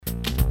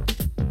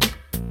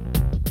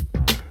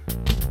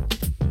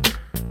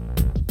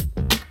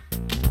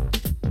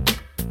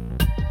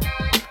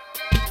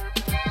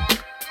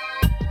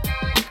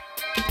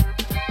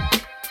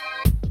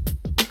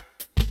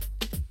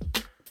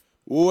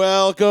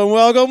Welcome,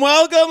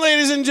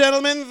 ladies and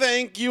gentlemen.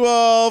 Thank you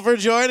all for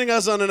joining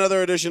us on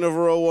another edition of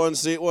Row 1,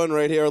 Seat 1,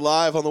 right here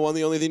live on the one,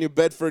 the only, the New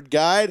Bedford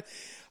Guide.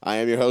 I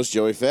am your host,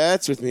 Joey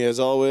Fats. With me, as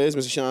always,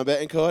 Mr. Sean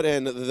Bettencourt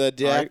and the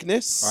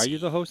Darkness. Are you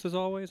the host as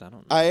always? I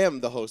don't know. I am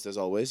the host as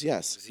always,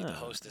 yes. Is he the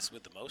hostess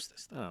with the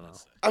mostest? I don't know.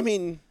 I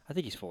mean, I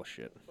think he's full of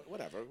shit.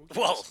 whatever.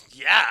 Well,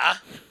 yeah.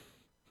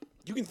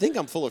 You can think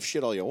I'm full of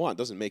shit all you want.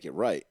 Doesn't make it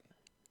right.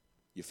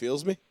 You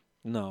feels me?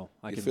 No,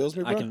 I can. feels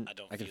me, bro? I can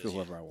feel feel you.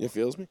 whoever I want. You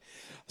feels me?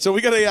 So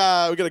we got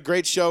a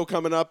great show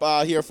coming up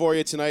here for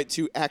you tonight.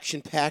 2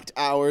 action-packed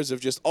hours of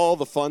just all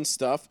the fun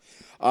stuff.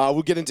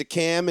 We'll get into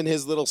Cam and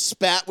his little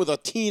spat with a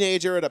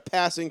teenager at a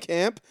passing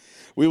camp.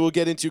 We will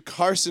get into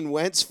Carson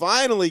Wentz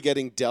finally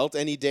getting dealt.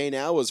 Any day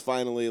now was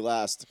finally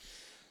last,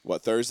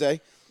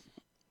 Thursday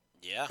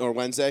Yeah. or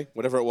Wednesday,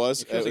 whatever it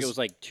was. It feels like it was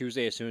like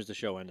Tuesday as soon as the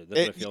show ended. That's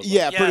what it feels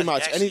yeah, like. pretty Yeah,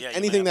 much. actually, yeah,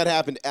 Anything you that might have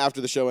happened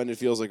after the show ended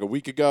feels like a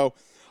week ago.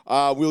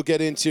 We'll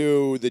get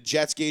into the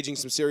Jets getting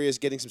some serious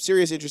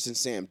interest in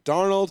Sam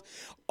Darnold.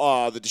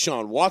 The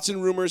Deshaun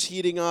Watson rumors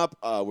heating up.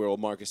 Where will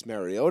Marcus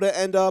Mariota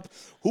end up?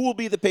 Who will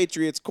be the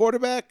Patriots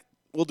quarterback?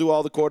 We'll do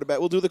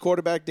the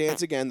quarterback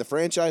dance again. The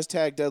franchise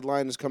tag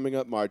deadline is coming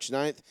up March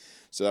 9th,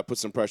 so that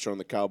puts some pressure on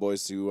the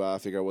Cowboys to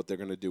figure out what they're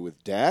going to do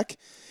with Dak.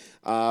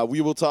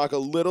 We will talk a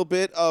little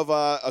bit of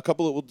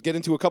we'll get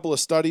into a couple of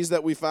studies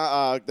that we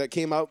found that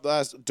came out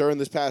during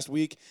this past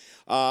week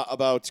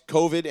about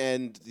COVID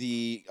and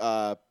the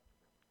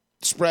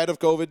spread of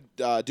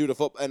COVID due to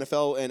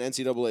NFL and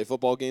NCAA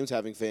football games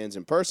having fans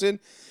in person.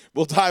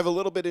 We'll dive a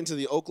little bit into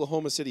the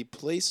Oklahoma City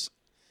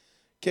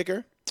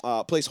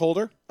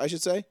placeholder, I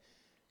should say,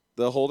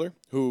 the holder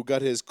who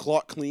got his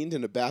clock cleaned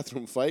in a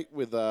bathroom fight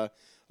with a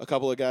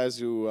couple of guys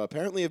who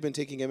apparently have been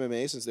taking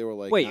MMA since they were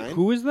like Wait, 9.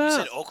 who is You that?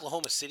 said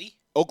Oklahoma City?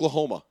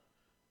 Oklahoma.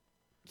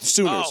 The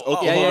Sooners. Oh,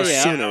 Oklahoma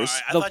yeah.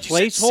 Sooners. I The thought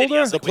you said city.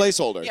 I was placeholder? The like, wait,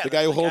 placeholder. yeah, The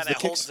guy who holds the that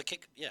kicks.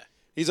 kick. Yeah.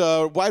 He's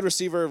a wide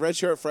receiver,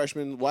 redshirt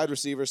freshman, wide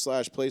receiver /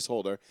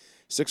 placeholder,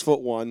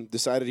 6'1".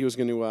 Decided he was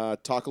going to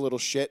talk a little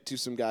shit to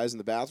some guys in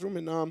the bathroom,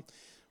 and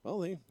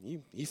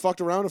he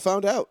fucked around and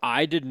found out.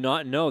 I did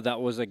not know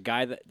that was a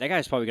guy that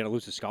guy's probably going to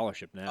lose his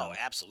scholarship now. Oh,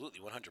 absolutely,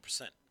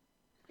 100%.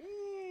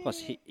 Plus,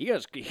 he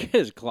got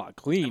his clock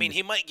clean. I mean,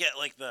 he might get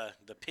like the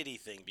pity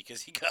thing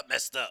because he got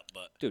messed up,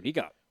 but Dude, he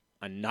got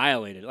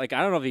annihilated. Like,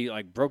 I don't know if he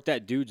broke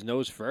that dude's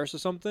nose first or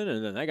something,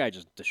 and then that guy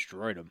just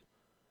destroyed him.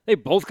 They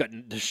both got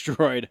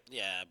destroyed.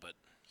 yeah, but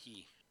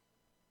he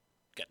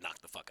got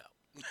knocked the fuck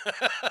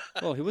out.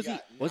 Well, was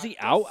got he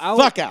out?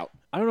 Fuck out.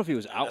 I don't know if he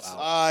was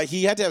out.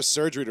 He had to have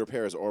surgery to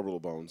repair his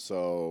orbital bone,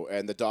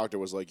 and the doctor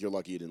was like, "You're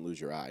lucky you didn't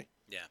lose your eye."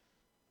 Yeah.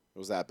 It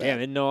was that bad. Damn, I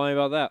didn't know anything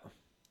about that.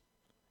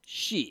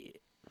 Shit.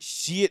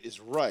 Shit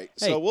is right.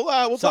 Hey, So we'll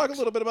talk a sucks.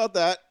 little bit about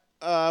that.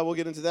 We'll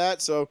get into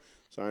that. So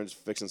sorry, I'm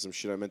just fixing some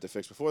shit I meant to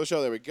fix before the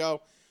show. There we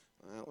go.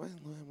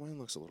 Mine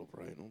looks a little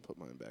bright. I'll put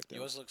mine back down.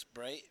 Yours looks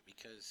bright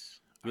because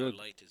You our look-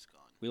 light is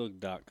gone. We look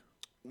dark.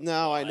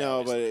 No, I I know,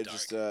 always but look it dark.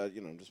 just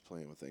I'm just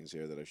playing with things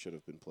here that I should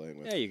have been playing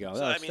with. There you go. So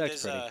That's, I mean,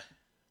 that's there's pretty.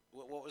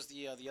 what was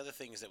the other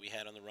things that we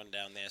had on the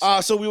rundown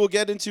there? So we will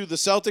get into the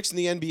Celtics and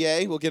the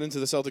NBA. We'll get into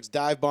the Celtics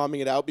dive bombing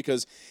it out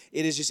because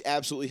it is just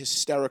absolutely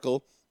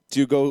hysterical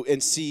to go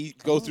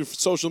through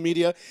social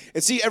media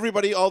and see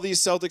everybody, all these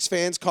Celtics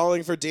fans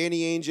calling for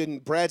Danny Ainge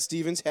and Brad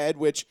Stevens' head,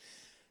 which,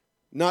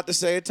 not to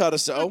say a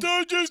tuttiso,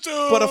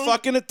 but a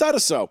fucking a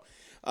tuttiso.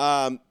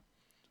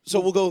 So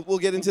we'll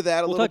get into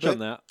that a We'll little touch bit. on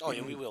that. Oh,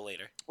 yeah, we will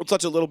later. We'll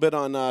touch a little bit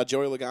on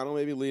Joey Logano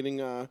maybe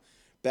leading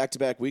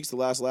back-to-back weeks, the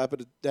last lap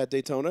at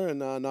Daytona, and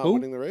not Who?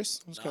 winning the race.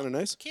 It was kind of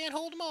nice. Can't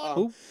hold him on.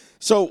 Who?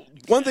 So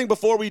one thing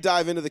before we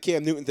dive into the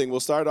Cam Newton thing, we'll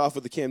start off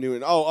with the Cam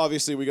Newton. Oh,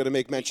 obviously we got to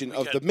make mention We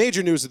of gotta- the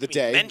major news of the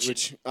day, mention.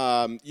 which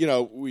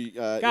we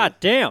God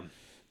damn.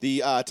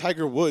 the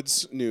Tiger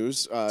Woods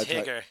news.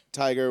 Tigger.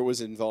 Tiger was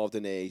involved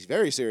in a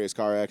very serious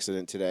car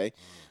accident today.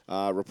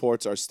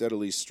 Reports are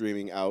steadily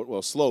streaming out.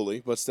 Well,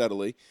 slowly but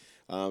steadily.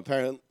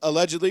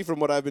 Allegedly, from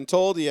what I've been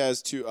told, he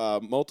has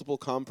multiple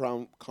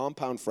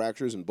compound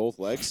fractures in both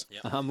legs.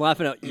 Yeah. I'm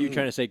laughing at you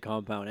trying to say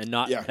compound and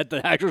not Yeah. at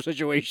the actual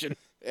situation.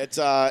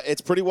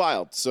 It's pretty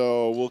wild.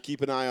 So we'll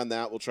keep an eye on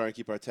that. We'll try and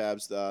keep our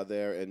tabs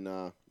there, and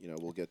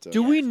we'll get to.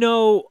 Do we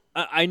know?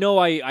 I know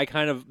I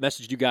kind of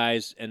messaged you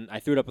guys and I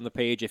threw it up on the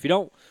page. If you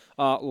don't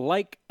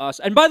like us,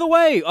 and by the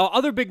way,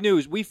 other big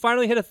news: we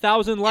finally hit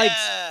 1,000 likes.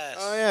 Yes.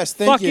 Oh yes,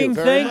 thank you Fucking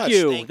very thank much.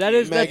 you. Thank That you.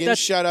 is Megan, that's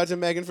shout out to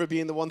Megan for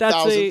being the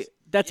 1,000th.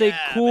 that's Yeah,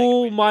 a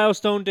cool Megan.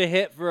 milestone to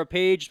hit for a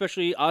page,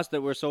 especially us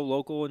that we're so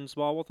local and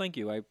small. Well, thank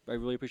you. I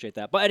really appreciate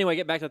that. But anyway,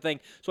 get back to the thing.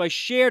 So I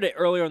shared it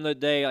earlier in the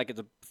day, like at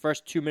the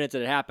first 2 minutes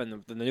that it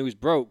happened, the news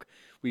broke.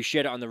 We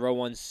shared it on the Row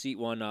 1 Seat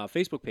 1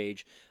 Facebook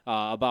page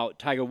about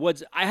Tiger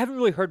Woods. I haven't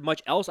really heard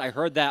much else. I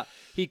heard that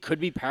he could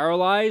be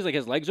paralyzed, like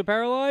his legs are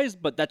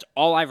paralyzed, but that's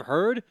all I've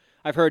heard.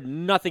 I've heard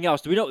nothing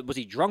else. Do we know? Was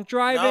he drunk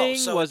driving?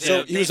 so was they-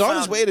 it? He was on his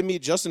found- way to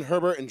meet Justin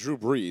Herbert and Drew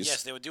Brees.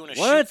 Yes, they were doing a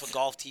What? shoot for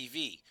Golf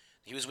TV.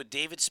 He was with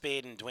David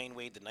Spade and Dwayne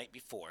Wade the night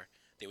before.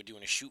 They were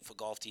doing a shoot for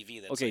Golf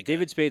TV. That's Okay, like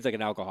David Spade's like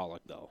an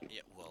alcoholic though,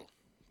 Yeah, well,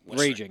 what's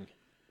raging.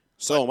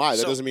 So am I.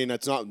 That so- doesn't mean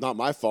that's not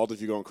my fault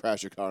if you go and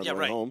crash your car on Yeah, the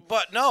way right. home.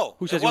 But no,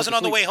 Who says it he went wasn't to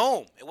on the sleep? way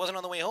home. It wasn't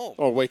on the way home.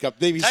 Or wake up.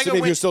 Maybe Tiger he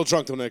was went- still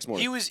drunk till the next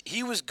morning.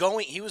 He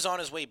was on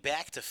his way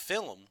back to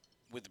film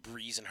with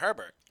Breeze and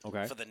Herbert.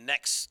 Okay. For the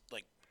next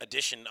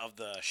edition of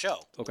the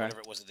show. Okay.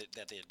 Whatever it was that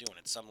they're doing.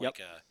 It's some Yep.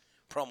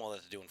 promo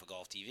that they're doing for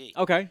Golf TV.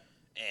 Okay.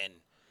 And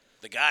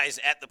the guys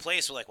at the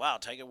place were like, "Wow,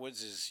 Tiger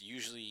Woods is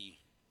usually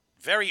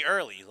very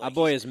early. Our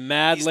boy is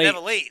mad he's late. never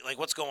late. Like,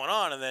 what's going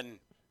on?" And then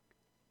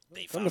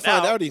they Come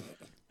found to find out,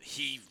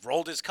 he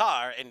rolled his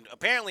car, and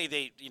apparently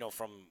they,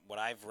 from what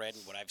I've read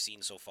and what I've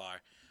seen so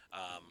far,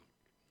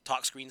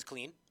 talk screen's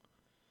clean,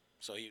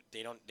 so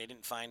they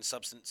didn't find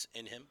substance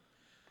in him,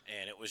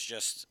 and it was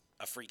just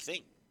a freak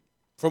thing.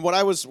 from what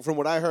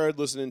I heard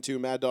listening to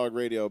Mad Dog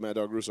Radio, Mad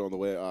Dog Russo on the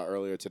way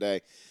earlier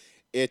today,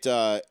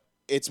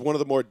 it's one of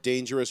the more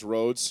dangerous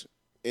roads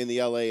in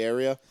the LA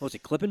area. Was it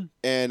clipping?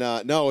 And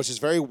no, it's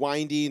just very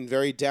windy and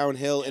very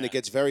downhill, and Yeah. it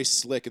gets very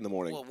slick in the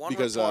morning Well, one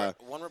because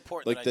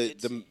report like that I the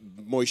did the see,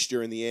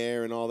 moisture in the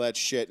air and all that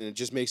shit, and it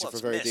just makes well, it for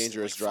it's very mist and,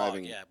 dangerous like, fog,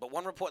 driving. yeah, but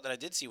one report that I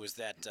did see was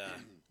that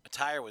a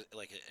tire was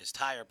his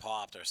tire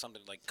popped or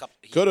something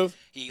Could've.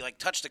 He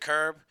touched the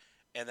curb.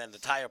 And then the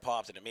tire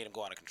popped, and it made him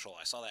go out of control.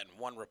 I saw that in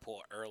one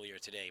report earlier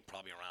today,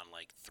 probably around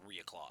 3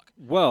 o'clock.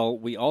 Well,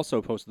 we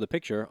also posted the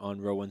picture on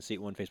Row 1 Seat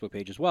 1 Facebook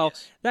page as well.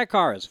 Yes. That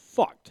car is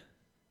fucked.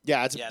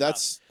 Yeah,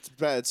 that's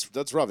bad.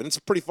 That's rough, and it's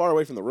pretty far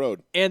away from the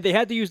road. And they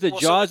had to use the Well,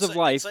 jaws so of it's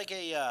life. It's like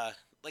a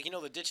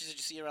the ditches that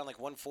you see around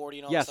 140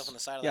 and all Yes, that stuff on the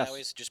side of yes. the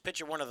highways. Just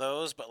picture one of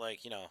those, but a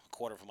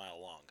quarter of a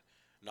mile long,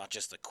 not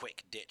just a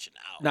quick ditch and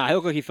out. Nah, he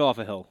looked like he fell off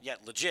a hill. Yeah,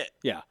 legit.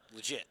 Yeah.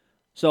 Legit.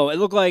 So it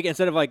looked like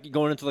instead of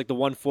going into the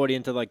 140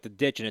 into the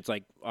ditch, and it's all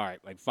right,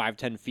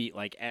 5-10 feet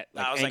at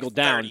I was angled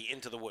 30 down.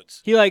 into the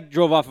woods, He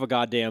drove off of a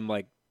goddamn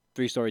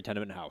 3-story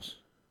tenement house.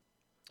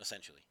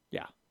 essentially.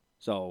 Yeah.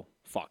 So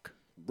fuck.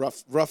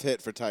 Rough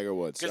hit for Tiger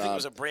Woods. Because it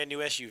was a brand new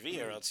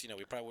SUV, or else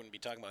we probably wouldn't be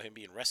talking about him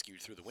being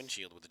rescued through the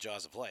windshield with the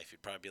jaws of life.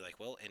 You'd probably be like,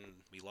 well, and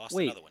we lost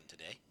Wait. another one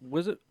today.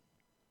 Was it?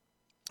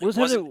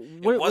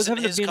 It wasn't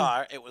his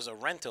car. It was a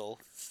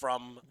rental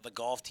from the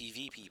Golf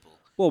TV people.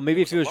 Well,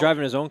 maybe It if was he a was loan.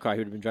 driving his own car, he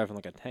would have been driving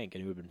like a tank,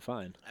 and he would have been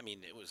fine. I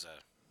mean,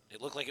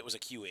 it looked like it was a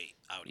Q8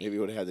 Audi. Maybe he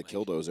would have had the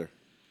killdozer.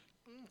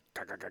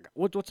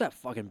 What's that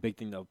fucking big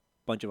thing? The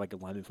bunch of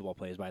lineman football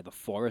players by the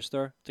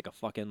Forester. It's like a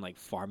fucking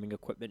farming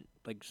equipment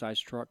size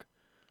truck.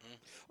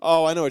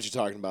 Oh, I know what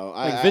you're talking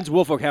about. Vince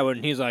Wilfork had one,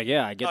 and he's like,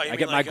 "Yeah, I get Oh, you I mean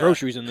get my like,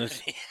 groceries in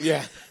this." I yeah.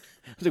 was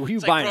like, "What are you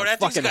It's buying? bro, A that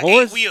thing's fucking got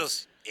horse?" 8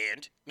 wheels.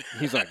 And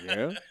He's like,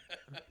 "Yeah."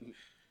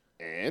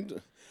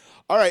 And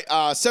all right,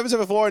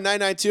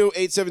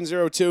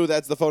 774-992-8702.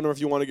 That's the phone number if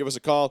you want to give us a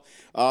call.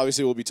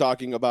 Obviously, we'll be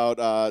talking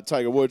about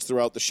Tiger Woods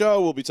throughout the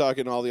show. We'll be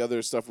talking all the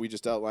other stuff we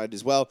just outlined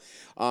as well.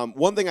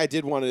 One thing I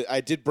did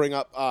bring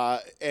up,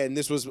 and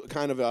this was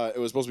kind of it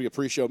was supposed to be a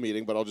pre-show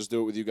meeting, but I'll just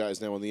do it with you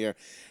guys now on the air.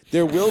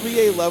 There will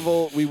be a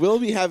level. We will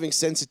be having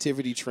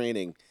sensitivity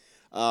training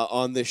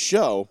on this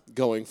show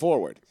going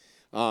forward.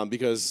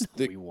 Because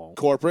the We won't.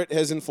 corporate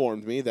has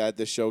informed me that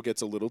this show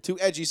gets a little too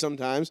edgy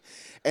sometimes.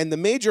 And the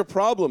major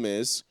problem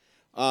is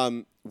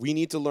we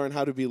need to learn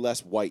how to be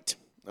less white.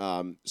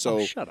 So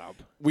Oh, shut up.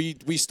 we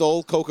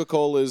stole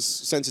Coca-Cola's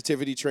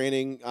sensitivity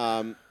training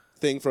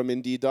thing from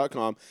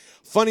Indeed.com.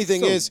 Funny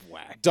thing So is,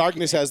 whack.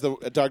 Darkness has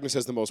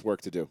the most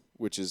work to do,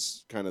 which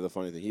is kind of the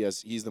funny thing.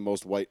 He's the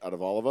most white out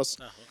of all of us.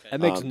 oh, That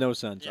okay. makes no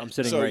sense. I'm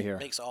sitting so right here.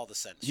 Makes all the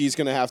sense. He's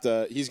gonna have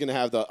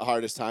the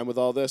hardest time with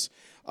all this.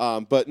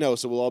 But no,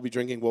 so we'll all be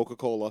drinking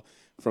Coca-Cola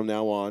from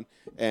now on,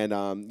 and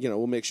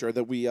we'll make sure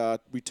that we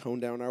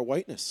tone down our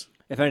whiteness.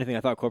 If anything, I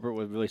thought corporate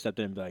would really step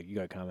in and be like, "You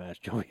got to come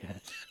ask Joey."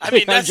 I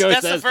mean, that's Joey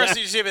the says first that.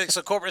 thing you see.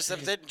 So corporate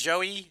steps in.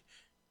 Joey,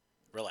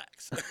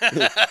 relax.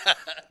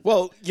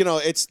 Well,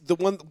 it's the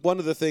one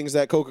of the things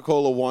that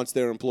Coca-Cola wants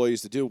their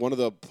employees to do. One of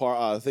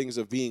the things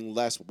of being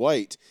less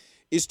white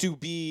is to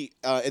be,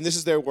 and this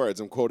is their words.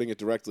 I'm quoting it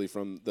directly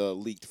from the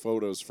leaked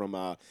photos from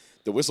the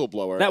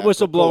whistleblower. That at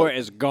whistleblower Coca-Cola.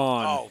 is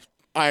gone. oh,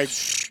 I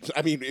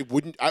mean, it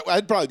wouldn't.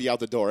 I'd probably be out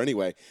the door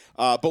anyway.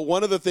 But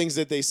one of the things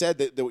that they said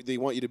that they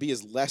want you to be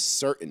is less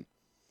certain.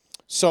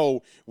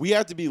 So we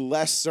have to be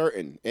less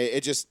certain.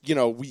 It just,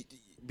 we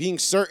being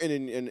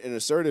certain and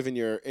assertive in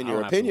your I don't have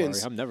to opinions.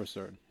 worry. I'm never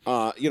certain.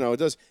 It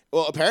does.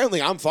 Well,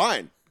 apparently I'm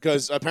fine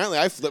because apparently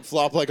I flip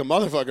flop like a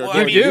motherfucker. well,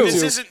 according I mean, to do.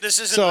 YouTube. this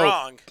isn't So,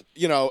 wrong.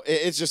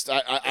 It's just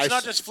It's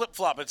not just flip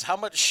flop. It's how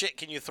much shit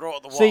can you throw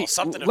at the wall. See,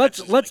 Something. let's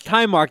eventually's gonna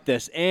time mark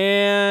this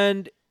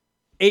and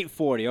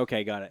 8:40.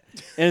 Okay, got it.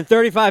 And in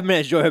 35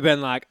 minutes, Joey had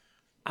been like,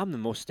 "I'm the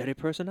most steady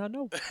person I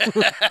know."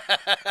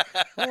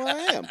 Well,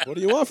 I am. What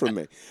do you want from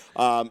me?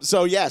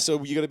 So you got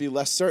to be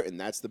less certain.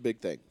 That's the big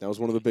thing. That was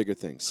one of the bigger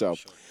things. So,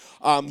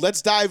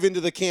 let's dive into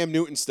the Cam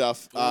Newton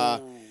stuff.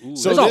 Ooh,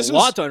 So there's this a was-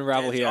 lot to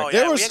unravel here. Oh,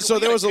 There yeah, was- we had- so we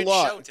there had was a good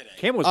lot. show today.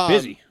 Cam was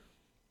busy.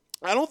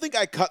 I don't think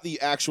I cut the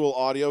actual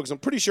audio because I'm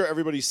pretty sure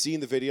everybody's seen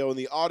the video, and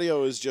the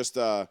audio is just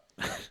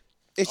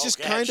it's just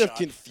God, kind of Sean.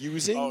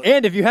 confusing. Oh,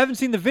 And if you haven't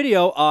seen the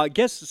video,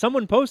 guess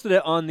someone posted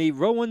it on the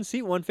Row 1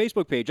 Seat 1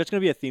 Facebook page. That's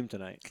going to be a theme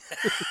tonight.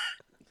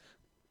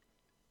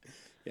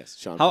 Yes,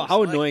 Sean. How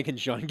Priest. annoying can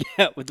Sean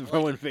get with the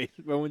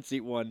Rowan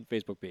Seat 1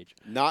 Facebook page?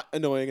 Not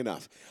annoying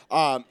enough.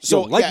 So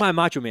So like yeah, my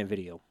Macho Man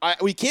video.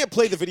 we can't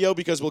play the video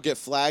because we'll get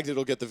flagged.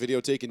 It'll get the video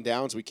taken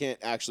down, so we can't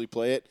actually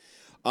play it.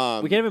 We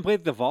can't even play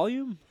the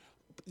volume.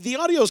 The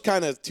audio's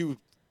kind of too.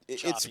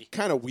 It's Choppy.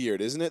 kind of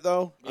weird, isn't it?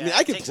 Though. I mean, Yeah,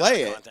 I can takes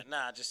play out it. content.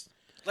 Nah,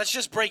 let's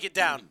just break it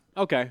down.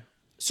 Okay,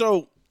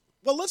 So,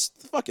 well,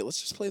 fuck it.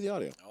 Let's just play the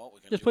audio. Oh, we're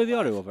gonna just do play it the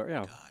audio live. over. Yeah,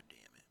 God damn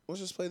it!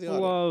 Let's just play the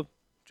audio. well,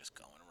 Just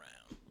going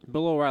around.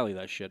 Bill O'Reilly,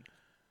 that shit.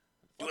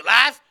 Do it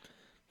live.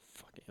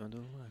 Fuck it, I'll do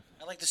it live.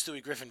 I like the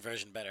Stewie Griffin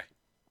version better.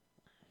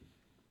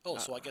 Oh,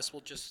 so I guess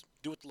we'll just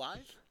do it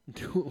live?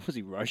 Was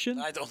he Russian?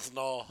 I don't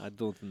know. I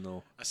don't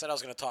know. I said I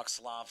was going to talk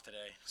Slav today.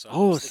 So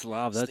Oh, I'm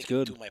Slav, that's sticking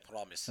good. to my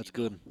promise. That's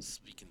you know, good.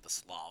 Speaking the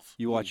Slav.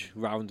 You watch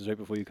rounds right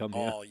before you come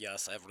here. Oh,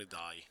 yes, every day.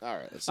 All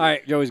right. Let's see. All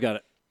right, Joey's got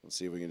it. Let's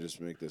see if we can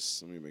just make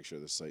this. Let me make sure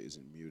this site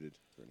isn't muted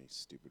for any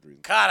stupid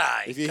reason.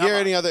 Caray, If you come hear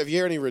on. if you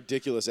hear any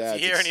ridiculous ads,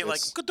 If you hear any like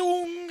it's-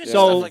 ka-doong and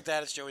So, stuff like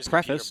that, it's Joey's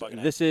Preface: computer bugging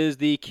out. this is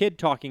the kid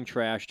talking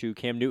trash to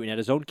Cam Newton at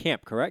his own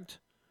camp, correct?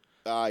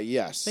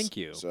 yes. Thank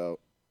you. So,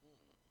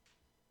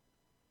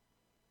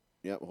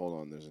 yep. Hold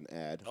on. There's an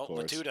ad. Of Oh,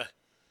 course.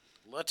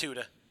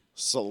 Latuda.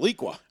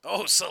 Saliqua.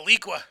 Oh,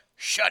 Saliqua.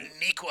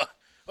 Shaniqua.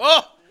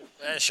 Oh!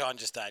 Sean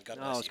just died. God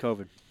Oh, bless it's you.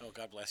 COVID. Oh,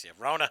 God bless you.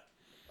 Rona.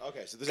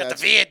 Okay, so this Got the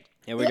ad's- vid.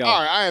 Here we go. All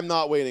right, I am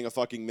not waiting a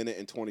fucking minute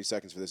and 20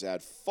 seconds for this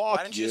ad. Fuck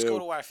Why didn't you just go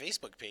to our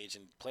Facebook page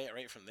and play it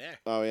right from there?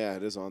 Oh yeah,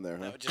 it is on there,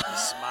 huh? That would just be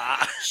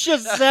smart.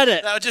 Just said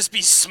it. That would just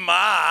be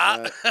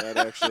smart. That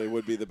actually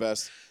would be the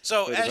best.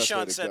 So, Probably the as best way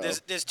Sean to said, go.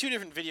 there's two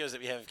different videos that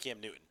we have of Cam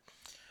Newton.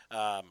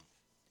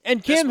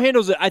 And Cam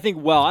handles it, I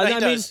think, well. I he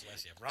mean, does.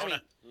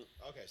 Rona.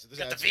 Okay, so this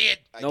Got the ad's- vid.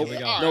 nope, All right,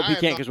 nope, I we am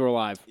can't not- because we're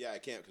live. Yeah, I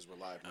can't because we're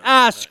live. Now.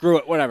 Ah, screw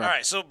it, whatever. All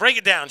right, so break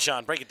it down,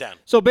 Sean. Break it down.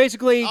 So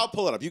basically, I'll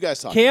pull it up. You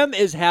guys talk. Cam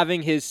is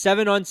having his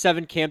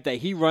 7-on-7 camp that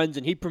he runs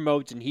and he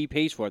promotes and he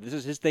pays for. This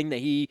is his thing that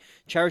he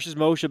cherishes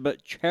most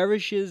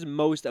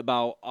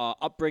about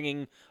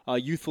upbringing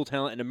youthful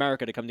talent in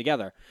America to come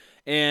together.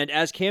 And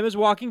as Cam is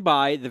walking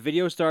by, the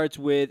video starts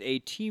with a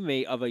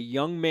teammate of a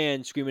young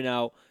man screaming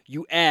out,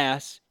 "You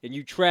ass and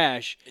you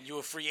trash And you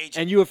a free agent.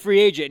 and you a free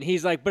agent." And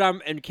he's like,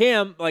 and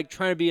Cam like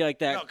trying to be like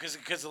that. No,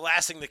 because the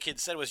last thing the kid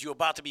said was, "You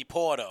about to be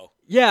Porto."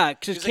 Yeah,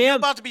 because He's like, "You Cam.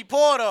 about to be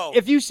Porto."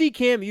 If you see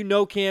Cam, you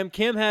know Cam.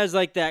 Cam has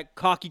like that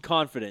cocky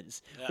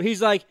confidence. Where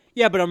he's like,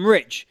 "Yeah, but I'm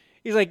rich."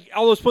 He's like,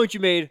 "All those points you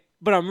made,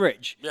 but I'm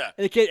rich." Yeah.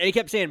 And he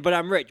kept saying, "But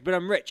I'm rich, but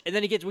I'm rich." And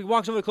then we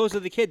walks over close to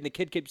the kid, and the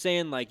kid kept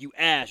saying like, "You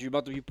ass, you're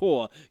about to be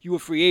poor. You a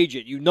free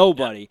agent. You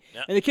nobody."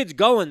 Yeah. And the kid's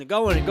going and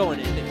going and going,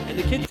 and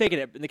the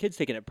kid's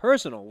taking it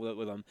personal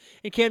with him.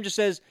 And Cam just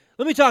says,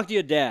 "Let me talk to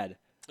your dad."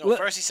 no,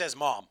 first he says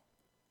mom.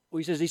 Well,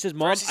 he says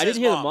mom. First he I says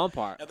didn't hear the mom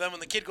part. And then when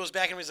the kid goes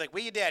back and he's like,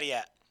 "Where your daddy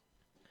at?"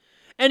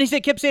 And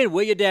he kept saying,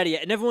 "Where your daddy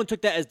at?" And everyone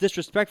took that as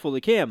disrespectful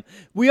to Cam.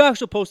 We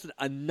also posted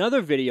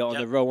another video on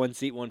Yep. the Row 1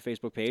 Seat 1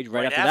 Facebook page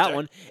right, Right after that after.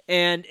 one.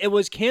 And it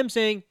was Cam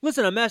saying,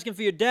 "Listen, I'm asking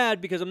for your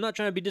dad because I'm not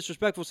trying to be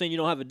disrespectful saying you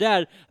don't have a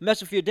dad. I'm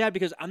asking for your dad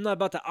because I'm not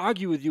about to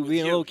argue with you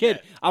being a you, little kid.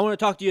 yeah. I want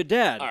to talk to your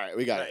dad." All right,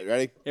 we got Right. it.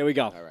 Ready? Here we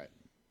go. All right.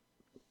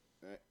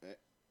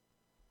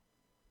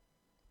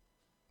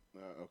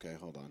 Okay,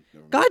 hold on.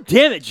 Never mind. God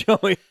damn it,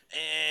 Joey.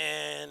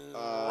 And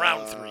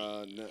round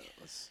three. No,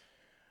 let's-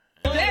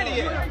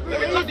 Daddy, let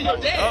me talk to your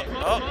dad.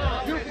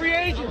 Oh, You a free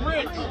agent,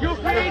 rich. You a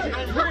free agent.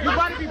 I'm rich. You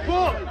about to be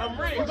poor.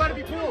 I'm rich. You about to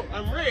be poor.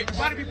 I'm rich. You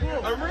about to be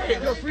poor. I'm rich.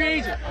 You're a free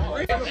agent. I'm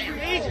rich. You're a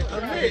free agent.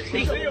 I'm rich.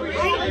 He's a free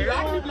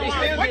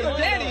agent. Where your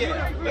daddy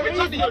at? Let me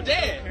talk to your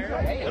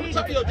dad. Let me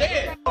talk to your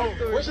dad.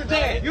 Where's your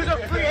dad? You're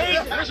a free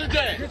agent. Where's your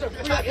dad? You're a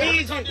free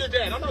agent.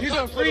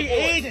 You're a free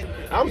agent.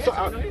 I'm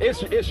sorry.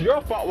 It's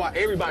your fault why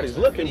everybody's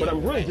looking, but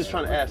I'm really just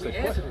trying to ask a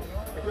question.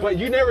 But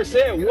you never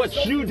said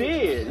what you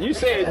did. You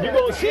said you're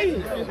gonna see.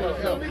 At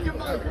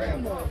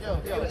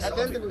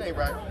the end of the day,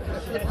 right?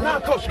 Nah,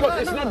 coach,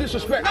 it's no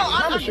disrespect. No, I I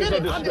promise you, get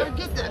it's no it. I disrespect.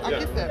 get that. I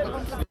get that. All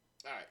right,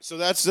 so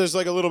there's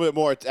like a little bit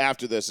more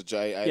after this, which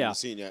I Yeah. haven't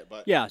seen yet.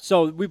 But Yeah,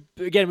 so we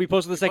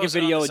posted the second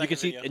posted on video, the and you can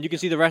see second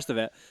video. the rest of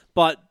it.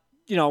 But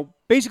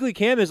basically,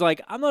 Cam is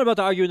like, "I'm not about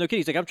to argue with no kid."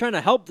 He's like, "I'm trying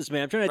to help this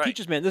man. I'm trying to Right. teach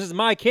this man. This is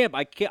my camp.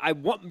 I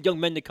want young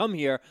men to come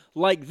here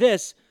like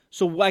this,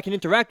 so I can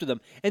interact with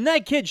them." And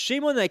that kid,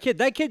 shame on that kid.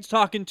 That kid's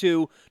talking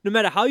to, no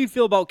matter how you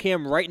feel about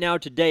Cam right now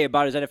today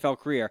about his NFL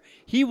career,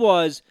 he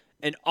was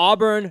an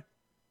Auburn.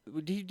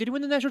 Did he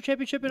win the national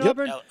championship in Yep.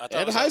 Auburn? I thought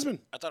And it was Heisman.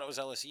 I thought it was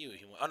LSU.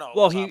 Oh no.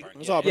 Well, it was he- Auburn. it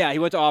was Yeah, Auburn. Yeah, he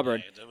went to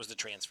Auburn. Yeah, that was the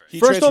transfer. he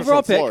First transferred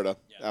overall from pick. Florida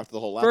after the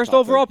whole First laptop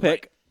overall thing.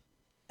 pick,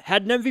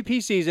 had an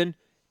MVP season,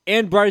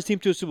 and brought his team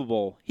to a Super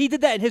Bowl. He did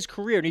that in his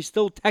career, and he's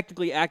still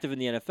technically active in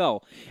the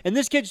NFL. And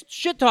this kid's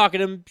shit-talking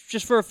him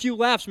just for a few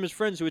laughs from his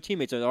friends who are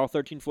teammates. They're all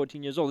 13,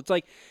 14 years old. It's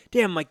like,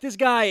 damn, like this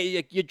guy,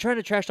 you're trying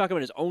to trash talk him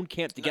in his own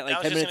camp to get like I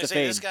was 10 just minutes gonna of say,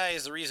 fame. this guy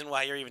is the reason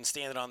why you're even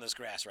standing on this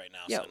grass right now.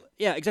 Yeah, son.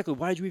 yeah, exactly.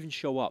 Why did you even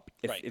show up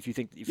Right. if you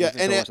think if Yeah, you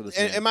think and, so much of this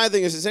man? and my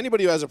thing is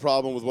anybody who has a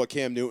problem with what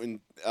Cam Newton,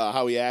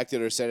 how he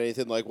acted or said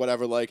anything, like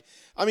whatever, like,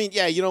 I mean,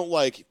 yeah, you don't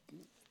like,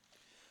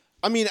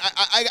 I mean,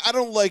 I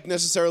don't like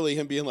necessarily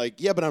him being like,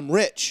 yeah, but I'm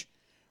rich.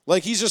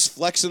 Like, he's just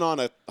flexing on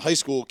a high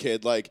school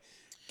kid. Like,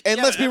 And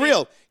Yeah, let's be I mean-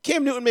 real,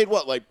 Cam Newton made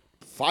what, like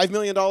 $5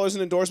 million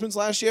in endorsements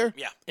last year?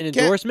 Yeah. In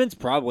endorsements,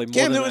 probably more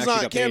Cam than Newton's actually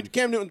not got paid.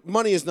 Cam Newton.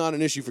 Money is not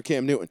an issue for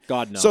Cam Newton.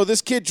 God, no. So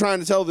this kid trying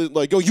to tell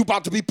yo, you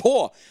about to be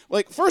poor.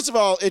 Like, first of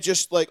all, it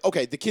just like,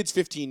 okay, the kid's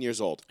 15 years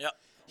old. Yep.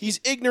 He's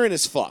ignorant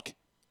as fuck.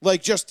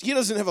 Like, just he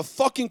doesn't have a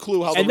fucking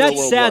clue how And the real that's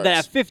world sad works. that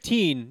at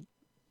 15,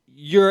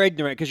 you're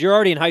ignorant because you're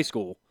already in high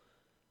school.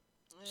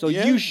 So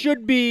Yeah. you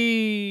should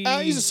be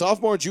He's a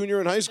sophomore,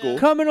 junior in high school.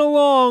 coming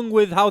along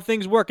with how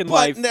things work in But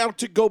life. now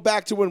to go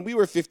back to when we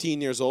were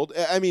 15 years old,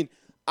 I mean,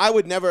 I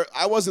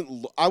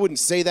wouldn't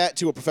say that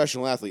to a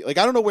professional athlete. Like,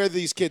 I don't know where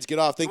these kids get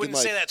off You thinking wouldn't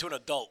like, say that to an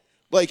adult.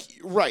 like,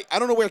 right. I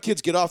don't know where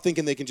kids get off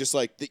thinking they can just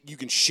like, that you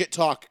can shit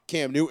talk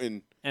Cam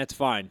Newton And it's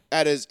fine.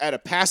 at a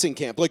passing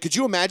camp. Like, could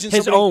you imagine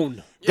His somebody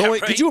own. Yeah, going?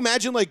 right. Could you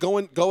imagine like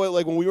going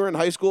like when we were in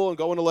high school and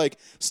going to like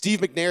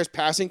Steve McNair's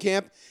passing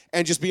camp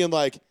and just being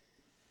like,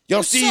 "Yo,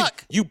 You Steve,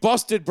 suck." you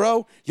busted,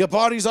 bro. Your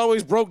body's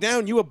always broke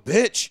down. You a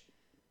bitch."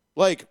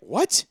 Like,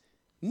 what?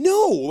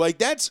 No, like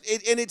that's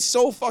it, and it's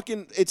so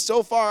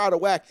far out of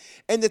whack.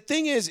 And the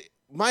thing is,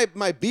 my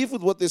beef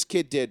with what this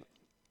kid did.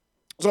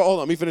 So hold on,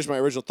 let me finish my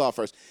original thought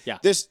first. Yeah.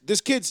 This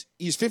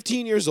he's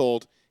 15 years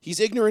old. He's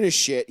ignorant as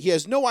shit. He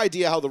has no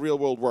idea how the real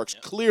world works.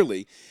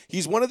 Clearly,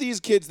 he's one of these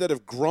kids that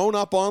have grown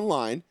up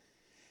online,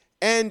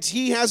 and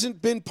he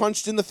hasn't been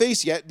punched in the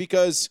face yet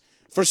because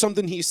for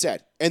something he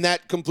said, and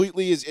that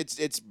completely is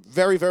it's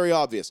very, very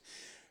obvious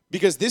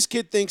because this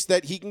kid thinks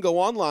that he can go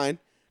online,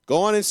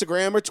 go on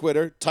Instagram or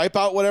Twitter, type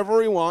out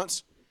whatever he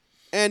wants,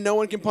 and no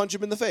one can punch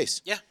him in the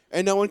face. Yeah.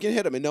 And no one can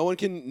hit him, and no one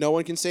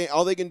can say.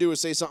 All they can do is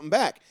say something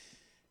back.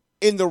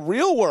 In the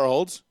real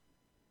world,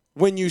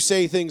 when you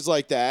say things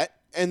like that,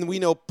 and we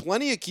know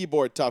plenty of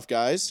keyboard tough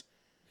guys.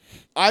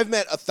 I've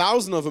met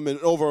 1,000 of them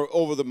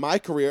over my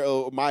career,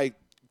 my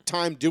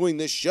time doing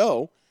this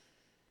show.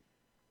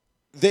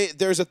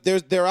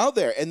 They're out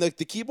there, and the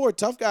keyboard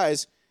tough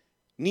guys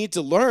need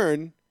to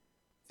learn.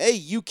 Hey,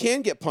 you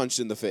can get punched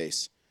in the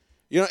face.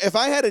 You know, if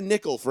I had a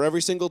nickel for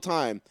every single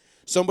time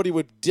somebody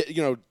would,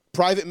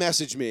 private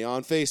message me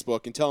on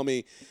Facebook and tell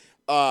me,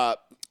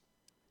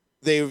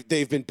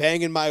 they've been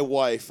banging my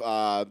wife,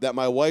 that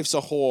my wife's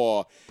a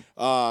whore,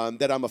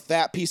 that I'm a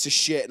fat piece of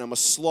shit and I'm a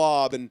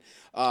slob, and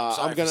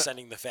Sorry I'm gonna for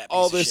sending the fat piece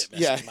all of this, shit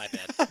message. yeah. My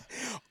bad.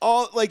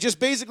 all like just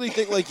basically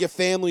think like your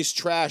family's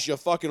trash. You're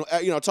fucking,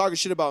 talking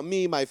shit about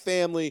me, my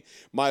family,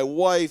 my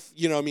wife.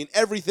 You know, I mean,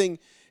 everything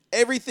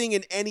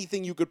and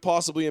anything you could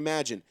possibly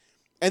imagine.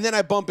 And then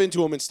I bump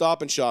into him in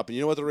Stop and Shop, and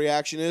you know what the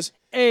reaction is?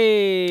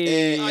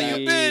 Hey. How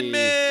you been,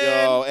 man?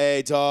 Yo,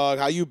 hey, dog,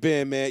 how you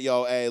been, man?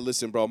 Yo, hey,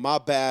 listen, bro, my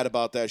bad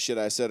about that shit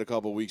I said a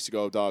couple weeks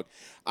ago, dog.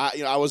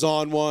 I was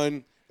on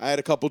one. I had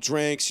a couple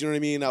drinks. You know what I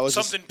mean? I was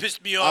Something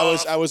pissed me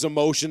off. I was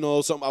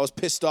emotional. I was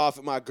pissed off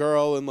at my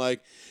girl, and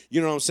like,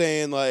 you know what I'm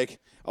saying? Like,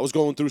 I was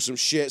going through some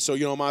shit. So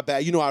my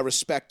bad. I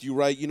respect you,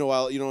 right? You know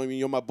what I mean?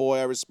 You're my boy.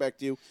 I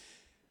respect you.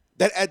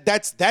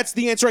 That's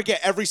the answer I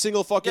get every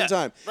single fucking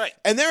time. Right.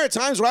 And there are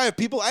times where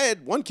I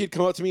had one kid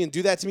come up to me and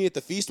do that to me at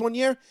the feast one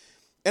year,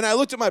 and I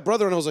looked at my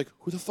brother and I was like,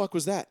 "Who the fuck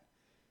was that?"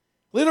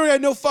 Literally, I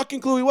had no fucking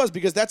clue he was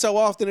because that's how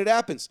often it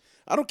happens.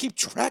 I don't keep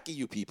track of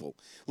you people.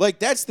 Like,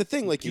 that's the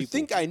thing. Like, you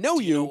think I know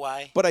you you, know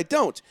why? but I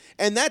don't.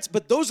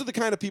 But those are the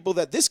kind of people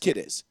that this kid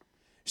is.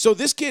 So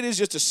this kid is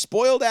just a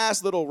spoiled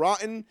ass little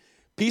rotten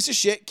piece of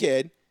shit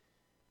kid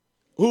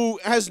who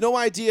has no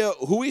idea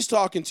who he's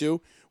talking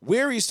to,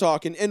 where he's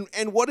talking,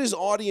 and what his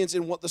audience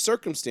and what the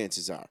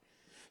circumstances are.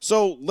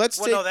 So let's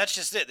Well, take. no, that's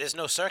just it. There's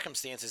no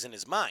circumstances in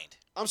his mind.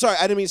 I'm sorry,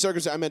 I didn't mean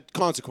circumstances. I meant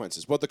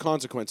consequences. What the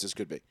consequences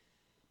could be.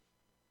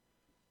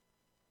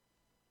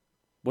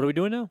 What are we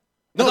doing now?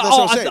 No, I that's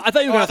what I'm thought- saying. I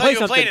thought you were Oh, going I to thought play you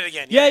were something. playing it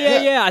again. Yeah,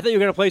 Yeah. yeah. I thought you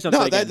were going to play something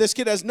No, again. this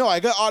kid has no. I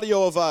got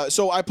audio of.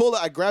 So I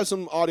grabbed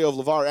some audio of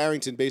LeVar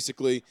Arrington,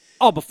 basically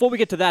Oh, before we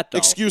get to that, though.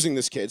 excusing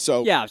this kid.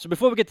 So Yeah, so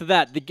before we get to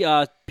that,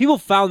 the people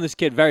found this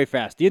kid very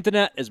fast. The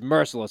internet is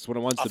merciless when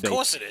it wants to Of be.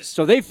 course it is.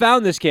 So they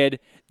found this kid.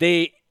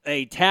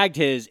 They tagged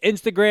his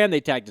Instagram, they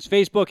tagged his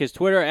Facebook, his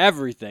Twitter,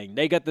 everything.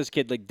 They got this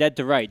kid like dead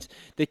to rights.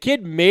 The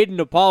kid made an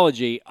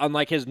apology on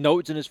like his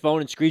notes in his phone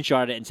and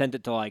screenshotted it and sent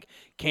it to like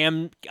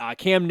Cam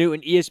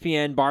Newton,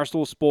 ESPN,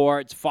 Barstool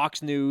Sports,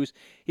 Fox News.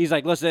 He's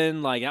like,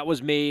 listen, like that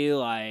was me.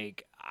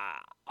 Like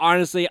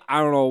honestly, I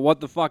don't know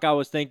what the fuck I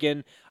was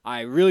thinking.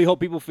 I really hope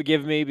people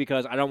forgive me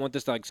because I don't want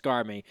this to like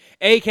scar me.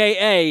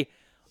 AKA,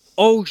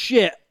 oh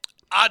shit,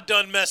 I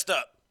done messed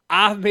up.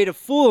 I've made a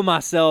fool of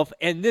myself,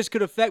 and this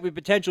could affect me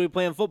potentially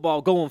playing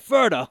football going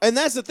further. and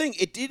that's the thing.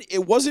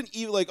 It wasn't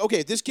even like,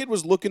 okay, if this kid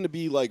was looking to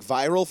be like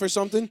viral for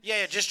something.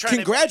 Yeah, just trying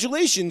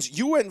Congratulations,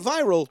 you went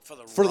viral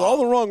For all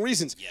the wrong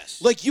reasons.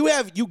 Yes. Like you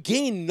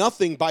gained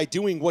nothing by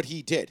doing what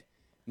he did.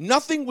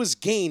 Nothing was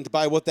gained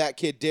by what that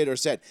kid did or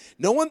said.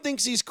 No one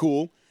thinks he's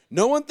cool.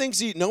 No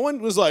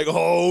one was like,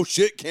 oh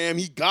shit, Cam,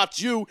 he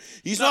got you.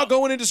 He's No, not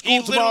going into school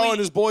he tomorrow literally- and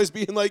his boys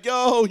being like,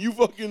 yo, you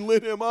fucking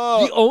lit him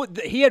up.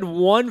 He had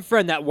one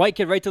friend, that white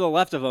kid right to the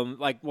left of him,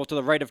 to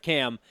the right of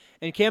Cam,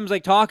 and Cam's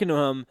like talking to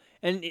him,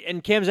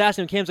 and Cam's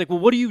asking him. Cam's like, "Well,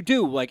 what do you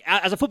do? Like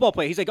as a football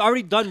player?" He's like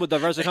already done with the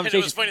rest of the And it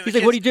conversation. was funny, He's the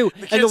like, "What do you do?" the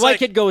And the kid's white like-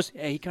 kid goes,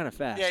 "Hey, he kind of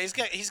fast." Yeah, he's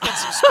got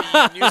some speed.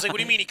 And he was like, "What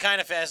do you mean he kind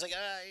of fast?" Like,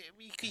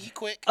 he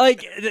quick.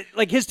 Like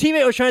his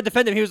teammate was trying to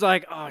defend him. He was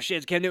like, "Oh shit,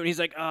 it's Cam Newton." He's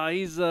like,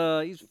 he's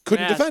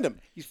Couldn't fast. defend him.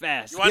 He's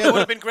fast." You want to know what would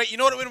have been great? You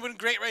know what would have been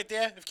great right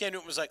there? If Cam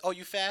Newton was like, "Oh,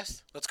 you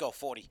fast? Let's go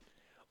 40."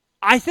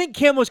 I think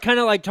Cam was kind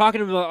of like talking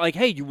to him about like,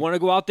 "Hey, you want to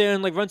go out there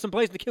and like run some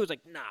plays?" And the kid was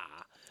like, "Nah."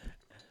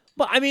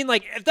 But I mean,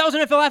 like, if that was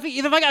an NFL athlete,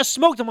 even if I got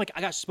smoked, I'm like, I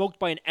got smoked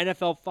by an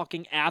NFL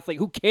fucking athlete.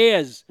 Who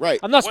cares? Right.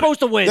 I'm not supposed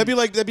to win. That'd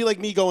be like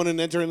me going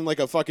and entering like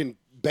a fucking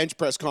bench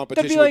press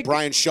competition like- with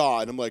Brian Shaw,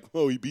 and I'm like,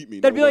 oh, he beat me.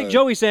 That'd No be like way.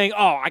 Joey saying,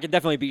 "Oh, I can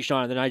definitely beat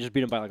Sean," and then I just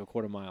beat him by like a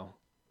quarter mile.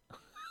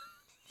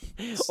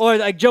 Or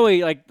like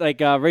Joey, like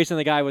racing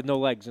the guy with no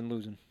legs and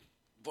losing.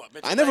 But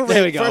I never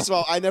There we raced. go. First of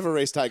all, I never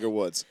raced Tiger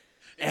Woods.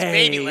 It's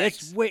baby Hey,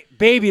 legs. that's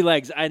baby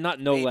legs.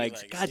 Not no Baby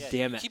legs. God Yeah,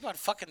 damn you it. Keep on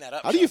fucking that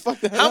up. How do you Sean.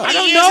 fuck that How up? many I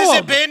don't years know has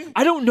him. it been?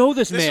 I don't know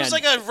this This man. was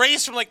like a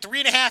race from like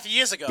 3.5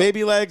 years ago.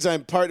 Baby legs,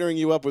 I'm partnering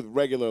you up with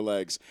regular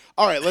legs.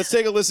 All right, let's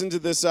take a listen to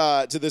this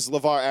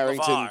LeVar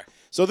Arrington. LeVar.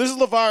 So this is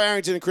LeVar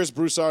Arrington and Chris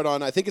Broussard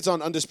on, I think it's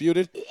on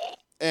Undisputed.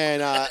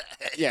 And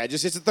yeah,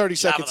 it's a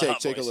 30-second Jabba the take. Hutt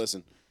Take a boys.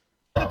 listen.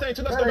 Another thing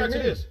too,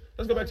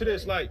 let's go back to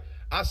this. Like,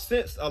 I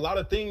sensed a lot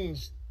of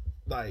things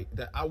like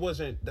that I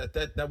wasn't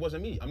that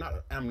wasn't me.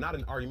 I'm not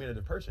an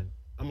argumentative person.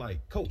 I'm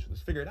like, coach,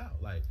 let's figure it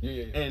out. Like,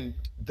 and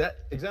that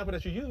example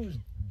that you used,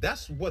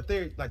 that's what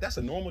they're like, that's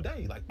a normal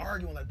day. Like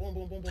arguing, like boom,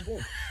 boom, boom, boom, boom.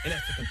 And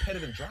that's the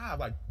competitive drive.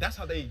 Like, that's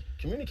how they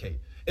communicate.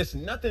 It's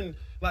nothing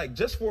like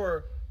just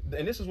for,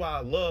 and this is why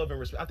I love and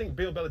respect. I think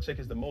Bill Belichick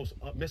is the most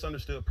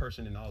misunderstood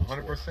person in all of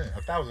sports.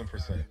 100%,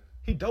 1,000%.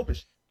 He dope as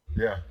shit.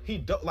 Yeah. He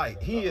dope,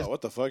 like he is. Oh,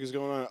 what the fuck is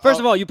going on? First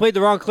of all, you played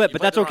the wrong clip,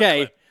 but played that's the wrong okay.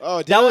 clip. Oh,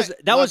 did that I? was My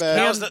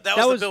Cam. bad.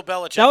 That was the Bill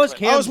Belichick That was clip.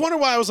 Cam. I was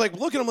wondering why I was like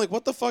looking. I'm like,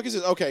 what the fuck is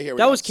this? Okay, here we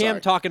go. That was Cam Sorry.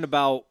 talking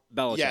about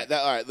Belichick. Yeah.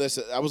 All right.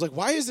 Listen. I was like,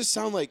 why does this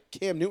sound like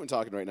Cam Newton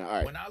talking right now? All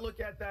right. When I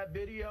look at that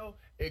video,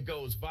 it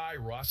goes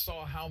viral. I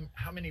saw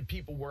how many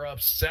people were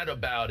upset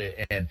about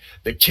it, and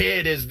the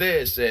kid is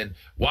this, and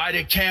why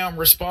did Cam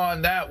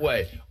respond that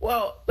way?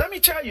 Well, let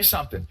me tell you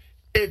something.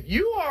 If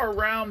you are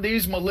around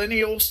these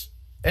millennials,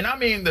 and I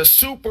mean the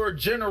super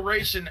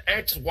generation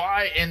X,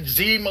 Y, and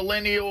Z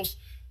millennials,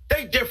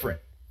 they different.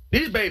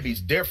 These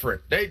babies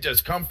different. They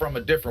just come from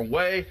a different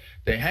way.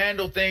 They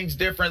handle things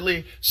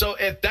differently. So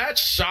if that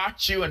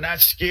shocked you and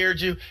that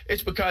scared you,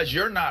 it's because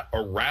you're not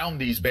around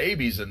these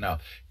babies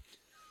enough.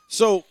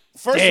 So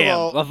first Damn,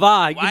 of all,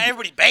 LeVar, Why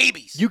everybody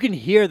babies? you can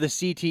hear the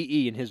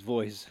CTE in his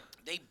voice.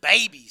 They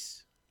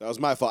babies. that was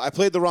my fault. I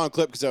played the wrong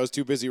clip because I was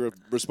too busy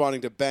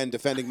responding to Ben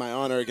defending my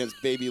honor against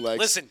Baby Legs.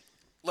 Listen,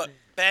 look,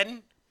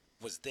 Ben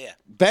was there.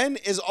 Ben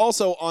is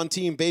also on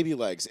Team Baby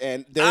Legs,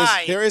 and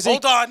there is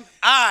hold on.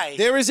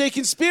 there is a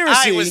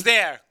conspiracy. I was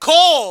there.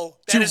 Cole,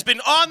 that To- has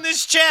been on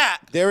this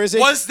chat,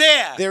 was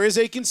there. There is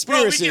a Bro,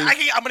 conspiracy.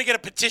 I'm gonna get a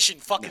petition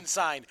fucking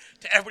signed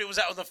to everybody who was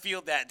out on the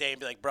field that day and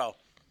be like, bro.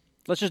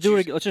 Let's just do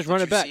it. Let's just run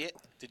it back.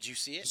 Did you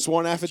see it?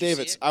 Sworn Did you see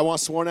affidavits. it? I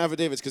want sworn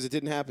affidavits because it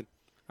didn't happen.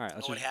 All right,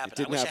 let's Oh, it just, happened. I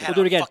didn't wish I happen. had we'll do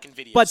it on again. fucking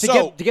video. But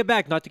So- to get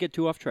back, not to get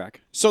too off track.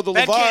 So the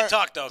Ben LeVar can't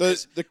talk though,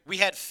 the- because we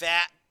had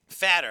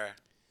fatter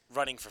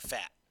running for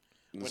fat.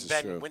 When This is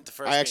Ben true. went to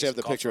first I actually base have the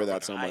and called picture for of a that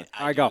runner, somewhere. I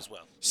All right, do go. as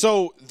well.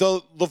 So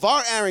the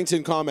LeVar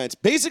Arrington comments,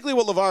 basically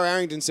what LeVar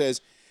Arrington says,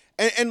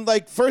 and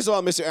like, first of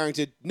all, Mr.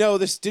 Arrington, no,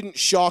 this didn't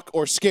shock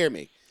or scare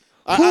me.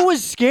 Who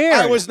was scared?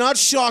 I was not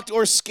shocked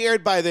or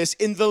scared by this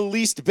in the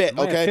least bit, Am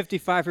I okay? a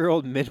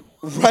 55-year-old Right,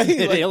 like-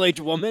 middle-aged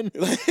woman?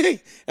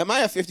 Am I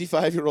a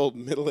 55-year-old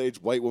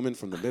middle-aged white woman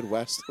from the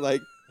Midwest?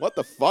 Like, what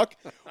the fuck?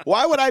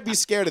 Why would I be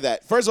scared of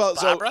that? First of all,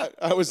 Barbara? so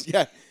I was,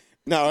 yeah.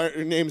 No,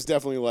 her name's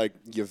definitely like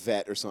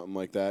Yvette or something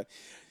like that.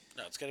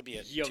 No, it's gonna be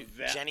a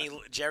Yvette.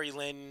 Jerry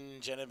Lynn,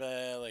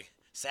 Jennifer, like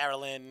Sarah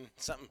Lynn,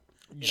 something.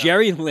 You know.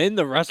 Jerry Lynn,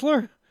 the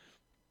wrestler?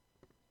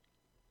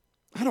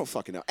 I don't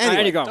fucking know. All right,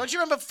 Anyway, you go. Don't you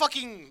remember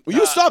fucking? will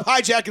you stop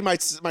hijacking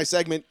my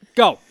segment?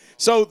 Go.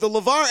 So the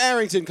LeVar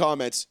Arrington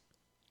comments,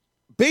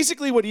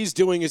 basically what he's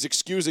doing is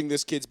excusing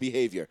this kid's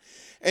behavior.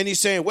 And he's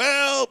saying,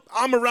 well,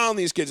 I'm around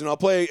these kids, and we'll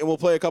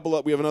play a couple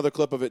of, we have another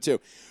clip of it too.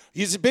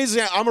 He's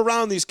basically, I'm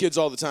around these kids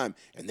all the time,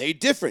 and they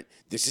different.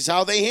 This is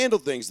how they handle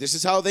things. This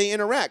is how they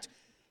interact.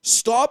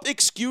 Stop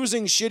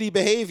excusing shitty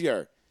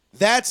behavior.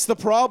 That's the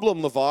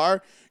problem,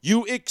 LeVar.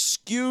 You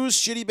excuse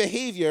shitty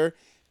behavior,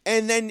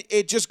 and then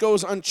it just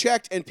goes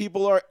unchecked, and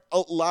people are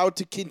allowed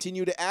to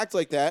continue to act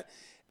like that,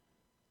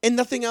 and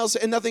nothing else,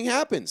 and nothing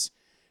happens.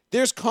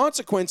 There's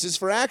consequences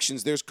for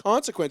actions. There's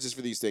consequences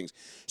for these things.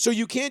 So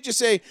you can't just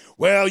say,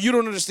 well, you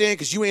don't understand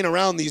because you ain't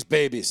around these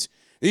babies.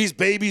 These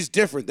babies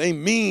different. They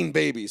mean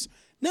babies.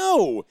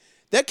 No,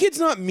 that kid's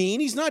not mean.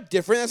 He's not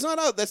different.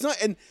 That's not,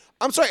 and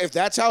I'm sorry, if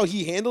that's how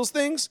he handles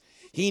things,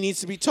 he needs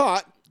to be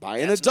taught by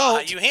an That's not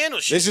adult. how you handle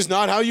shit. This is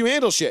not how you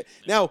handle shit.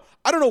 Now,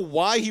 I don't know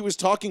why he was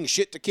talking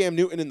shit to Cam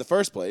Newton in the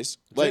first place.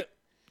 Like,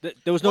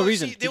 There was no Well,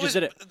 reason. see, He just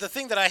did it. The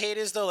thing that I hate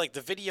is though, like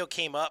the video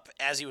came up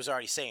as he was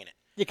already saying it.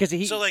 Yeah, because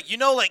he So like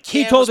like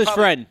he Cam told was his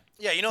probably- friend.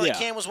 Yeah, you know, like Yeah.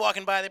 Cam was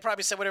walking by. They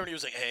probably said whatever. And he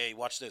was like, "Hey,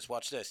 watch this,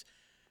 watch this."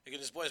 Like,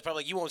 this boy's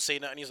probably like, "You won't say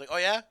nothing." He's like, "Oh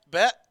yeah,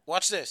 bet.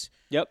 Watch this."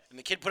 Yep. And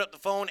the kid put up the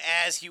phone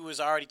as he was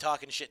already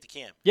talking shit to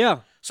Cam. Yeah.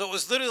 So it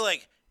was literally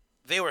like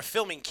they were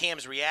filming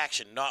Cam's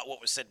reaction, not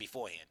what was said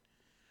beforehand.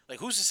 Like,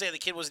 who's to say the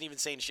kid wasn't even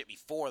saying shit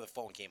before the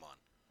phone came on?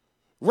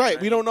 Right.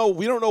 We don't know.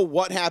 We don't know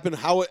what happened,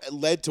 how it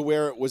led to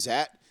where it was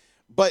at.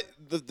 But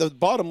the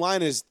bottom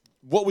line is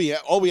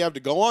all we have to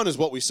go on is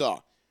what we saw.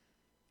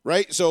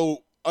 Right.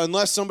 So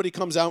unless somebody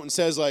comes out and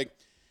says like,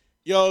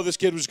 "Yo, this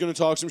kid was going to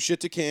talk some shit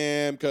to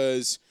Cam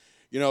because,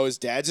 you know, his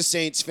dad's a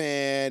Saints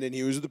fan and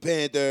he was with the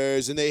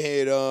Panthers and they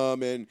hate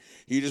him and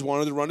he just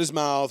wanted to run his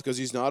mouth because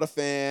he's not a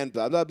fan,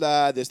 blah, blah,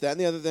 blah, this, that, and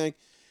the other thing."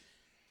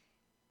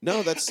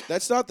 No,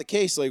 that's not the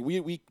case. Like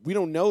we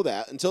don't know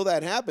that. Until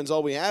that happens,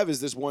 all we have is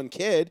this one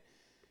kid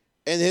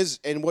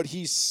and what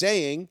he's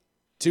saying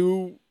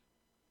to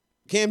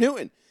Cam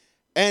Newton.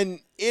 And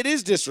it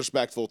is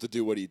disrespectful to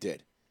do what he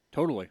did.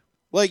 Totally.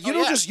 Like you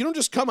Oh, don't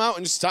just come out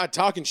and just start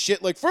talking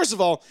shit. Like, first of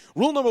all,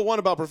 rule number 1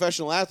 about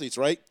professional athletes,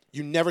 right?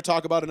 You never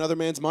talk about another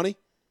man's money.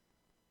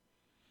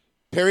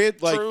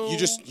 Period. Like True.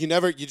 you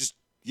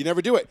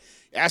never do it.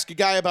 Ask a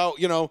guy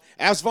about,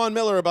 ask Von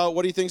Miller about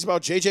what he thinks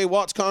about JJ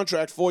Watt's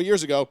contract 4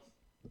 years ago.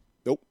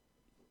 Nope.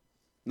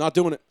 Not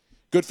doing it.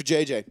 Good for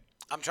JJ.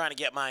 I'm trying to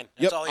get mine.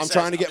 That's Yep. all he I'm says.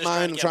 trying to get just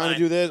mine. I'm get trying to mine.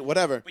 do this,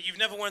 whatever. But you've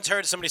never once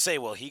heard somebody say,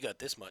 "Well, he got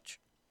this much."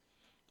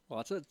 Well,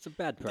 it's a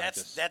bad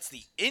practice. That's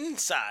the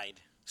inside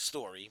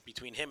story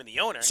between him and the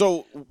owner.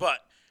 So-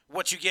 but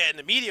what you get in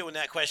the media when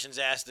that question's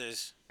asked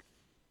is,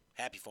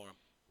 happy for him.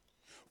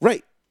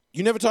 Right.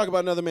 You never talk about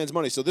another man's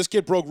money. So this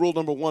kid broke rule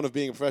number 1 of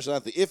being a professional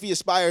athlete. If he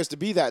aspires to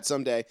be that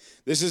someday,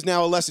 this is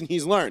now a lesson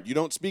he's learned. You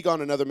don't speak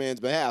on another man's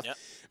behalf Yep.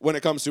 when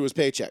it comes to his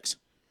paychecks.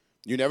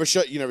 You never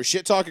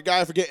shit talk a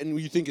guy for getting who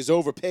you think is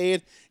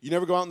overpaid. You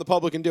never go out in the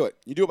public and do it.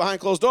 You do it behind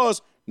closed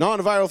doors, not in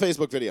a viral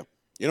Facebook video.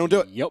 You don't do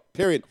it. Yep.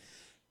 Period.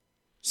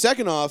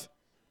 Second off,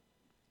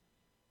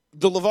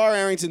 the LeVar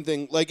Arrington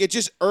thing, like, it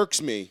just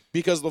irks me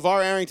because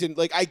LeVar Arrington,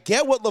 like, I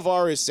get what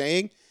LeVar is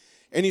saying,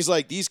 and he's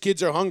like, these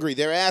kids are hungry,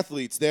 they're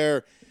athletes,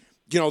 they're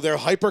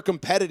hyper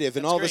competitive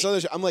and all this great.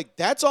 other shit. I'm like,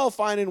 that's all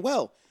fine and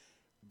well.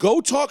 Go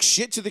talk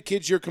shit to the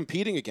kids you're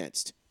competing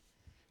against.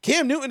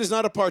 Cam Newton is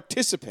not a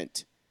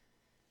participant.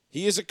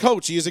 He is a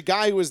coach. He is a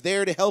guy who is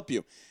there to help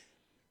you.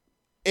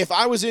 If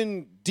I was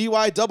in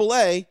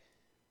DYAA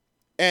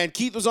and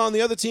Keith was on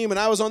the other team and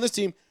I was on this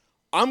team,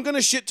 I'm going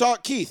to shit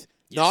talk Keith,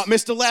 not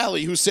Mr.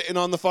 Lally who's sitting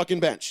on the fucking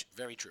bench.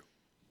 Very true.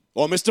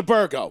 Or Mr.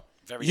 Burgo.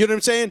 Very You know what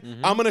I'm saying?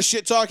 I'm going to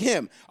shit talk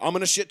him. I'm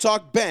going to shit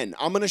talk Ben.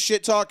 I'm going to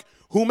shit talk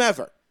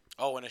whomever.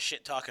 Oh, and a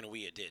shit talking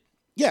we did.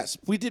 Yes,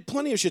 we did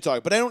plenty of shit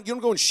talk, but you don't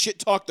go and shit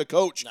talk the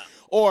coach No.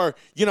 or,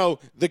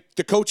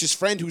 the coach's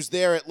friend who's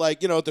there at at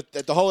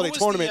the holiday Who was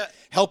tournament the,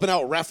 helping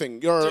out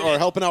reffing or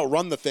helping out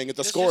run the thing at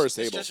the scorer's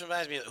table. This just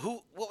reminds me of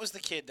what was the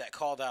kid that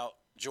called out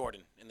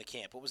Jordan in the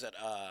camp? What was that?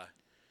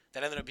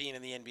 That ended up being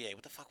in the NBA.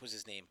 What the fuck was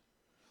his name?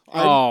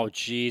 Oh, I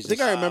Jesus.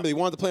 think I remember he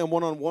wanted to play on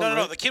one-on-one. No.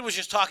 right? The kid was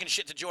just talking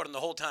shit to Jordan the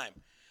whole time,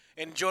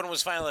 and Jordan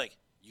was finally like,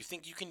 "You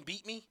think you can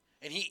beat me?"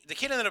 And the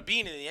kid ended up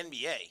being in the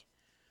NBA.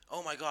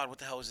 Oh my God, what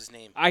the hell was his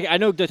name? I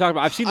know what they're talking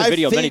about. I've seen the I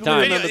video many vaguely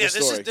times. remember the Yeah,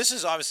 story. this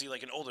is obviously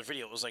like an older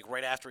video. It was like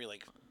right after he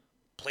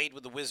played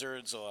with the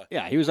Wizards or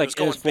Yeah, he was like in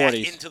going his back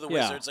 40s. into the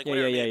yeah. Wizards, like yeah,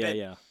 whatever yeah, it may yeah, have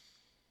yeah, been.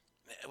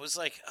 yeah. It was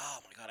like, oh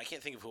my God, I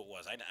can't think of who it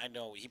was. I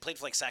know he played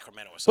for like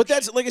Sacramento or something. But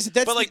that's, like I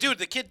said, But dude,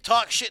 the kid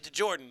talked shit to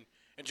Jordan,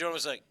 and Jordan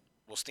was like,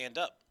 "Well, stand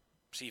up,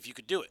 see if you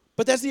could do it."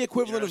 But that's the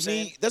equivalent what of I'm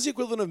me. saying? That's the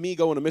equivalent of me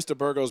going to Mr.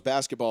 Burgo's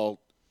basketball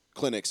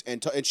clinics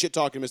and shit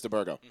talking to Mr.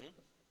 Burgo. Mm-hmm.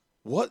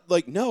 What?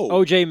 Like, no.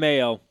 OJ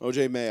Mayo.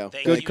 OJ Mayo.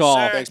 Thank Good you, call.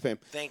 Sir. Thanks, Pam.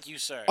 Thank you,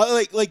 sir.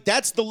 Like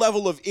that's the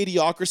level of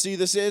idiocracy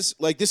this is.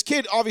 Like, this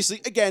kid,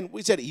 obviously, again,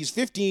 we said it, he's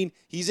 15.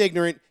 He's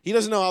ignorant. He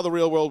doesn't know how the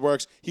real world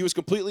works. He was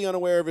completely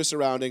unaware of his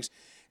surroundings,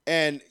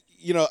 and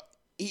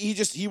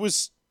he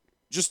was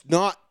just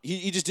not.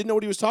 He just didn't know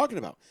what he was talking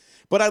about.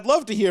 But I'd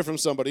love to hear from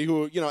somebody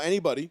who,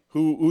 anybody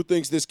who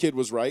thinks this kid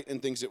was right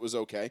and thinks it was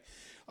okay.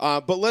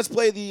 But let's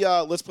play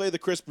the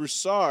Chris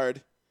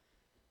Broussard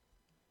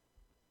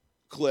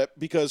clip,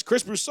 because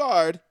Chris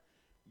Broussard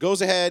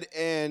goes ahead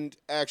and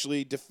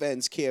actually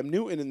defends Cam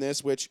Newton in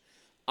this, which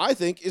I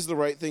think is the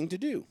right thing to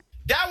do.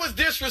 That was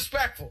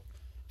disrespectful.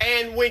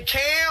 And when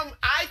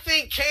I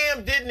think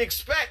Cam didn't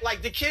expect,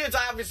 like, the kids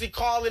obviously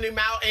calling him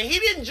out, and he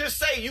didn't just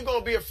say you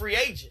gonna be a free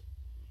agent.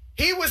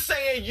 He was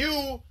saying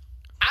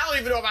I don't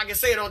even know if I can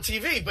say it on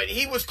TV, but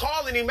he was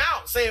calling him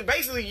out, saying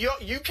basically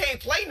you can't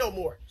play no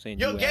more. Saying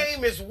Your you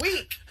game is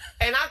weak.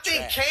 And I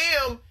think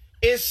Cam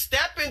is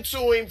stepping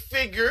to him,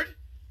 figured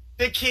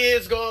the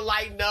kid's gonna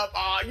lighten up.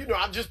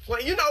 I'm just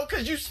playing,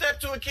 because you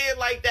step to a kid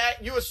like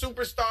that, you're a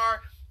superstar,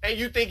 and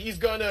you think he's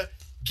gonna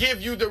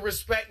give you the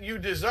respect you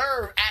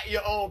deserve at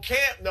your own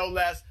camp, no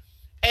less.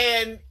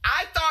 And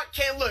I thought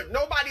Cam, look,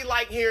 nobody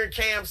liked hearing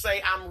Cam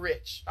say, "I'm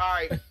rich." All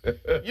right.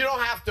 You don't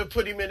have to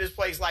put him in his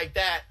place like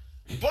that.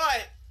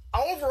 But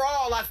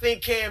overall, I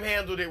think Cam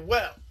handled it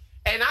well.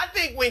 And I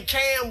think when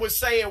Cam was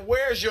saying,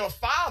 "Where's your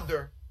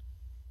father?"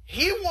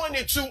 he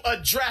wanted to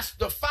address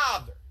the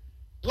father.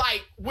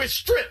 like with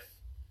strength.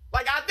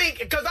 Like I think,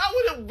 because I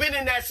would have been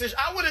in that situation,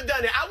 I would have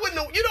done it. I wouldn't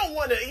have, you don't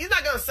want to, he's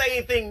not going to say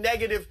anything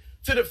negative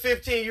to the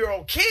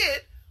 15-year-old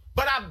kid,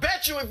 but I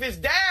bet you if his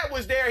dad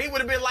was there, he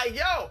would have been like,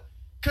 yo,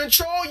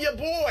 control your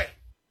boy.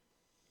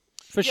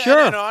 For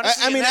sure. no,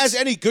 honestly, I mean, and that's- as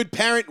any good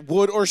parent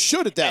would or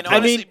should at that And point.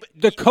 I mean, honestly,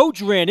 but- the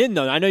coach ran in,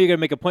 though. I know you're going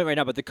to make a point right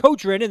now, but the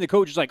coach ran in. The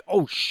coach is like,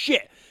 oh,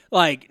 shit.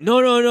 Like,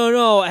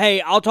 no.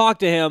 Hey, I'll talk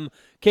to him.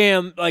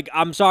 Cam, like,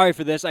 I'm sorry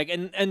for this. Like,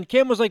 and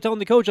Cam was like telling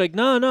the coach, like,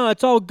 no,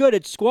 it's all good.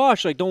 It's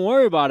squash. Like, don't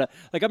worry about it.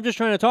 Like, I'm just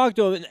trying to talk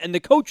to him. And the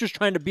coach was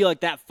trying to be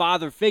like that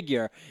father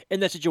figure in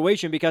that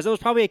situation because it was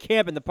probably a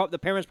camp and the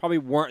parents probably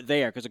weren't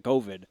there because of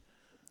COVID.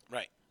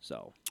 Right.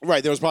 So.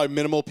 Right, there was probably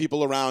minimal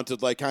people around to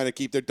like kind of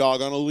keep their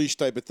dog on a leash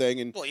type of thing,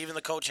 and Well, even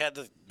the coach had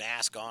the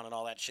mask on and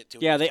all that shit too.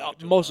 Yeah, He they talked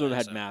to him most and of them all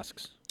had that, so-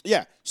 masks.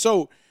 yeah.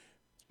 So,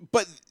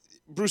 but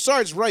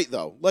Broussard's right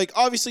though. Like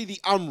obviously the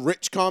 "I'm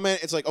rich" comment,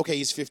 it's like okay,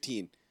 he's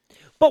 15.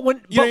 But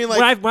when You know what I mean,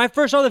 like- when I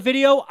first saw the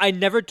video, I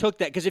never took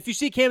that because if you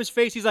see Cam's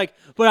face, he's like,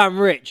 "But I'm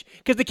rich."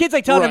 Because the kid's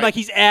like telling him Right. like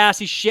he's ass,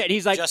 he's shit. And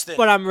he's like, Justin.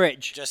 "But I'm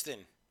rich." Justin,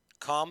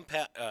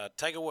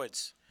 Tiger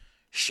Woods,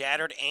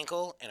 shattered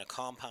ankle and a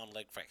compound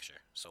leg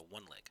fracture, so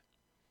one leg.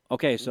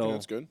 Okay, so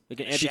that's good. He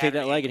can Shattered amputate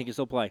that leg and he ankle. can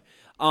still play.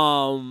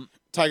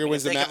 Tiger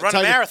wins they the can run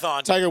a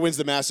marathon. Tiger wins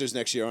the Masters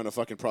next year on a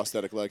fucking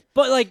prosthetic leg.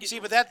 But like, See,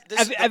 but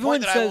this is the everyone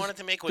point that says, I wanted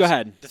to make was go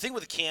ahead. the thing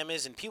with Cam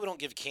is, and people don't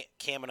give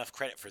Cam enough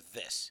credit for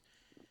this.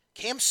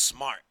 Cam's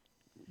smart.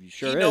 He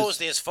sure he is. knows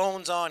there's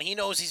phones on. He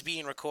knows he's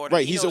being recorded.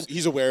 Right, He he's knows,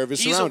 he's aware of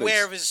his he's surroundings.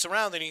 aware of his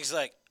surroundings. He's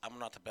like, I'm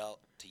not about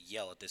to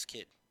yell at this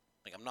kid.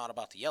 Like, I'm not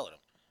about to yell at him.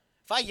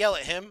 If I yell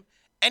at him,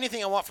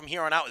 anything I want from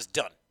here on out is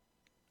done.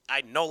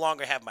 I no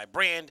longer have my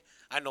brand.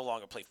 I no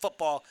longer play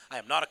football. I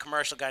am not a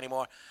commercial guy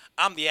anymore.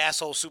 I'm the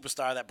asshole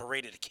superstar that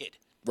berated a kid.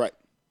 Right.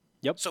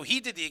 So he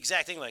did the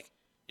exact thing like,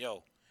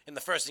 yo, and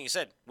the first thing he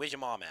said, where's your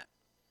mom at?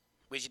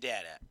 Where's your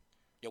dad at?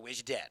 Yo, where's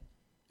your dad?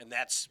 And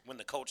that's when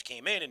the coach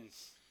came in, and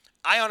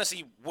I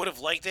honestly would have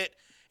liked it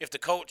if the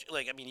coach,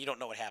 like, I mean, you don't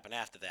know what happened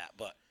after that,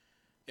 but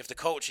if the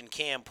coach and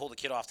Cam pulled the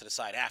kid off to the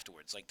side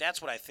afterwards. Like,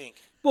 that's what I think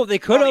Well, they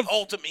could have.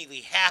 ultimately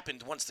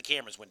happened once the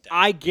cameras went down.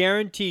 I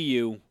guarantee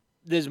you,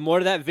 there's more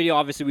to that video.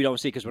 Obviously, we don't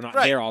see because we're not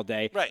Right. there all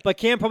day. Right. But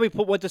Cam probably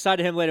went aside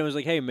to him later and was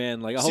like, "Hey, man,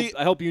 like, See,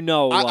 I hope you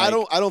know." I like,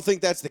 don't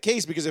think that's the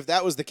case because if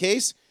that was the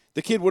case,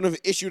 the kid wouldn't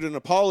have issued an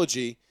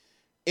apology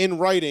in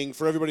writing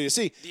for everybody to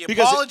see. the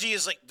Because apology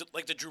is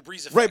like the Drew Brees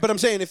effect. right, but I'm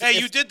saying if hey,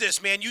 if- you did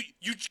this, man.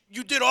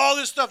 You did all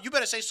this stuff. You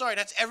better say sorry.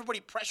 That's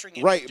everybody pressuring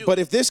him. right, to do but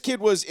it. if this kid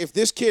was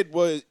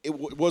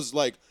was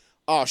like,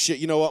 oh shit,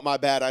 you know what, my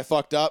bad, I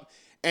fucked up,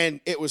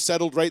 and it was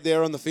settled right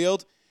there on the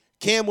field,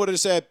 Cam would have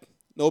said,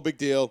 no big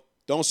deal,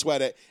 don't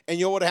sweat it, and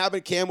you know what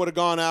happened? Cam would have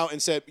gone out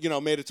and said,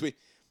 made a tweet,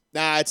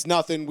 nah, it's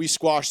nothing, we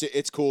squashed it,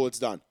 it's cool, it's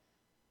done.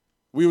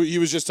 He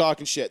was just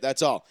talking shit.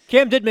 That's all.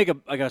 Cam did make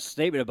a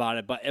statement about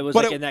it, but it was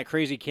But like it- in that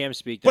crazy Cam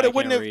speak. That But I it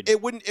wouldn't can't have. read.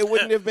 It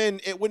wouldn't have been.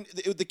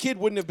 The kid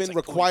wouldn't have been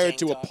like pulling required tank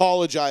to top.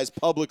 apologize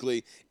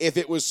publicly if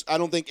it was. I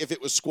don't think if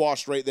it was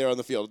squashed right there on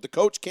the field. The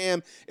coach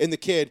Cam and the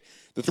kid,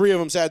 the three of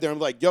them sat there and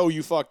were like, "Yo,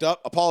 you fucked up.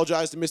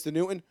 Apologize to Mr.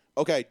 Newton.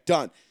 Okay,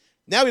 done.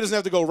 Now he doesn't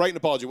have to go write an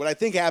apology." What I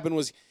think happened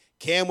was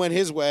Cam went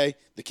his way,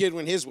 the kid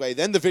went his way.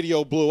 Then the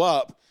video blew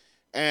up,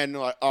 and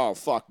like, oh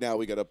fuck, now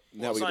we gotta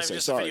Well, it's say not even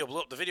just sorry.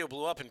 the video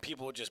blew up and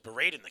people were just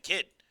berating the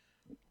kid.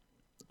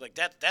 Like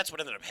that's what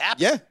ended up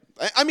happening.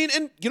 Yeah, I mean,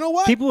 and you know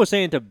what? People were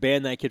saying to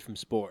ban that kid from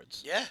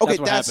sports. Yeah. okay, that's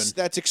what happened.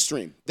 that's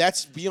extreme.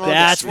 That's beyond.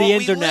 That's extreme. the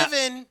What internet. we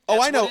live in. Oh,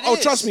 that's I know. what it Oh,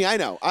 is. trust me, I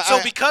know.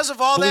 So because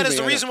of all that believe is me,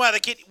 the I know. reason why the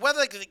kid, whether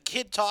the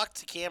kid talked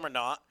to Cam or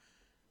not,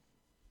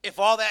 if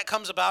all that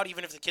comes about,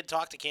 even if the kid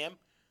talked to Cam,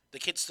 the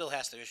kid still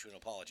has to issue an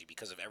apology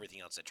because of everything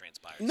else that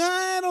transpired. Nah,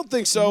 I don't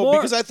think so. More-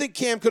 Because I think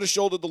Cam could have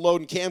shouldered the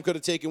load, and Cam could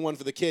have taken one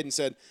for the kid and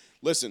said,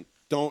 "Listen,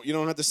 you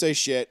don't have to say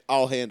shit.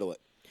 I'll handle it."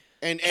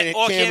 And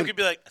Or Cam could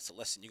be like, "That's a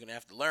lesson you're gonna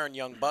have to learn,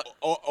 young buck."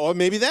 or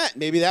maybe that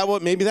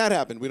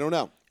happened. We don't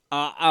know.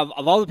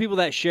 Of all the people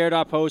that shared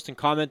our post and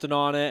commented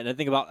on it, and I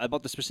think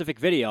about the specific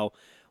video,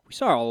 we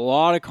saw a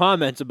lot of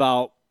comments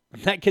about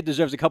that kid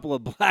deserves a couple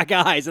of black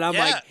eyes, and I'm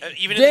Yeah, like,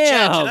 even in the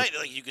chat damn. tonight,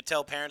 like you could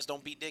tell parents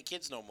don't beat their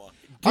kids no more.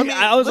 Dude,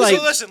 I was So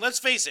like, listen, let's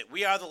face it,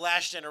 we are the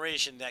last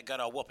generation that got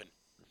a whooping.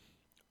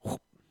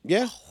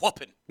 Yeah,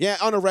 Whooping. yeah,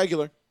 on a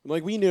regular.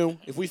 Like we knew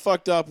if we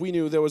fucked up, we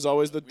knew there was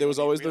always the We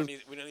don't need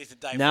to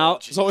divulge. now,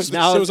 There's always the-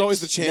 now there was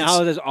always the chance.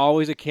 Now there's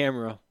always a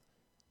camera.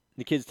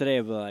 The kids today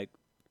will be like,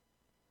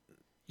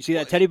 you see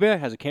that teddy bear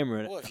has a camera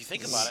in it. Well, if you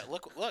think about it,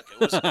 look,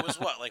 it was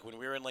what, like when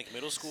we were in like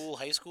middle school,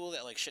 high school,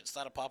 that like shit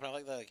started popping up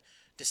like that. Like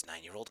this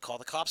 9-year-old called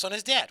the cops on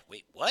his dad.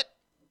 Wait, what?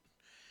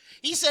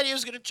 He said he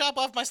was gonna chop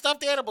off my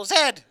stuffed animal's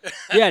head.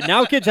 Yeah,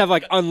 now kids have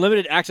like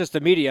unlimited access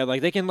to media.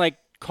 Like they can like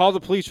call the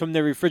police from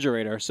their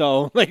refrigerator.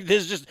 So like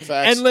there's just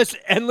Facts.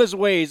 endless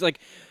ways. Like,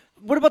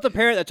 what about the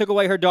parent that took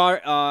away her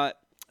daughter,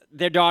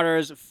 their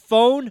daughter's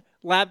phone,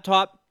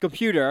 laptop,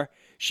 computer?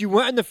 She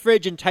went in the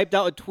fridge and typed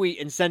out a tweet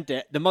and sent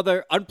it. The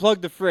mother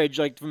unplugged the fridge,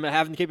 like, from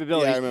having the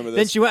capabilities. Yeah, I remember Then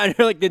this. she went on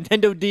her, like,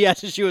 Nintendo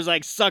DS, and she was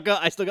like, sucker,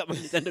 I still got my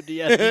Nintendo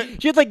DS.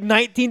 She had, like,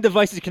 19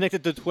 devices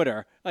connected to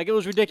Twitter. Like, it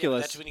was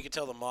ridiculous. That's when you can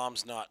tell the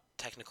mom's not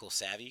technical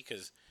savvy,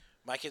 because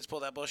my kids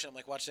pull that bullshit. I'm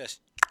like, watch this.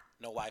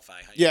 No Wi-Fi. How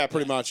you Yeah, like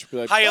pretty that? much. Be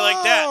like, How you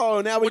like that?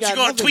 Oh, now we What got you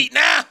gonna nothing. tweet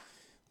now?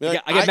 Be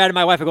like, I get mad at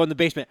my wife. I go in the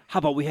basement. How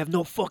about we have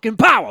no fucking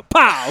power?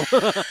 Pow!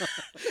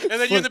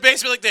 And then you're in the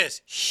basement like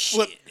this.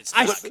 Shit, it's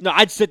dark.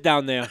 I'd sit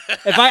down there.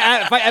 If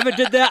I ever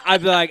did that,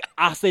 I'd be like,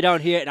 I'll stay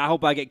down here and I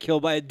hope I get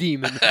killed by a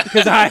demon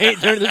because I hate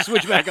turning the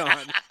switch back on.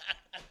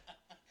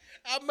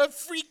 I'm a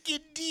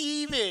freaking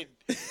demon.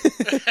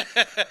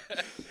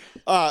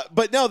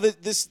 But no,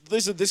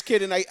 this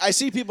kid, and I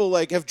see people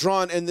like have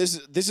drawn, and this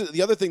is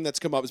the other thing that's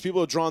come up is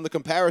people have drawn the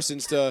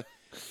comparisons to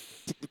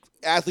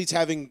athletes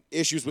having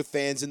issues with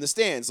fans in the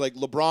stands. Like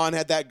LeBron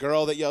had that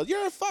girl that yelled,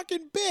 "You're a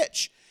fucking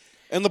bitch,"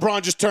 and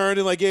LeBron just turned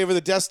and like gave her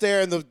the death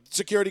stare, and the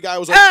security guy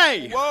was like,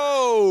 Hey!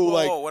 whoa, Whoa,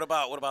 like what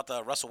about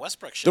the Russell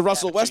Westbrook shit? the that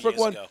Russell happened 2 Westbrook years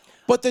one. ago?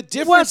 But the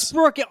difference,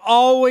 Westbrook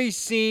always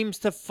seems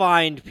to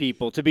find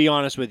people, to be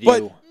honest with you.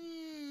 but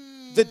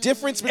the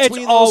difference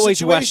between those always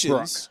situations.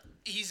 Westbrook.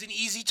 He's an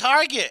easy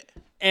target.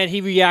 And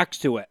he reacts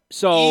to it.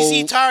 So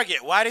Easy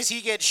target. Why does he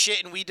get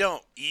shit and we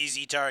don't?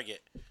 Easy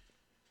target.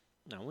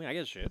 No, I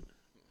get shit.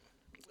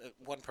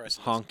 One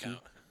person doesn't Honky.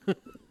 count.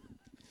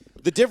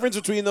 The difference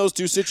between those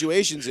two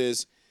situations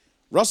is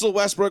Russell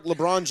Westbrook,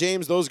 LeBron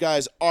James, those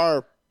guys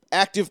are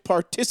active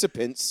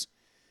participants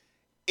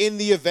in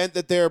the event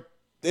that they're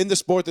in the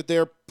sport that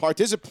they're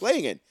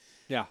playing in.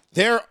 Yeah.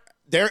 They're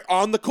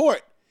on the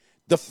court.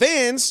 The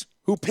fans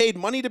who paid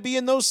money to be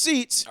in those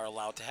seats Are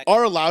allowed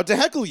to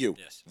heckle. you.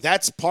 Yes.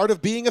 That's part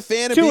of being a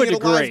fan and To a being in a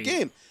live degree.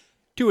 game.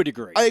 To a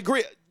degree. I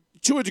agree.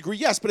 To a degree,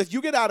 yes. But if you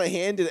get out of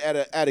hand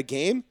at a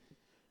game,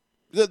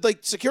 like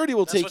security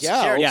will That's take what you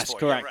out. security's Yes, for,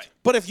 correct. you're right.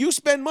 But if you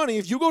spend money,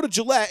 if you go to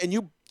Gillette and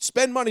you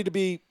spend money to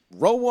be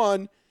row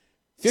 1,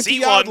 50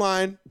 Seat yard one.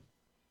 line,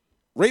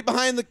 right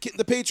behind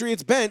the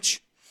Patriots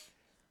bench,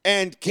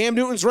 and Cam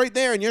Newton's right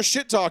there, and you're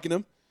shit talking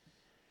him,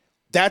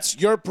 that's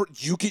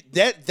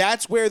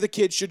that's where the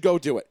kid should go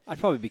do it. I'd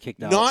probably be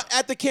kicked out. Not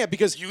at the camp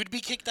because You would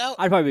be kicked out?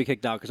 I'd probably be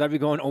kicked out because I'd be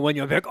going, oh, when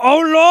you're like, oh,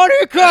 Lord,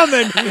 he's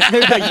coming.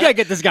 They'd be like, you got to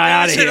get this guy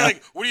out of They're here.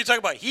 like, what are you talking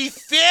about? He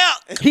fell.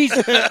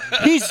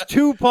 He's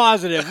too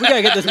positive. We got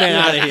to get this man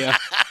out of here.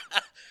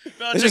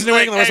 This is New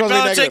England, we're supposed to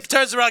be negative. Belichick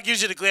turns around,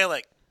 gives you the glare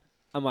like,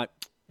 I'm like,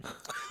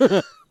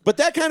 But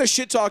that kind of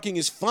shit talking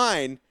is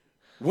fine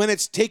when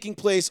it's taking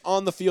place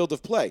on the field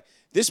of play.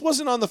 This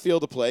wasn't on the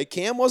field of play.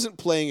 Cam wasn't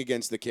playing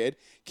against the kid.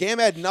 Cam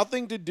had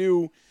nothing to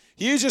do.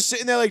 He was just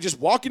sitting there, like,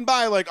 just walking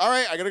by, like, all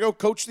right, I got to go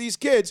coach these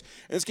kids.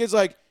 And this kid's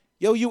like,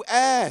 yo, you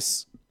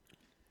ass.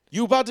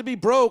 You about to be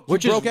broke, you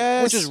broke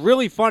ass. which is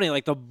really funny.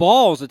 Like the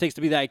balls it takes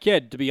to be that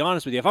kid, to be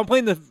honest with you. If I'm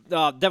playing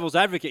the devil's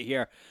advocate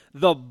here,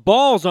 the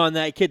balls on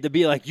that kid to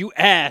be like, you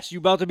ass, you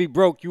about to be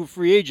broke, you a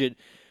free agent.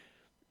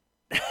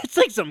 It's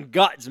like some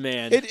guts,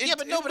 man. yeah,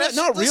 but that's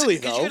not really,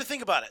 Because though. you got to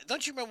think about it.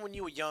 Don't you remember when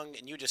you were young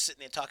and you were just sitting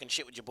there talking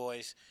shit with your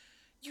boys?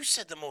 You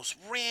said the most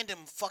random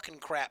fucking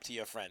crap to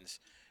your friends.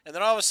 And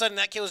then all of a sudden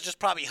that kid was just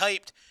probably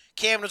hyped.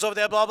 Cam was over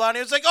there, blah, blah, and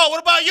he was like, oh,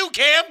 what about you,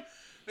 Cam?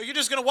 Are you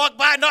just going to walk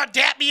by and not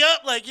dap me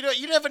up? Like,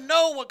 you never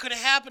know what could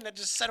have happened that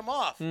just set him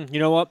off. You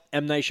know what?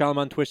 M. Night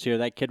Shyamalan twist here.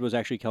 That kid was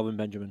actually Kelvin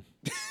Benjamin.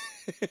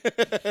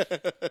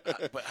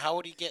 But how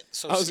would he get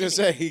so I was going to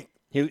skinny? say,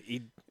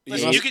 He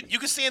Listen, you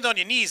can stand on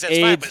your knees, that's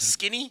fine, AIDS. but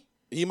skinny?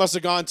 he must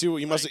have gone to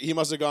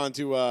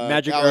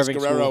Magic Alex Irving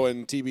Guerrero School.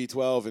 and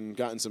TB12 and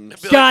gotten some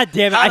God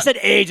damn it. I said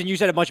AIDS and you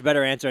said a much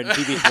better answer in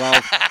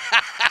TB12.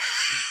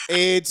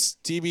 AIDS,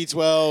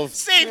 TB12.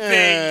 Same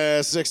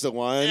thing. 6 to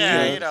 1.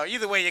 Yeah,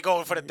 either way, you're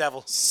going for the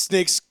devil.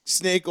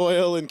 Snake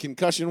oil and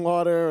concussion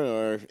water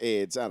or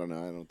AIDS. I don't know.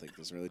 I don't think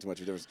there's really too much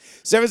of a difference.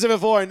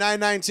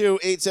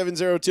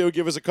 774-992-8702.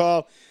 Give us a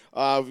call.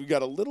 We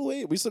got a little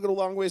way. We still got a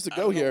long ways to I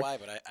go don't know here. why,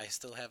 but I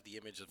still have the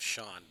image of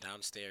Sean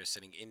downstairs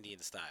sitting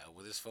Indian style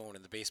with his phone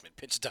in the basement,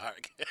 pitch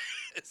dark.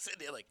 Sitting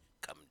there like,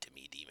 come to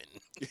me, demon.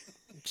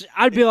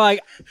 I'd be like,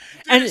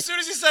 Dude, as soon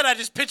as he said I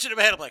just pictured him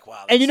ahead. I'm like,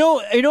 wow. and you know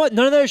what?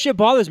 None of that shit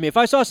bothers me. If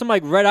I saw some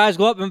like red eyes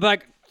go up and be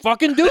like,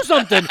 fucking do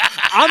something.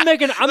 I'm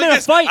in a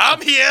fight.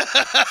 I'm here.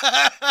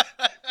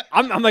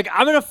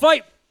 I'm in a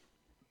fight.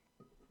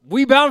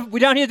 We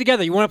down here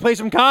together. You want to play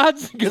some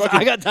cards? Because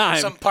I got time.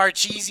 Some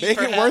Parcheesi, Make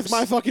perhaps. it worth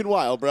my fucking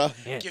while, bro.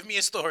 Give me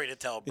a story to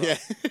tell, bro. Yeah.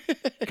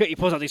 He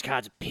pulls out these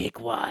cards. Pick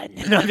one.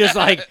 And I'm just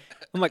like,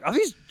 oh,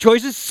 these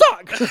choices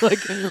suck. Like,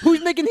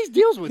 who's making these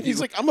deals with you? He's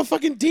like, I'm a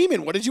fucking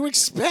demon. What did you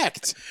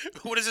expect?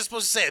 What is this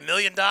supposed to say? $1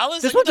 million? This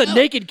Like, one's what a the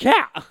naked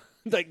cat.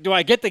 Like, do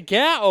I get the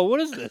cat or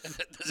what is this?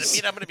 hell? Does it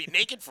mean I'm going to be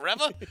naked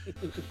forever?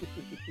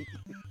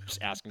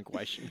 Just asking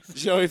questions.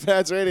 Joey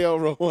Pats Radio,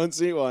 roll 1,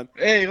 seat 1.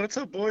 Hey, what's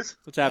up, boys?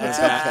 What's happening, up,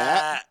 Pat?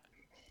 Pat?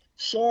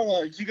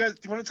 Sean, do you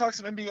want to talk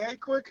some NBA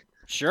quick?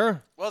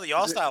 Sure. Well, the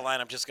All-Star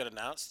lineup just got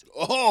announced.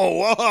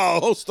 Oh,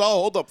 whoa.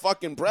 Hold the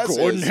fucking presses.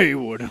 Gordon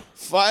Hayward.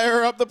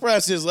 Fire up the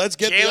presses. Let's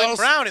get the Jalen All-Star.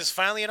 Brown is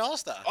finally an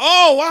All-Star.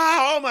 Oh,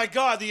 wow. Oh, my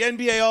God. The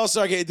NBA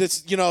All-Star game.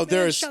 This,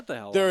 shut the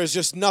hell there up. is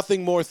just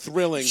nothing more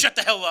thrilling Shut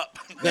the hell up.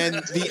 than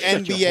the your whole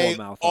NBA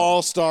mouth up.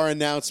 All-Star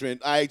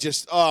announcement. I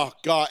just, oh,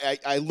 God.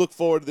 I look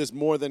forward to this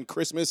more than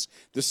Christmas,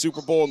 the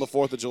Super Bowl, and the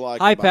 4th of July.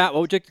 Hi, combined. Pat.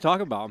 What would you like to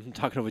talk about? I'm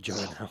talking over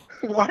Joey now.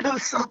 Why do the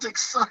Celtics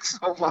suck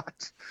so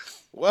much?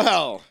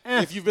 Well,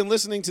 if you've been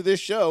listening to this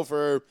show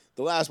for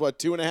the last,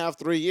 2.5,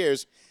 3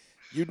 years,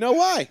 you'd know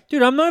why.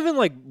 Dude, I'm not even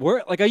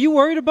worried. Like, are you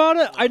worried about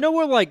it? I know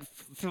we're like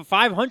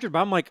 500, but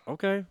I'm like,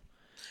 okay.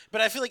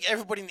 But I feel like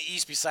everybody in the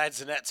East besides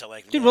the Nets are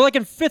like, Dude, "Meh." we're like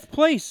in 5th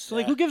place.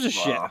 Like, who gives a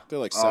shit? They're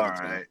like All seventh.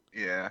 right,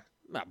 yeah.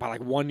 By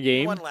like one We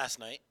game. won last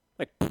night.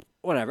 Like,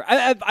 whatever.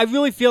 I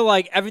really feel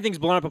like everything's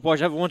blown out of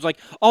proportion. Everyone's like,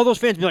 all those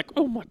fans be like,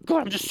 oh my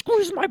God, I'm just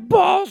squeezing my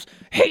balls,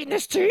 hating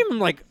this team. I'm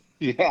like,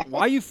 Yeah.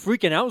 why are you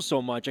freaking out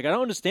so much? Like, I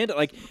don't understand it.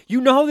 Like,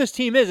 you know how this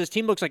team is. This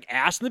team looks like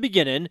ass in the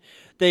beginning.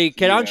 They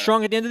get on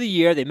strong at the end of the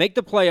year. They make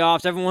the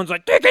playoffs. Everyone's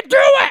like, they can do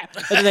it!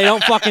 And then they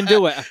don't fucking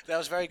do it. That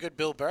was very good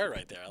Bill Burr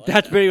right there. I like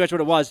That's that. pretty much what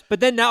it was.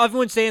 But then now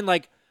everyone's saying,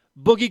 like,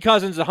 Boogie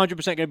Cousins is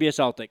 100% going to be a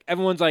Celtic.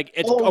 Everyone's like,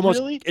 it's Oh, almost,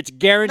 really? it's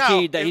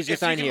guaranteed No, that he's going to if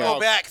sign you here. can go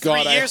back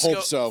God, 3 I years hope ago,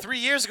 so. 3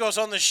 years ago, I was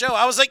on the show.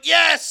 I was like,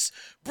 yes,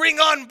 bring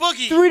on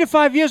Boogie. 3 to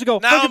 5 years ago,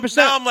 now, 100%.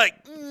 now I'm like,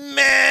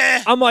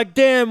 meh. I'm like,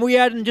 damn, we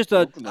adding just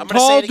a I'm gonna say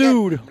tall it again.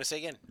 dude. I'm gonna say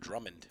again,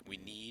 Drummond. We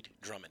need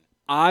Drummond.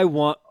 I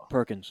want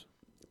Perkins.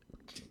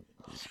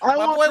 I My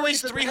want boy Perkins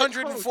weighs as a head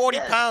 340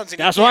 coach, yes. pounds. And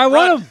he That's why I can't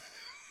want run. him.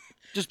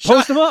 Just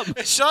post him up.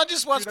 Sean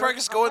just wants You know,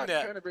 Perkins I'm going not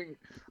there. trying to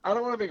I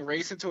don't want to bring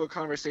race into a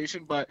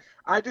conversation, but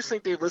I just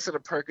think they listen to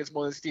Perkins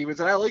more than Stevens,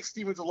 and I like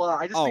Stevens a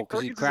lot. I just Oh, think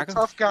 'cause he Perkins is crack a him?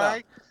 tough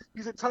guy.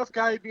 He's a tough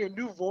guy. He'd be a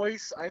new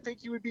voice. I think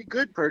he would be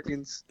good,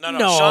 Perkins. No,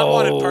 Sean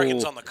wanted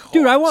Perkins on the court.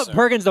 Dude, I want sir.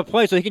 Perkins to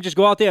play so he can just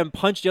go out there and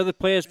punch the other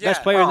player's best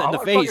Yeah. player Oh, in I the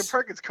want fucking face.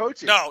 Perkins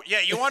coaching. No, yeah,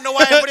 you want to know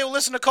why everybody will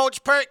listen to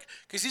Coach Perk?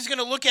 Because he's going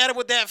to look at him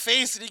with that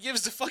face and he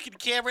gives the fucking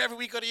camera every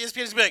week on ESPN. He's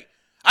going to be like,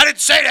 I didn't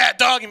say that,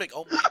 dog. And be like,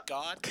 oh my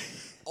God.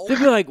 Oh They'd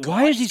be my like,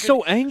 why God, is he he's so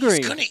gonna- angry?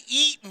 He's going to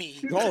eat me.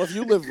 Well, if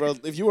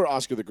you were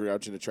Oscar the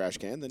Grouch in a trash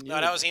can, then you No,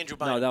 would- that was Andrew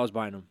Bynum. No, that was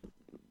Bynum.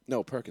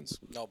 No, Perkins.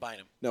 No,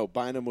 Bynum. No,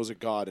 Bynum was a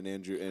god, and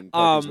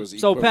Perkins was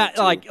So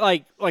equivalent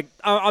Pat, to-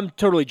 I'm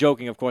totally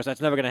joking. Of course, that's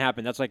never gonna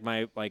happen. That's like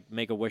my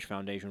Make a Wish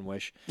Foundation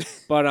wish.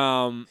 But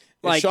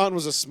if Sean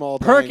was a small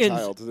dying Perkins-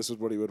 child, this is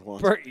what he would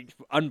want.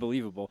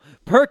 Unbelievable.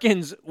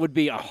 Perkins would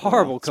be a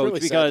horrible It's coach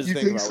really sad because to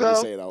think think about when you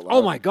so? say it out loud.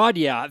 oh my God,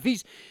 yeah.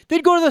 If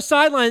they'd go to the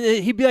sideline,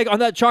 and he'd be like on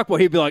that chalkboard.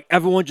 He'd be like,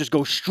 everyone just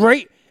go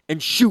straight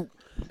and shoot.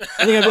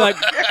 And they'd be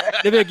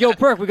like, yo,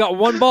 Perk, we got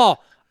one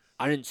ball.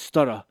 I didn't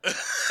stutter.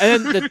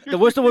 And then the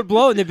whistle would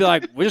blow, and they'd be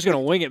like, we're just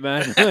gonna wing it,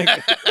 man. Like,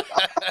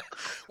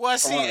 Well,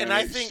 see, and I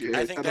Alright, think shit.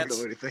 I think don't that's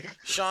know anything.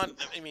 Sean.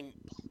 I mean,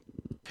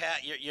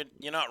 Pat,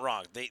 you're not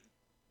wrong.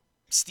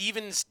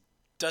 Stevens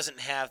doesn't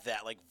have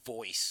that like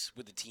voice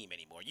with the team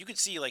anymore. You could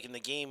see like in the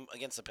game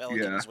against the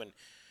Pelicans when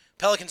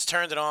Pelicans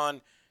turned it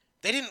on,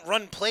 they didn't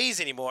run plays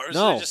anymore. It was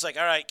No. just like,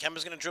 all right,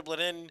 Kemba's gonna dribble it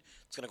in.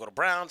 It's gonna go to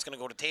Brown. It's gonna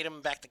go to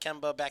Tatum. Back to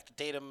Kemba. Back to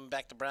Tatum.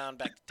 Back to Brown.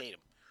 Back to Tatum.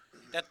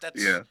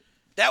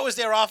 That was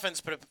their offense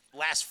for the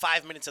last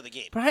 5 minutes of the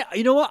game. but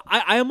you know what?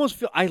 I almost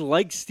feel I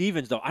like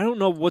Stevens though. I don't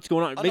know what's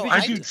going on. Oh, Maybe no,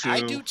 just- I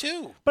do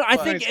too. But I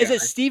think is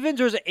it Stevens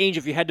or is it Ainge?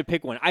 If you had to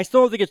pick one, I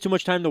still don't think it's too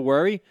much time to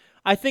worry.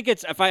 I think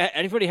it's if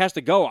anybody has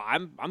to go,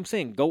 I'm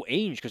saying go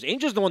Ainge because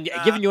Ainge is the one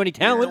giving you any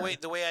talent.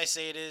 The way I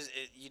say it is,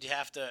 you'd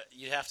have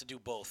to do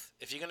both.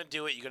 If you're gonna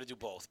do it, you got to do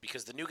both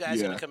because the new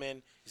guy's gonna come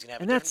in. He's gonna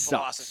have And a that different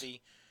sucks.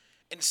 philosophy.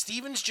 And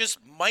Stevens just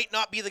might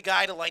not be the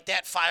guy to light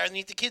that fire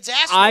underneath the kid's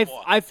ass I no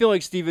more. I feel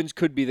like Stevens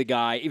could be the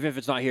guy, even if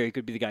it's not here. He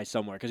could be the guy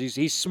somewhere because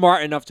he's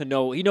smart enough to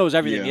know he knows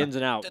everything ins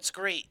and outs. That's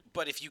great,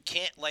 but if you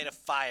can't light a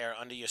fire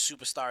under your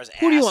superstar's ass,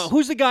 Who do you want?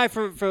 Who's the guy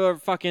for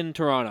fucking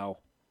Toronto?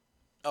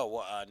 Nick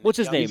What's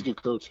his Young? name? He's a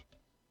good coach.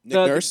 Nick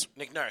the- Nurse.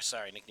 Nick Nurse.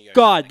 Sorry, Nick Nurse.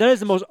 God, that is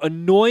the most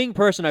annoying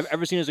person I've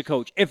ever seen as a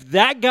coach. If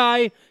that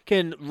guy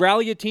can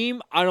rally a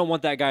team, I don't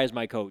want that guy as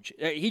my coach.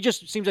 He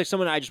just seems like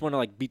someone I just want to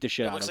like beat the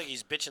shit It out looks of. like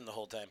he's bitching the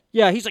whole time.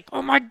 Yeah, he's like,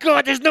 oh my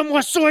God, there's no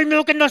more soy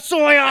milk in the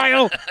soy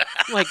aisle.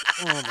 I'm like,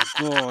 oh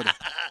my God.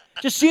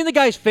 Just seeing the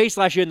guy's face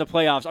last year in the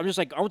playoffs, I'm just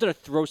like, I wanted to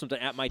throw something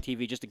at my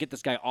TV just to get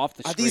this guy off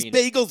the Are screen.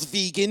 these bagels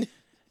vegan?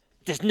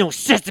 There's no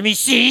sesame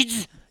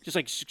seeds. Just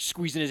like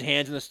squeezing his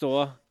hands in the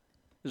store.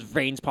 There's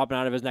veins popping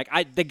out of his neck.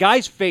 The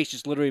guy's face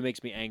just literally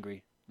makes me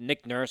angry.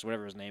 Nick Nurse,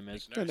 whatever his name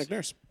is. Yeah, Nick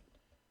Nurse.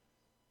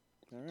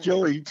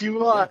 Joey, do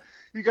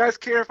you guys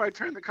care if I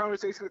turn the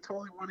conversation to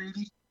totally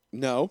 180?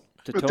 No.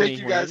 To But Tony thank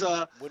you guys.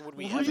 When would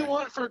we Who have do you that?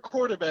 want for a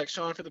quarterback,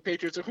 Sean, for the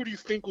Patriots, or who do you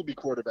think will be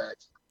quarterback?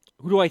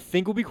 Who do I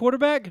think will be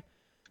quarterback?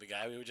 The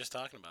guy we were just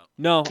talking about.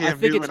 No, Cam I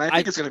think Newton. it's. I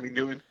think it's going to be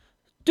Newton.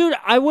 Dude,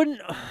 I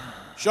wouldn't.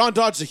 Sean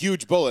dodged a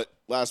huge bullet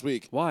last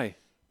week. Why?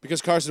 Because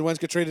Carson Wentz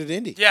got traded to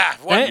Indy. Yeah,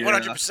 That-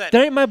 100%.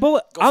 That ain't my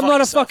bullet. Go I'm fuck not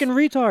yourself. a fucking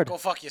retard. Go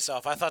fuck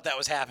yourself. I thought that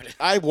was happening.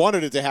 I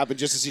wanted it to happen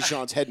just to see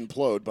Sean's head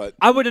implode, but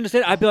I would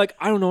understand. I'd be like,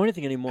 I don't know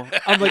anything anymore.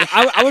 I'm like,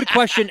 I would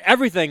question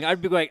everything.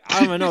 I'd be like, I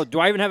don't even know. Do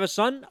I even have a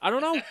son? I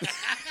don't know.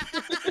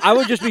 I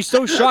would just be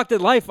so shocked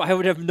at life. I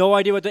would have no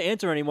idea what to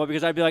answer anymore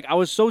because I'd be like, I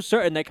was so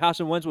certain that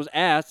Carson Wentz was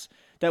ass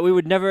that we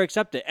would never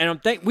accept it. And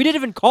we didn't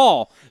even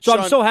call, so I'm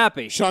Sean- so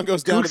happy. Sean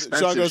goes down. Too Sean goes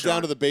expensive, down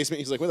Sean. to the basement.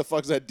 He's like, "Where the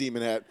fuck's that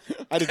demon hat?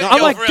 I did not. I'm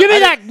Yo, like, for real, give me I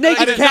that didn't-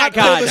 naked I did cat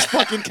not pull card. this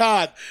fucking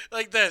card."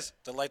 Like this.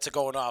 The lights are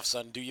going off,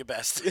 son. Do your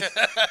best.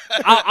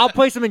 I'll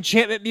play some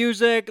enchantment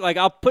music. Like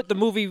I'll put the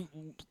movie,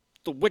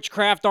 The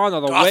Witchcraft on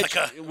or The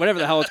Gothica. Witch, whatever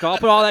the hell it's called. I'll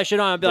put all that shit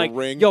on. I'll be The like,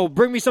 Ring. yo,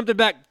 bring me something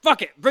back.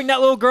 Fuck it, bring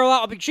that little girl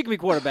out. She can be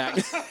quarterback.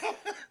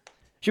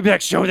 She'd be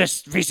like, show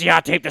this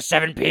VCR tape to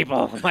 7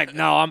 people. I'm like,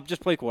 no, I'm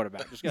just play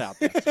quarterback. Just get out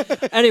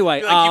there. Anyway,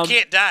 You're like, you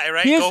can't die,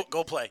 right? here's-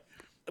 Go play.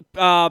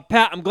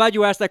 Pat, I'm glad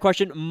you asked that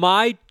question.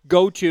 My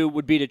go-to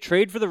would be to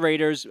trade for the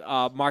Raiders,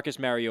 Marcus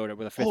Mariota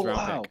with a 5th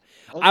round pick.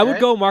 I would Okay.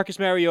 go Marcus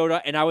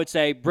Mariota, and I would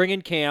say bring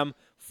in Cam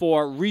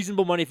for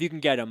reasonable money if you can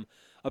get him.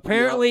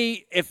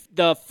 Apparently, if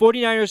the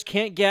 49ers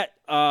can't get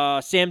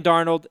Sam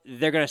Darnold,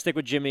 they're going to stick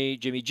with Jimmy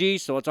G,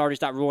 so let's already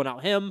start ruling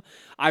out him.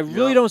 I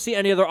really don't see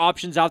any other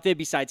options out there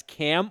besides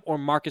Cam or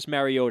Marcus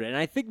Mariota, and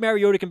I think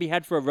Mariota can be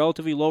had for a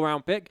relatively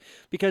low-round pick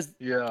because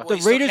Yeah. Well, the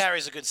he still Raiders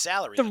carries a good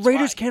salary. the that's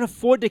Raiders why. can't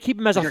afford to keep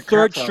him as a Bigger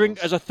third cap string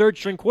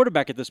problems.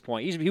 quarterback at this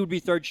point. He would be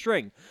third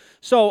string.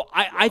 So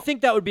I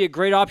think that would be a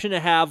great option to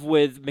have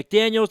with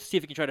McDaniels to see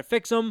if he can try to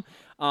fix him.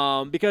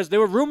 Because there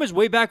were rumors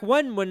way back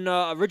when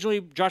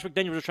originally Josh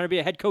McDaniels was trying to be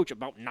a head coach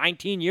about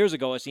 19 years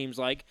ago, it seems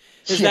like,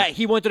 is that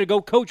he wanted to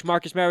go coach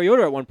Marcus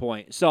Mariota at one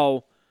point.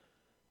 So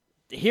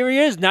here he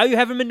is. Now you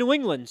have him in New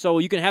England. So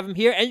you can have him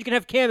here and you can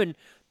have Cam in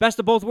best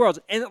of both worlds.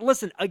 And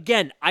listen,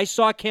 again, I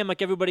saw Cam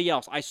like everybody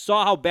else. I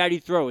saw how bad he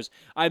throws.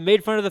 I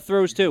made fun of the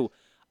throws too.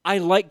 I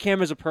like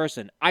Cam as a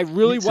person. I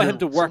really Me want him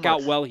too, to so work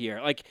out much. well here.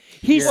 Like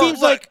he Yeah. seems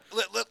Well, like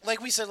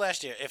like we said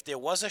last year, if there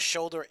was a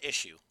shoulder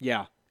issue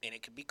yeah, and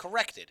it could be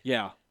corrected,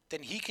 yeah.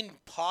 then he can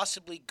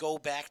possibly go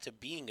back to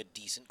being a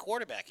decent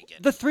quarterback again.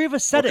 The three of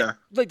us said it. Okay.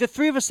 Like the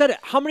three of us said it.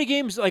 How many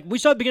games? Like we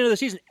saw at the beginning of the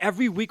season,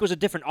 every week was a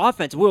different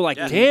offense. We were like,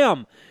 Yeah.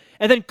 damn.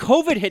 And then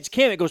COVID hits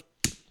Cam. It goes,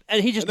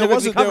 and he just And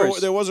never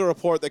recovers. there was a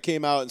report that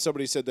came out, and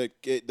somebody said that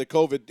the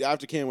COVID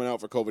after Cam went out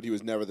for COVID, he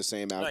was never the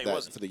same he out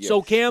wasn't. for the year.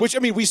 So Cam- which I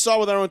mean, we saw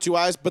with our own 2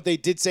 eyes, but they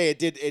did say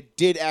it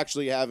did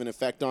actually have an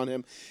effect on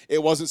him.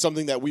 It wasn't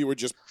something that we were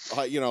just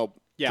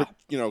Yeah.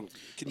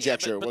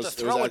 conjecture. but it was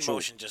the it was throwing actual.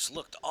 motion just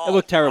looked all It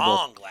looked terrible.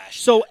 wrong last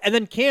year. So, and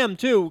then Cam,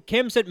 too.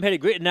 Cam said had a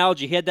great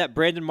analogy. He had that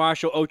Brandon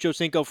Marshall, Ocho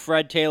Cinco,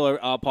 Fred Taylor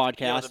podcast.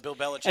 Yeah, the Bill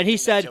Belichick and he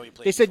thing that said, Joey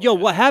played they said, before yo,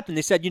 that. what happened?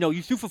 They said,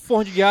 you threw for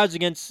 400 yards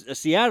against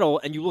Seattle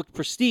and you looked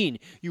pristine.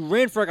 You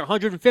ran for like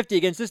 150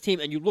 against this team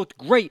and you looked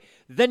great.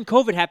 Then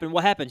COVID happened.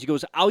 What happens? He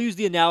goes, I'll use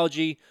the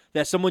analogy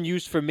that someone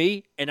used for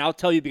me and I'll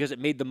tell you because it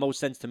made the most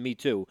sense to me,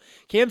 too.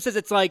 Cam says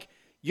it's like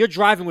you're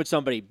driving with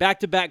somebody,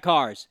 back-to-back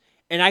cars.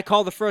 And I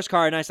call the first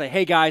car and I say,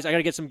 hey, guys, I got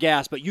to get some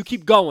gas, but you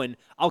keep going.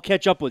 I'll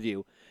catch up with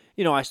you.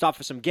 I stop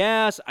for some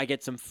gas. I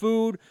get some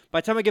food. By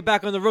the time I get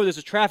back on the road, there's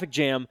a traffic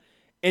jam.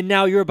 And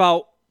now you're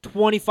about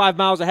 25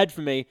 miles ahead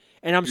from me,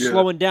 and I'm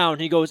slowing down.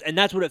 And he goes, and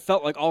that's what it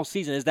felt like all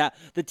season, is that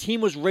the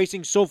team was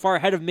racing so far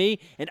ahead of me,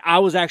 and I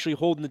was actually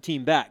holding the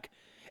team back.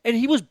 And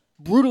he was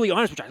brutally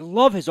honest, which I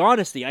love his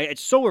honesty.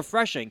 It's so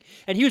refreshing.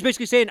 And he was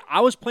basically saying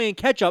I was playing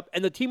catch-up,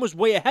 and the team was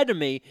way ahead of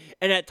me.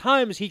 And at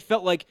times, he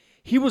felt like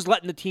he was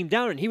letting the team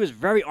down, and he was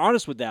very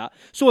honest with that.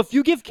 So if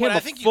you give Cam But I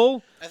a think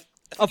full I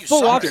think you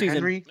full saw off it. season,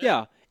 Henry?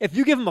 yeah. If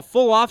you give him a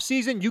full off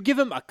season, you give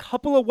him a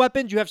couple of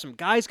weapons, you have some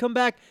guys come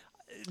back.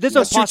 There's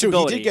That's a true too. He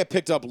possibility. did get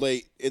picked up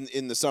late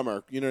in the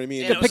summer. You know what I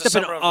mean? Yeah, it was picked the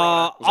up in summer of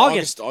Rona.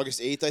 August, August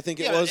 8th, I think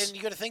it Yeah, was. and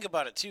you got to think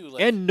about it too.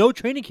 Like, and no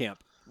training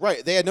camp.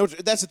 Right. They had no.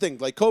 That's the thing.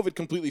 Like COVID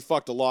completely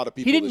fucked a lot of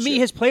people. He didn't this meet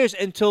year. his players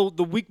until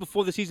the week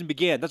before the season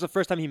began. That's the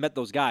first time he met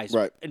those guys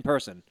Right. in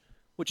person,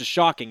 which is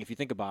shocking if you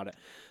think about it.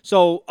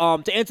 So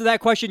to answer that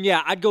question,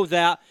 yeah, I'd go with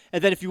that.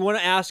 And then if you want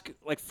to ask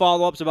like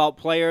follow-ups about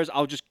players,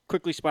 I'll just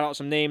quickly spout out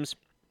some names.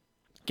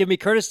 Give me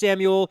Curtis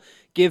Samuel,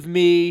 give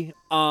me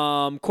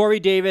Corey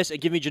Davis, and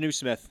give me Janu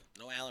Smith.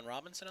 no Allen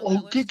Robinson on that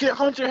Oh, list? get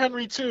Hunter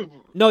Henry too.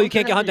 No, you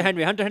can't get Hunter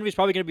Henry. Hunter Henry's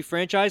probably going to be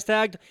franchise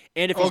tagged,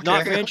 and if he's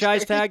not Okay,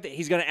 franchise okay. tagged,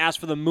 he's going to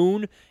ask for the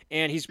moon,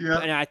 and Yeah.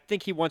 and I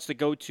think he wants to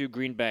go to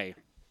Green Bay.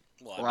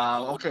 Well, I mean, I Wow.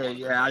 wouldn't Okay. want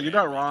to go Yeah, there. you're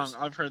not I wrong. just-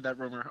 I've heard that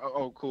rumor.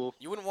 Oh, cool.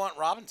 You wouldn't want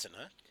Robinson,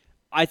 huh?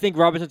 I think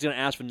Robinson's going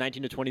to ask for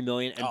 19 to 20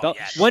 million. And Oh,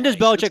 yeah, when does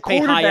Christ. Belichick It's pay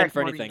high quarterback end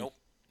for money. anything? Nope.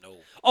 No.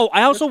 Oh,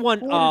 I also It's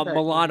want quarterback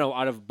Milano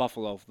out of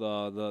Buffalo,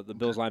 the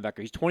Bills linebacker.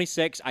 He's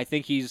 26. I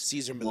think he's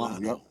Caesar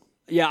Milano,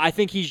 I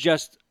think he's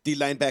just the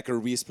linebacker a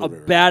whisperer.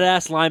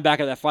 badass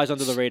linebacker that flies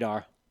under the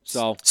radar.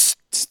 So,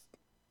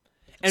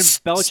 and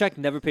Belichick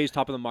never pays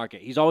top of the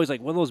market. He's always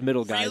like one of those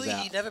middle guys. Really?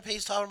 That, He never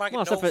pays top of the market?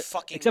 well, no except for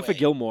fucking except for way.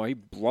 Gilmore, he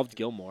loved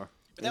Gilmore.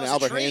 But that and was a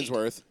Albert trade.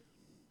 Hainsworth.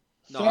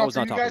 No, So I was are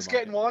not you talking guys about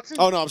getting it. Watson?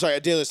 Oh no, I'm sorry,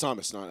 Darius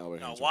Thomas, not Albert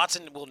No, Hainsworth.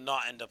 Watson will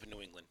not end up in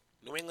New England.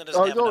 New England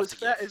doesn't Oh have no, enough is to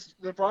that give. is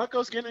the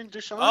Broncos getting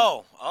Deshaun?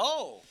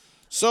 Oh.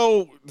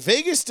 So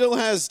Vegas still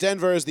has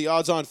Denver as the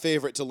odds-on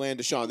favorite to land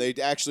Deshaun. They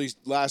actually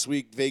last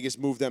week Vegas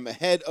moved them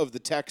ahead of the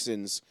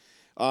Texans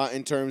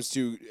in terms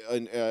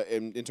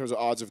of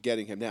odds of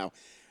getting him. Now,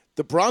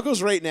 the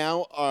Broncos right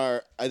now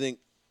are I think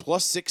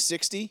plus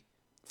 660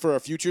 for a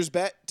futures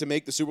bet to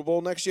make the Super Bowl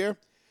next year.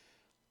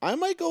 I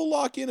might go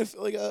lock in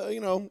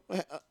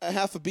a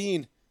half a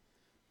bean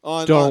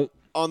on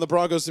the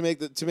Broncos to make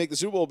the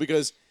Super Bowl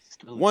because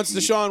once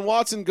Deshaun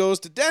Watson goes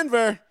to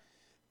Denver,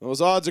 those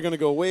odds are going to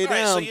go way down.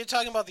 Right, so you're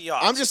talking about the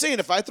odds. I'm just saying,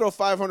 if I throw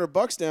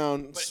 $500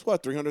 down, it's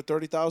what,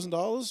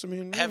 $330,000? I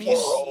mean, have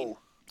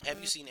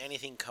you seen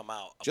anything come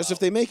out? Just if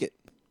they make it.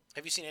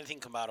 Have you seen anything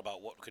come out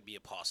about what could be a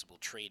possible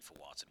trade for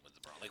Watson with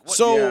the Broncos?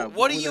 Like,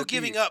 what are you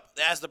giving up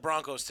as the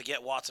Broncos to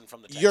get Watson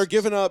from the Texans?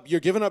 You're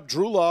giving up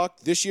Drew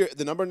Lock this year,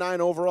 the number 9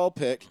 overall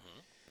pick.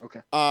 Mm-hmm.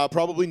 Okay.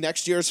 Probably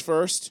next year's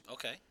first.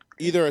 Okay.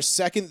 Either a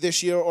second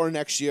this year or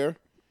next year,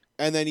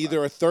 and then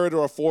either a third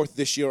or a fourth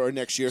this year or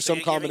next year, So some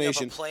you're giving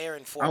combination. up a player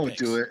and 4 I would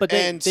picks. do it. But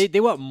they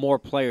want more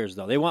players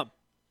though. They want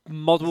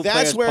multiple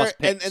That's players where plus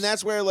picks. and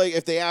that's where like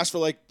if they ask for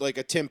like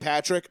a Tim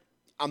Patrick,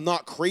 I'm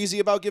not crazy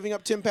about giving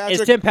up Tim Patrick.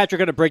 Is Tim Patrick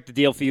going to break the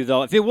deal for you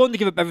though? If you're willing to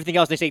give up everything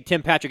else, they say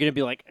Tim Patrick going to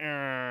be like.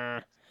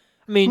 I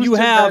mean, Who's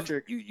Tim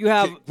Patrick? you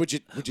have. Would you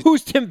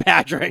Who's Tim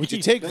Patrick? would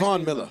you take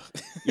Von Miller?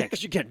 Yeah,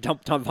 because you can't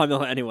dump Von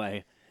Miller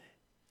anyway.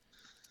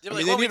 They're I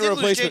like, mean, well, we they need a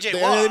did lose replacement. J.J.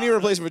 They Watt. need a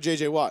replacement for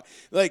J.J. Watt.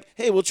 Like,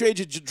 hey, we'll trade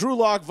you Drew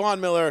Lock,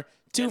 Von Miller,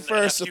 2 And a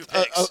firsts, few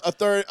picks. a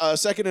third, a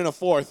second, and a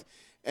fourth,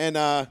 and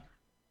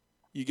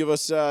you give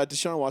us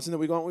Deshaun Watson that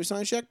we go out and we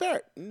sign Shaq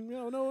Barrett. And,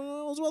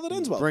 no, as well that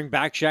ends well. Bring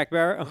back Shaq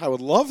Barrett. I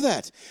would love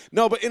that.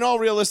 No, but in all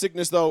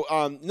realisticness, though,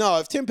 no.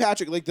 If Tim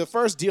Patrick, like the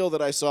first deal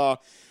that I saw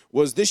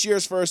was this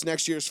year's first,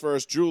 next year's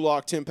first, Drew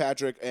Lock, Tim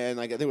Patrick, and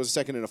like I think it was a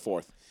second and a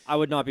fourth. I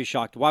would not be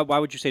shocked. Why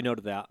would you say no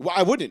to that? Well,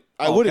 I wouldn't.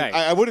 I Okay. wouldn't.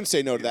 I wouldn't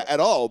say no to that at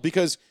all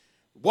because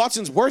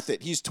Watson's worth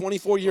it. He's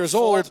 24 years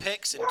 4 old,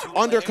 picks and 2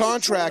 under players.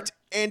 contract,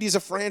 and he's a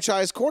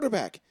franchise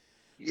quarterback.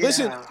 Yeah.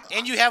 Listen,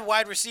 And you have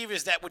wide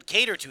receivers that would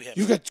cater to him.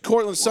 you got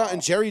Cortland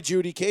Sutton, Jerry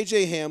Jeudy,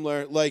 KJ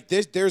Hamler. Like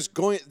there's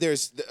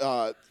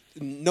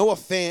Noah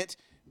Fant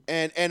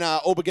and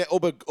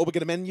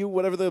Obagadamenu,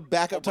 whatever the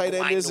backup tight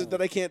end is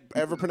that I can't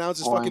ever pronounce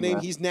his fucking name.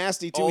 He's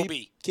nasty too. He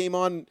Obi. came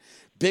on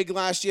big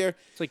last year.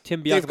 It's like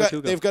Tim They've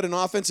Bianco. got an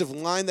offensive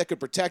line that could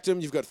protect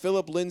him. You've got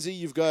Philip Lindsay.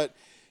 You've got,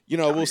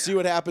 we'll see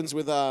what happens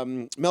with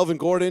Melvin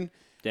Gordon.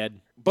 Dead.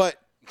 But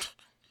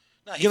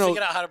No, he you know,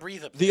 figured out how to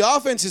breathe up. the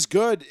offense is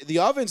good. The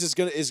offense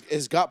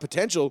is got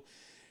potential.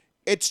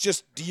 It's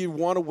just, do you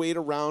want to wait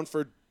around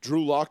for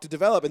Drew Lock to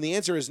develop? And the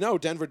answer is no.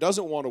 Denver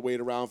doesn't want to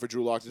wait around for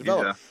Drew Lock to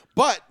develop. Yeah.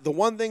 But the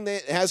one thing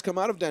that has come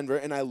out of Denver,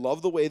 and I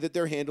love the way that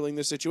they're handling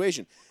this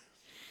situation.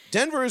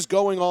 Denver is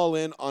going all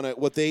in on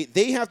what they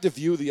have to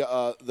view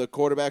the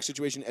quarterback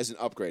situation as an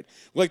upgrade.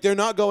 Like they're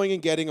not going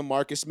and getting a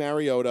Marcus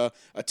Mariota,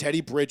 a Teddy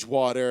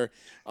Bridgewater.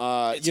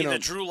 It's either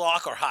Drew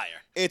Lock or higher.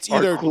 It's Or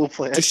either cool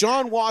players.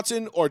 Deshaun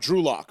Watson or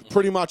Drew Lock.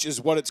 Pretty much is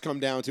what it's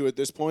come down to at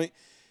this point.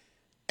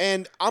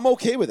 And I'm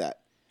okay with that.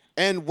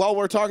 And while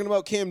we're talking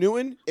about Cam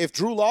Newton, if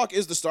Drew Lock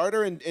is the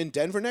starter in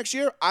Denver next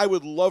year, I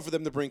would love for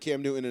them to bring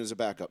Cam Newton in as a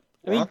backup.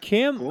 I mean,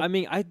 Cam. cool. I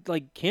mean,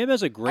 Cam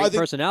has a I great think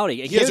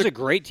personality, and he has Cam's a a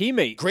great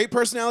teammate. Great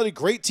personality,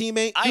 great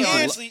teammate. I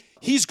honestly-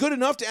 he's good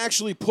enough to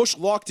actually push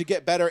Lock to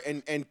get better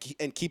and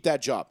keep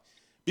that job.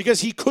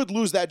 Because he could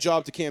lose that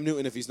job to Cam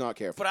Newton if he's not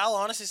careful. But I'll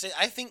honestly say,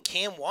 I think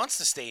Cam wants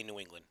to stay in New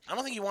England. I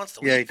don't think he wants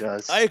to leave. Yeah, he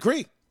does. I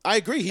agree.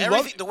 He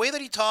Everything, the way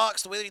that he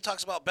talks, the way that he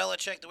talks about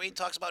Belichick, the way he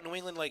talks about New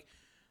England, like,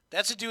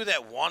 that's a dude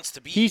that wants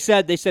to be He here.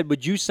 said, they said,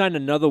 would you sign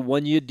another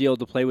 1-year deal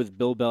to play with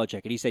Bill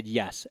Belichick? And he said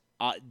yes.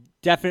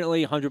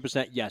 Definitely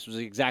 100% yes was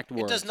the exact It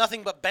word. does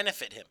nothing but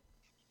benefit him.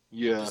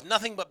 Yeah. Does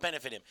nothing but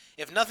benefit him.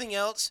 If nothing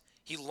else,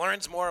 he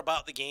learns more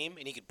about the game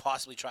and he could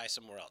possibly try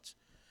somewhere else.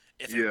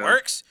 If it Yeah.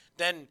 works,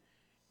 then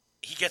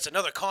he gets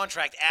another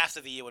contract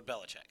after the year with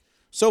Belichick.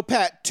 So,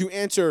 Pat, to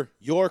answer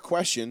your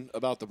question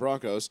about the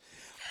Broncos,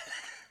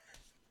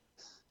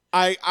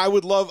 I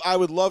would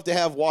love to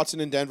have Watson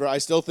in Denver. I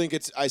still think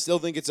it's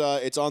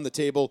on the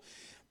table.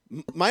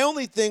 My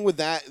only thing with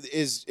that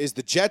is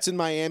the Jets and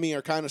Miami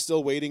are kind of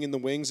still waiting in the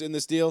wings in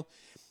this deal.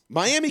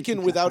 Miami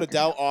can without a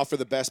doubt offer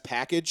the best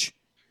package.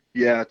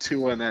 Yeah,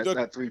 2 on that, The-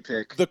 that 3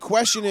 pick. The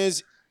question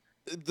is,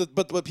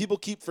 but what people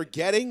keep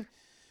forgetting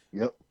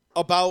Yep.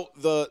 about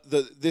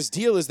this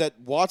deal is that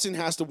Watson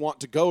has to want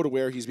to go to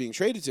where he's being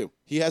traded to.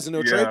 He has a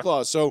no trade Yeah.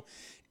 clause. So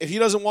if he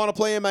doesn't want to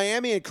play in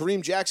Miami and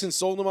Kareem Jackson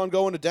sold him on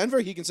going to Denver,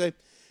 he can say,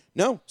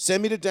 "No,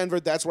 send me to Denver.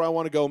 That's where I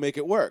want to go. Make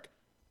it work."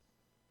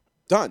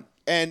 Done.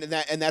 And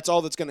that's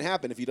all that's going to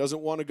happen. If he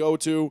doesn't want to go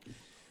to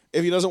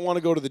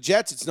the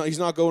Jets, he's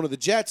not going to the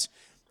Jets.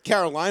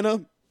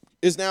 Carolina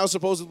is now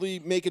supposedly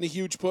making a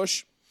huge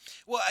push.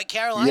 Well,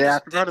 Carolina, Yeah, I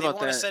forgot they about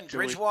want to that, send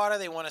Joey. Bridgewater.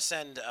 They want to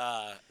send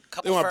a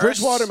couple They want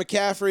firsts. Bridgewater,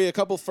 McCaffrey, a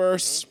couple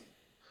firsts,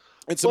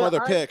 and some Well,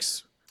 other I-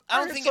 picks. I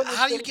don't I think. How do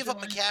you misunderstood give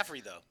up Joey.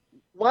 McCaffrey though?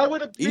 Why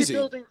would a Easy.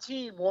 rebuilding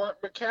team want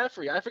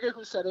McCaffrey? I forget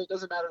who said it. It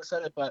doesn't matter who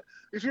said it. But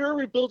if you're a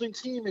rebuilding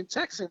team in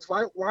Texans,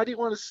 why do you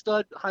want a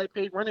stud,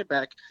 high-paid running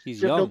back? He's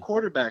if you have no young.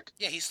 quarterback.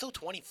 Yeah, he's still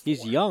 24.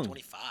 He's young.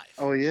 25.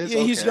 Oh, he is. Yeah,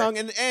 he's Okay. young,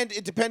 and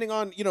it, depending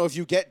on if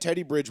you get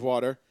Teddy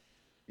Bridgewater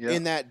Yeah.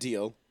 in that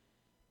deal,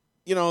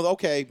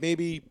 okay,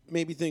 maybe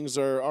things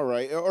are all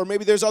right, or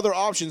maybe there's other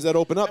options that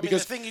open up I mean,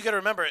 because the thing you got to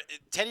remember,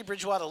 Teddy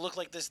Bridgewater looked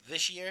like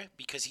this year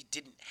because he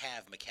didn't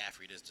have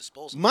McCaffrey at his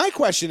disposal. my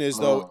question is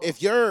though, Oh.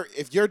 if you're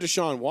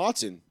Deshaun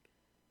Watson,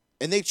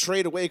 and they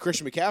trade away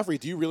Christian McCaffrey,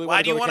 do you really Why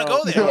want do you want to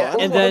go there? Yeah.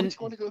 And Why then- would you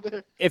want to go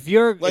there? If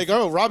you're Like,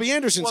 Robbie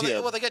Anderson's Well,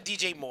 here. they got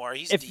DJ Moore.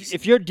 He's if decent.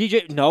 if you're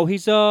DJ, no,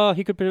 he's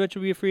he could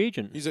potentially be a free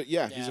agent. He's a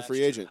that's free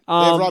true. agent. They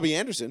have Um, Robbie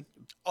Anderson.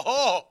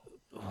 Oh,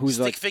 Who's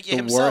stick like figure the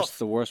himself.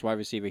 worst wide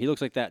receiver. He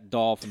looks like that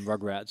doll from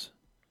Rugrats.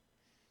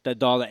 That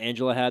doll that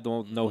Angela had, the one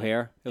with no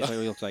hair. That's what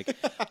he looks like.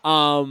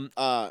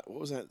 What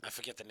was that? I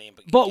forget the name.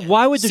 But yeah.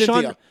 why would Deshaun?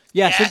 Cynthia.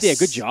 Yeah, Yes. Cynthia,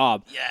 good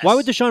job. Yes. Why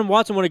would Deshaun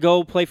Watson want to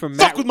go play for Fuck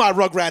Matt? with my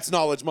Rugrats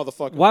knowledge,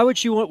 motherfucker. Why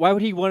would Why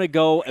would he want to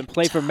go and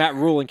play for Matt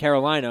Rule in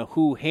Carolina,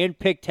 who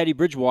handpicked Teddy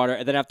Bridgewater,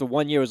 and then after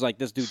 1 year was like,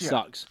 "This dude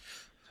sucks."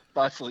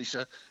 Bye,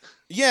 Felicia.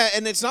 Yeah,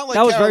 and it's not like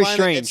That was very Carolina.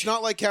 strange. It's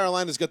not like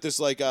Carolina's got this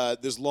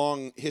this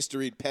long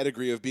history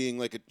pedigree of being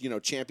like a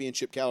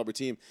championship caliber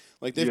team.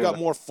 Like they've got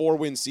more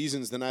 4-win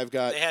seasons than I've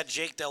got. They had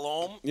Jake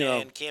Delhomme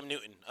and Cam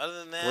Newton. Other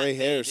than that, Gray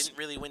they hairs. didn't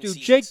really win Dude,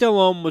 seasons. Jake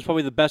Delhomme was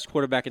probably the best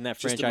quarterback in that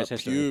Just in franchise the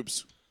history.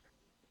 pubes.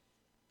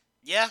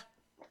 Yeah,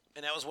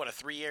 and that was what, a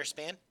 3-year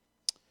span?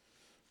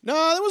 No,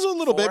 that was a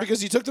little bit 4?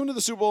 because he took them to the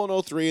Super Bowl in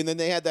 03, and then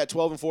they had that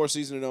 12-4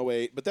 season in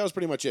 08. But that was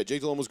pretty much it.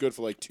 Jake Delhomme was good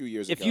for like 2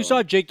 years. If you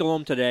saw Jake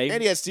Delhomme today,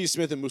 and he had Steve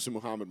Smith and Musa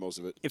Muhammad most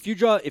of it. if you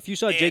saw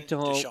And Jake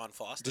Delhomme, Deshaun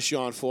Foster.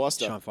 Deshaun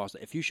Foster. Sean Foster.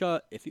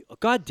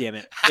 God damn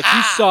it! If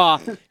you saw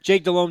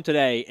Jake Delhomme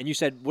today and you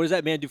said, "What does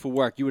that man do for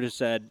work?" You would have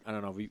said, "I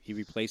don't know. He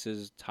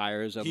replaces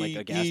tires on like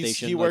a gas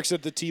station." He like- works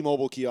at the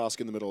T-Mobile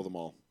kiosk in the middle of the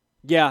mall.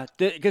 Yeah,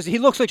 because he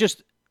looks like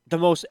just the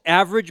most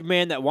average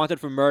man that wanted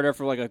for murder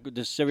for like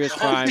the serious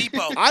Home crime.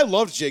 Depot. I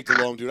loved Jake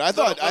Delhomme, dude. I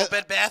thought Little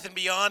Bed Bath and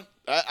Beyond.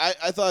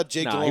 I thought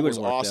Jake Nah, he Delhomme was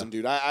wouldn't work awesome,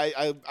 dude.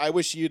 I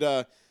wish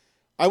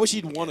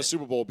he'd won a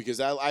Super Bowl because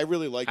I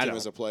really liked I him know.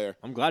 as a player.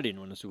 I'm glad he didn't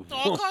win the Super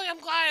Oh, Bowl. I'm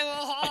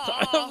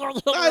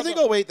glad. I think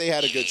 08 they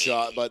had a good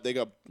shot, but they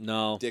got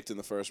No. dicked in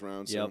the first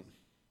round. So. Yep.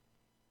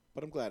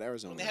 But I'm glad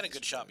Arizona. They had a has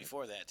good shot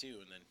before that too,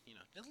 and then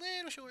a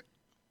little short.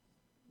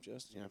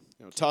 Just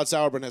Todd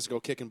Sauerbrunn has to go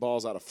kicking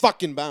balls out of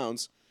fucking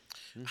bounds.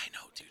 I know,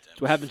 dude.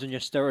 That's what happens when you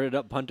stir it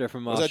up punter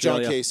from Was that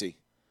Australia. John Casey? I think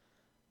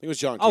it was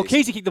John. Oh, Casey.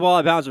 Casey kicked the ball out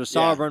of bounds, but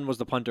Yeah. Sauerbrunn was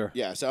the punter.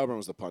 Yeah, Sauerbrunn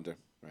was the punter.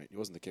 Right, he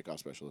wasn't the kickoff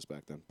specialist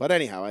back then. But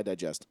anyhow, I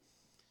digest.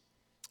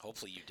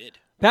 Hopefully you did.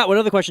 Pat, what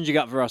other questions you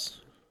got for us?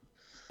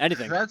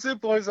 Anything? That's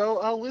it, boys.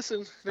 I'll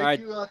listen. Thank right.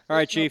 you. All right,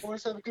 thank you, Chief.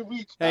 Boys, have a good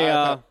week. Hey,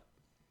 Pat.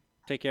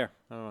 take care.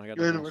 I don't know. I got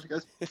Good nothing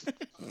else. guys.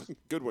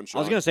 Good one, Sean.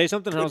 I was gonna say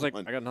something, and I was like,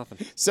 Good one. I got nothing.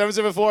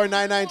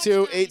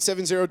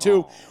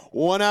 774-992-8702.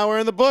 1 hour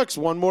in the books.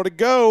 One more to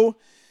go.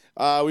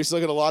 We still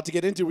got a lot to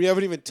get into. We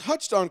haven't even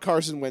touched on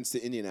Carson Wentz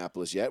to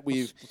Indianapolis yet.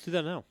 We've Let's do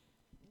that now.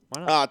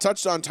 Why not?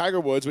 touched on Tiger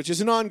Woods, which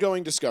is an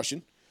ongoing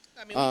discussion.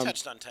 I mean, we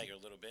touched on Tiger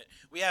a little bit.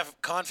 We have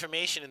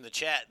confirmation in the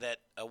chat that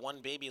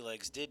One Baby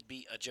Legs did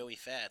beat a Joey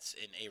Fats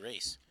in a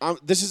race.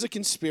 This is a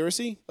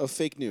conspiracy of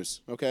fake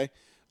news, okay?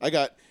 I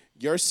got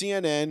your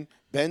CNN,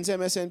 Ben's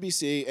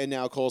MSNBC, and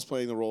now Cole's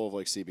playing the role of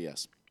like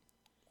CBS.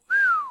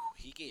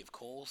 He gave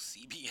Cole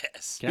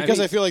CBS. Can Because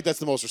be- I feel like that's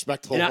the most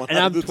respectable And I- one. and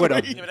out I'm of the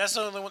Twitter. three. Yeah, but that's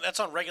the only one, that's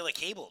on regular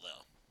cable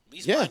though. At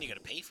least Yeah. mine you got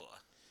to pay for.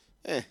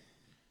 Eh.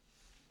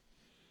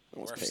 No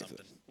one's Worth paying for,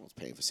 something. no one's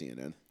paying for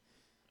CNN.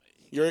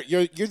 You're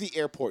the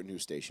airport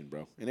news station,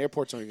 bro. And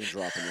airports aren't even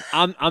dropping you.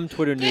 I'm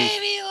Twitter news.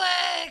 Baby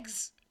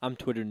legs. I'm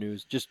Twitter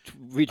news. Just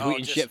retweeting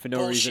just shit for no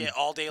bullshit reason.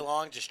 all day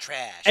long, just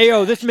trash. Hey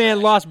yo, trash, this man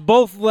trash. lost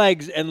both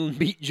legs and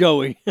beat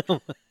Joey.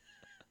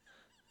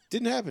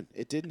 Didn't happen.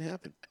 It didn't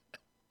happen.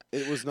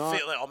 It was not.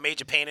 Feel like all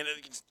major pain in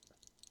it.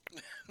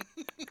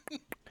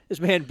 This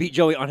man beat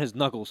Joey on his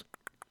knuckles.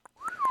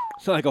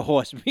 It's like a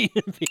horse.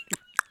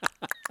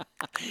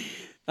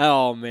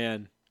 Oh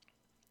man.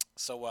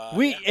 So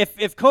We yeah.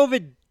 if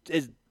COVID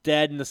is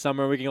dead in the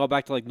summer, we can go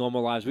back to like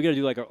normal lives. We gotta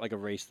do like a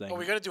race thing. Oh,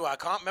 we got to do our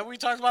remember we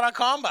talked about our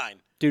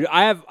combine. Dude,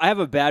 I have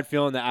a bad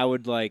feeling that I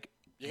would like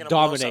You're gonna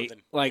blow dominate.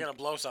 something. Like You're gonna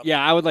blow something.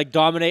 yeah, I would like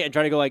dominate and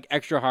try to go like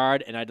extra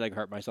hard, and I'd like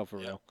hurt myself for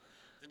real.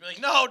 They'd be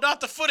like, no,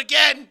 not the foot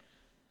again.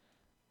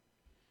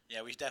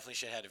 Yeah, we definitely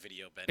should have had a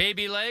video, Ben.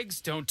 Baby legs,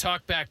 don't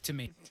talk back to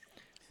me.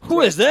 Who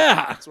is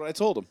that? That's what I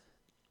told him.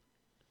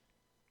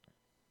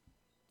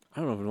 I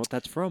don't even know what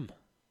that's from.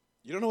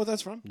 You don't know what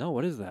that's from? No,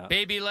 what is that?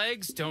 Baby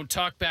legs, don't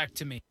talk back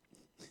to me.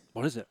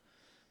 What is it?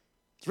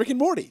 It's Rick and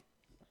Morty.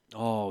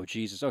 Oh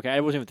Jesus. Okay,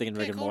 I wasn't even thinking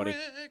Rick and Pickle Morty.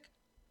 Rick.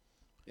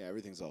 Yeah,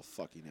 everything's all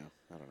fucky now.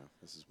 I don't know.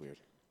 This is weird.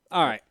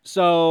 All right.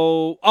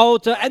 So,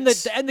 to end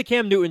the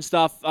Cam Newton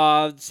stuff,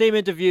 same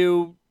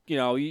interview. You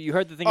know, you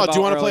heard the thing Oh, about do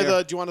you want to play earlier.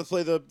 the? Do you want to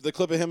play the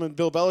clip of him and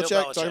Bill Belichick?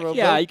 Belichick. Talking about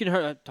Yeah, Bill? you can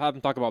have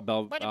him talk about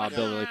Bill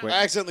really quick.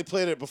 I accidentally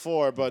played it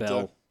before, but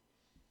Bell.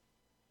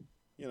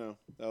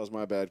 That was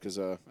my bad because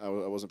I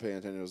wasn't paying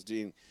attention. I was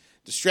being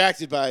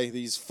distracted by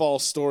these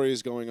false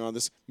stories going on,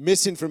 this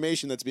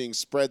misinformation that's being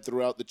spread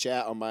throughout the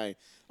chat on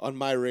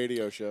my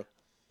radio show.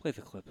 Play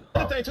the clip.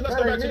 Let's go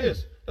back to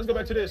this. Let's go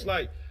back to this.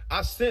 Like,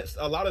 I sensed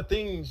a lot of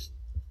things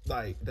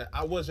like that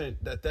I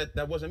wasn't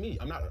that wasn't me.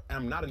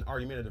 I'm not an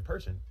argumentative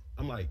person.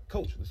 I'm like,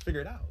 coach, let's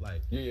figure it out.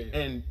 Like,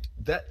 and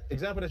that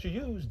example that you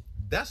used,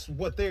 that's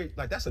what they're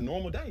like. That's a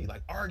normal day,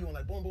 like arguing,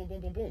 like boom, boom,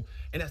 boom, boom, boom,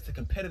 and that's the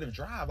competitive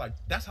drive. Like,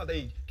 that's how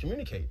they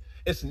communicate.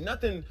 It's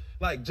nothing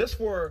like just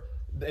for.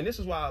 And this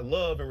is why I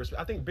love and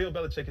respect. I think Bill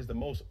Belichick is the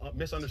most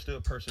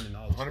misunderstood person in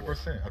all of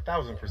sports. 100%,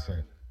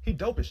 1,000%. He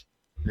dope as shit.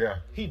 Yeah.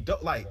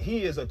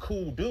 He is a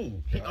cool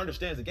dude. He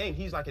understands the game.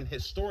 He's like an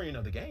historian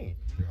of the game.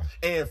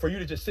 Yeah. And for you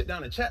to just sit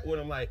down and chat with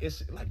him, like,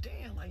 it's like,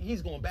 damn, like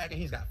he's going back and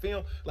he's got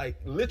film, like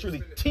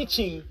literally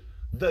teaching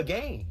the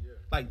game.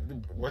 Like,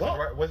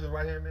 what's his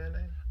right hand man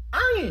name?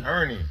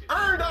 Ernie.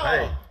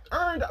 Hey.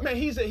 Man,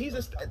 he's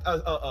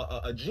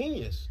a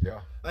genius. Yeah.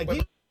 Like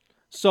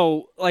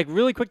So, like,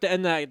 really quick to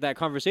end that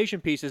conversation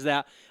piece is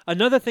that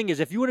another thing is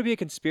if you want to be a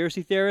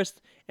conspiracy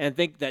theorist and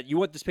think that you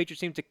want this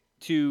Patriots team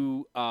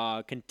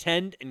to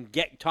contend and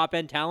get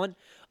top-end talent,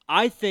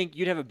 I think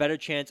you'd have a better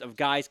chance of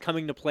guys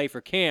coming to play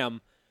for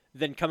Cam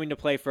than coming to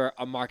play for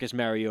a Marcus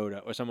Mariota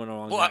or someone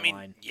along that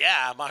line.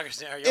 Yeah,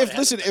 Marcus Mariota.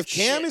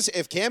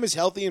 If Cam is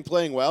healthy and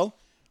playing well,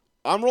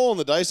 I'm rolling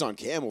the dice on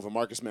Cam over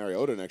Marcus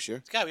Mariota next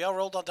year. God, we all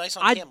rolled on dice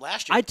on Cam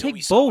last year. I'd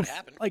take both.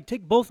 Like,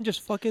 take both and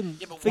just fucking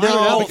figure it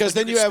out. Because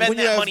then you have spend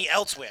that money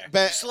elsewhere.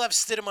 You still have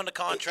Stidham under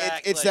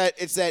contract. It's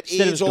that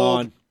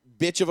age-old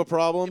bitch of a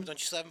problem. Yeah, don't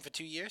you still have him for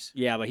 2 years?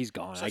 Yeah, but he's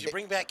gone. So if you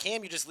bring back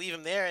Cam, you just leave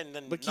him there and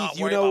then but not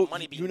Keith, worry about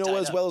money being tied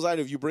as up. well as I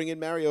do. If you bring in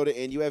Mariota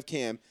and you have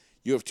Cam,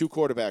 you have two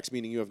quarterbacks,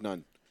 meaning you have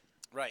none.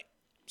 Right.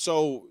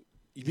 So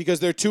because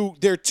they're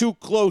too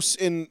close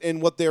in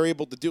what they're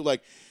able to do,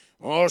 like.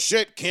 Oh,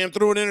 shit, Cam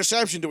threw an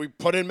interception. Do we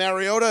put in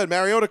Mariota? And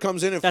Mariota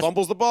comes in and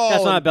fumbles the ball.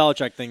 That's not a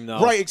Belichick thing,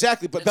 though. Right,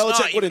 exactly. But It's Belichick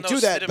not, wouldn't do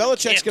that.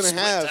 Belichick's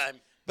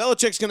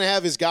going to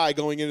have his guy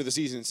going into the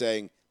season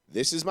saying,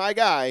 this is my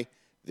guy.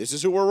 This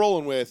is who we're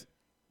rolling with.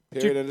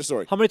 Period. End of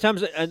story. How many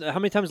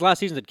times last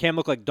season did Cam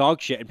look like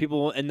dog shit? And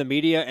people in the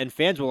media and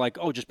fans were like,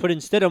 oh, just put in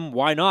Stidham.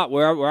 Why not?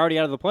 We're already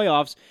out of the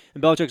playoffs.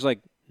 And Belichick's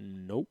like,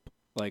 nope.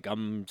 Like,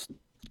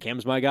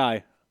 Cam's my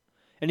guy.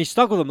 And he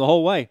stuck with him the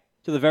whole way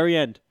to the very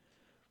end.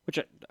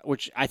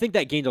 Which I think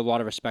that gained a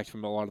lot of respect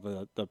from a lot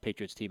of the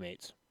Patriots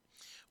teammates.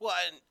 Well,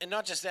 and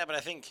not just that, but I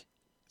think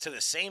to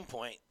the same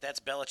point, that's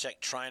Belichick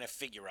trying to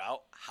figure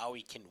out how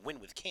he can win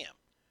with Cam.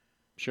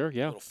 Sure,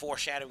 yeah. A little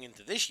foreshadowing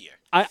into this year.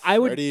 I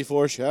would Ready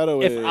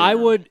foreshadowing.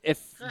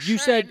 If you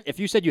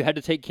said you had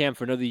to take Cam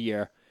for another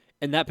year,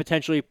 and that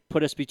potentially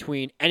put us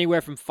between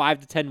anywhere from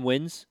 5 to 10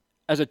 wins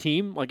as a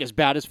team, like as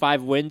bad as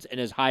 5 wins and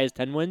as high as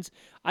 10 wins,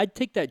 I'd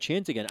take that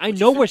chance again. I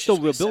know we're still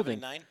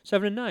rebuilding.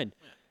 7-9.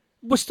 Yeah.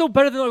 We're still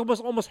better than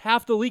almost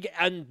half the league.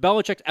 And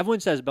everyone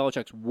says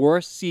Belichick's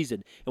worst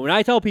season. And when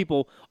I tell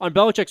people on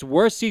Belichick's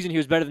worst season he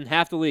was better than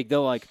half the league, they're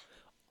like,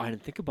 I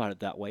didn't think about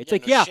it that way. It's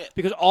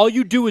because all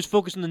you do is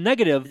focus on the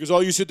negative. Because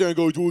all you sit there and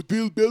go, well,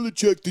 Bill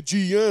Belichick, the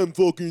GM,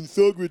 fucking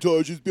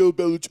thugritage is Bill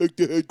Belichick,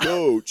 the head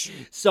coach.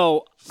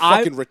 So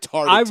fucking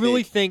retarded. I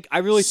really think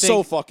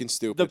so fucking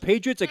stupid. The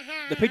Patriots are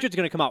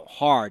going to come out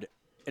hard,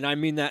 and I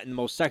mean that in the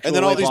most sexual and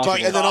then way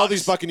possible. All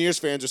these Buccaneers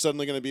fans are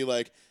suddenly going to be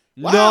like,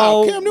 wow,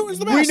 no, Cam Newton's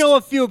the best. We know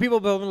a few people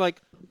who have been like,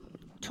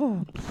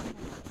 Tom.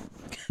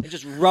 And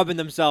just rubbing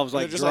themselves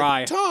like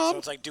dry. Like, Tom. So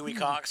it's like Dewey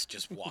Cox,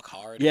 just walk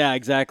hard. Yeah,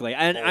 exactly.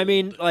 And I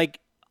mean, like,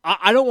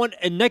 I don't want.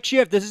 And next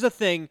year, if this is a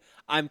thing,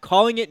 I'm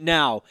calling it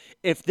now.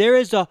 If there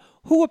is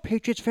who are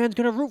Patriots fans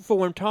going to root for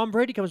when Tom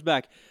Brady comes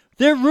back?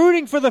 They're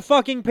rooting for the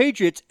fucking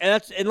Patriots, and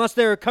that's unless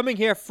they're coming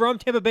here from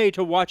Tampa Bay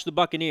to watch the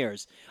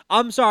Buccaneers.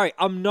 I'm sorry,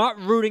 I'm not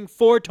rooting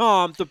for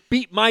Tom to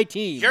beat my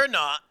team. You're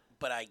not.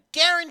 But I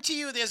guarantee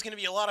you there's going to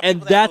be a lot of and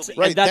people that's that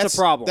will be. And that's a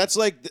problem. That's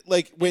like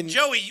when...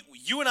 Joey,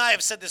 you and I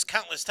have said this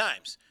countless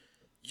times.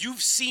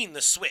 You've seen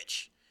the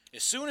switch.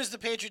 As soon as the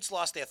Patriots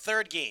lost their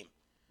third game,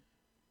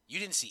 you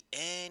didn't see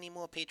any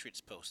more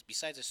Patriots posts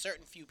besides a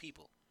certain few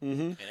people.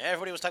 Mm-hmm. And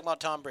everybody was talking about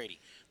Tom Brady.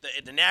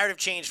 The narrative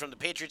changed from the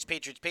Patriots,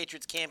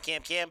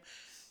 Cam,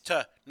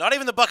 to not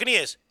even the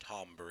Buccaneers,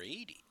 Tom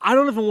Brady. I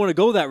don't even want to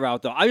go that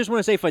route, though. I just want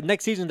to say for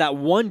next season, that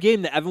one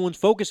game that everyone's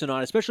focusing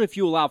on, especially if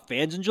you allow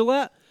fans in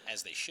Gillette,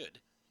 as they should.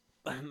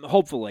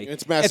 Hopefully.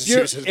 It's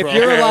Massachusetts,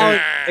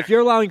 if you're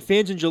allowing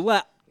fans in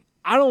Gillette,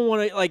 I don't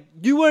want to, like,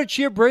 do you want to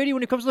cheer Brady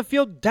when he comes to the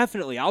field?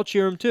 Definitely. I'll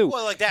cheer him, too.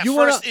 Well, like that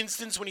first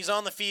instance when he's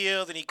on the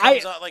field and he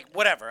comes out, like,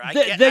 whatever. I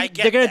get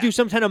they're going to do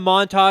some kind of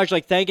montage,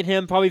 like, thanking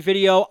him, probably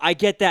video. I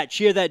get that.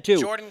 Cheer that, too.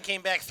 Jordan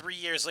came back 3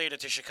 years later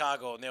to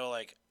Chicago, and they were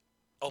like,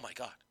 oh, my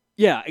God.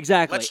 Yeah,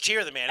 exactly. Let's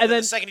cheer the man. And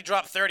then the second he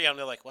dropped 30 on him,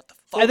 they're like, what the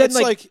fuck? And then,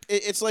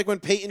 it's like when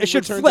Peyton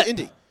returned to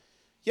Indy.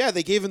 Yeah,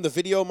 they gave him the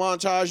video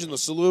montage and the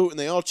salute, and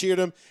they all cheered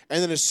him.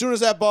 And then as soon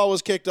as that ball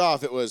was kicked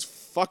off, it was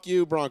 "fuck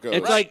you, Broncos."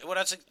 It's well,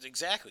 that's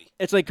exactly.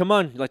 It's like, come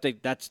on, like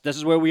this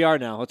is where we are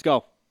now. Let's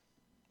go.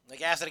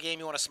 Like after the game,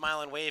 you want to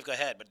smile and wave, go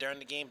ahead. But during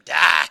the game,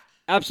 die.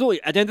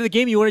 Absolutely. At the end of the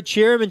game, you want to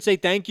cheer him and say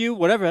thank you,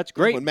 whatever. That's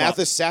great. When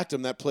Mathis sacked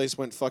him, that place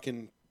went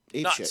fucking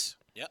apeshit. Nuts.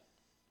 Yep.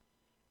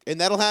 And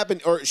that'll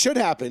happen, or it should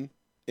happen,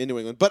 in New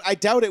England. But I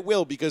doubt it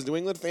will because New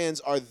England fans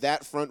are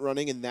that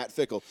front-running and that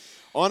fickle.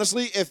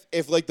 Honestly,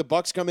 if like the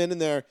Bucks come in and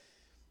they're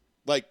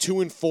like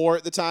 2-4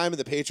 at the time, and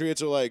the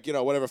Patriots are like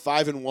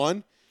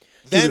 5-1,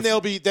 then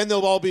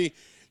they'll all be,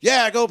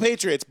 yeah, go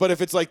Patriots. But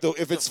if it's like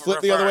if it's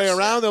flipped the other way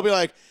around, they'll be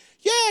like,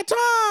 yeah,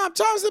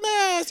 Tom's the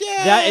best.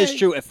 Yeah, that is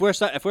true. If we're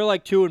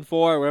like 2-4,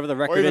 or whatever the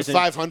record or even is,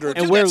 500,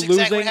 and we're that's losing,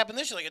 exactly what happened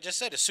this year. Like I just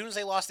said, as soon as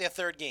they lost their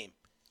third game,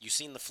 you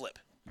seen the flip.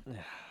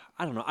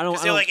 I don't know. I don't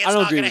it's agree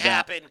not gonna with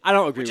happen. that. I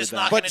don't We're agree with just that.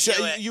 not But gonna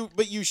do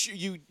it.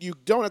 you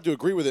don't have to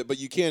agree with it, but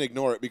you can't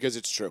ignore it because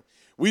it's true.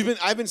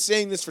 I've been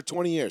saying this for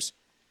 20 years,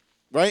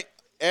 right?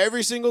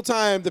 Every single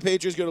time the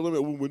Patriots get a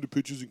limit, when the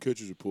pitchers and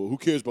catchers are pulled, who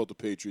cares about the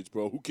Patriots,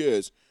 bro? Who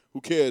cares?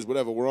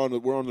 Whatever. We're on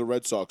the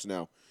Red Sox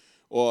now,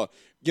 or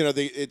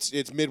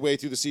it's midway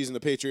through the season. The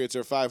Patriots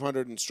are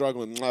 500 and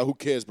struggling. Who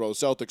cares, bro? The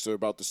Celtics are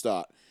about to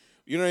start.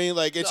 You know what I mean?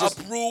 Like it's The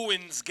just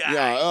Bruins guy.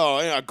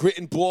 yeah.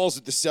 Gritting balls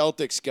at the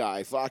Celtics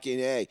guy. Fucking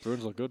A.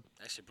 Bruins look good.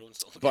 Actually, Bruins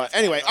don't look But good.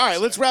 anyway, all right.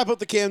 Let's wrap up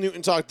the Cam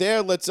Newton talk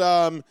there. Let's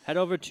Head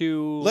over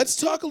to. Let's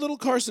talk a little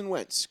Carson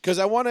Wentz because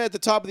I want to at the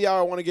top of the hour.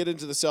 I want to get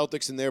into the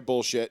Celtics and their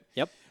bullshit.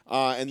 Yep.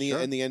 And the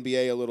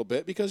NBA a little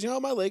bit because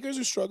my Lakers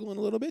are struggling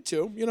a little bit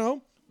too.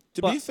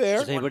 To But be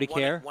fair, does anybody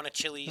care? One of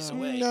Chili's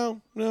away. no,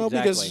 Exactly.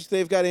 because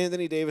they've got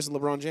Anthony Davis and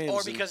LeBron James. Or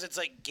and- because it's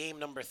like game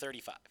number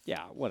 35.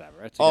 Yeah,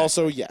 whatever. It's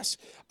Also, yes.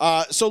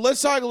 So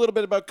let's talk a little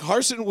bit about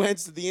Carson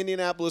Wentz to the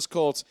Indianapolis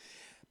Colts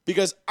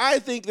because I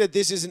think that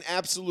this is an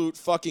absolute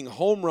fucking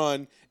home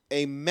run,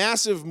 a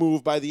massive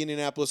move by the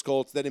Indianapolis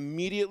Colts that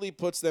immediately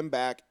puts them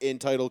back in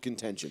title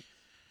contention.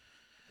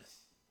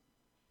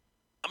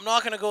 I'm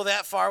not going to go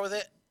that far with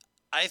it.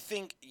 I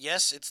think,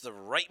 yes, it's the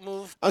right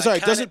move. I'm sorry,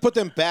 it doesn't put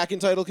them back in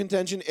title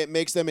contention. It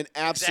makes them an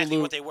absolute. Exactly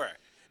what they were.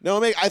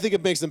 No, I think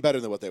it makes them better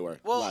than what they were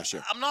Well, last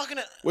year, I'm not going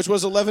to. which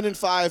was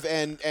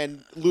 11-5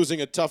 and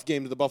losing a tough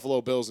game to the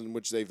Buffalo Bills, in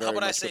which they very How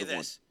about I much say could have won.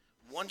 this?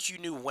 Once you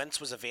knew Wentz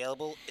was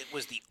available, it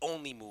was the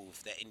only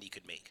move that Indy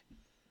could make.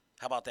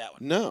 How about that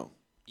one? No,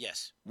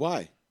 Yes.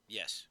 why?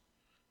 Yes.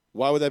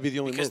 Why would that be the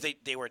only Because move?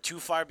 they were too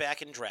far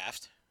back in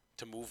draft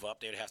to move up.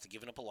 They would have to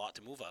give up a lot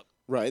to move up.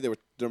 Right, they were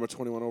number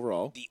 21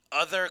 overall. The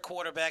other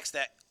quarterbacks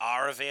that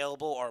are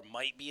available or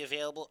might be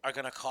available are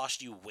going to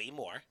cost you way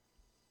more.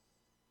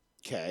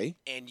 Okay.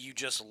 And you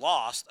just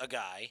lost a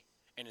guy.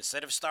 And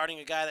instead of starting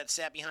a guy that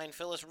sat behind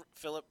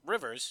Phillip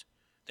Rivers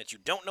that you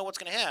don't know what's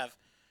going to have,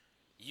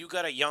 you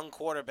got a young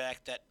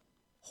quarterback that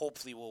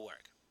hopefully will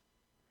work.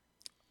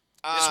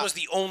 This was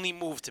the only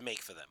move to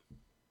make for them.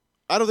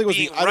 I don't think it was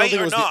Being the. I don't right think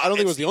it or was. not, I don't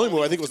think it was it's the the only move.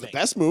 only I think it move was to the make.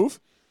 best move.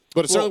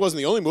 But it certainly wasn't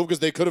the only move because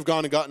they could have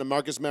gone and gotten a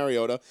Marcus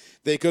Mariota.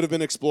 They could have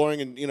been exploring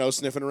and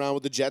sniffing around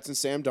with the Jets and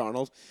Sam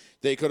Darnold.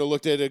 They could have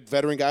looked at a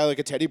veteran guy like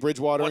a Teddy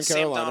Bridgewater What's in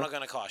Sam Carolina. Darnold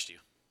going to cost you?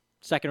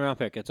 second-round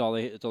pick. That's all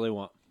they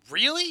want.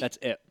 Really? That's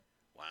it.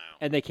 Wow.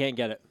 And they can't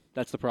get it.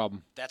 That's the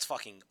problem. That's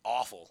fucking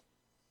awful.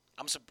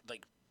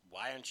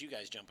 Why aren't you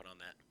guys jumping on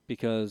that?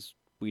 Because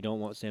we don't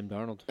want Sam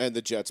Darnold. And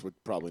the Jets would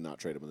probably not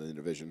trade him in the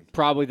division.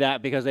 Probably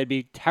that, because they'd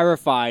be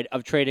terrified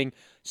of trading you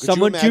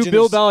someone to imagine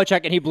Bill his-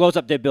 Belichick, and he blows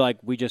up. They'd be like,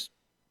 we just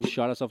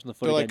shot ourselves in the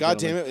foot They're again, like, God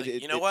gentlemen." damn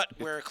it! You know what?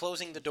 We're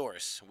closing the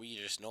doors. We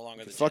just no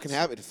longer the It fucking Jets.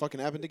 happened. It fucking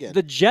happened again.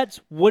 The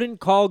Jets wouldn't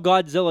call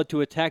Godzilla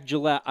to attack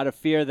Gillette out of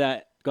fear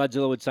that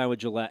Godzilla would sign with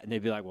Gillette, and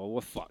they'd be like, well,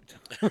 we're fucked.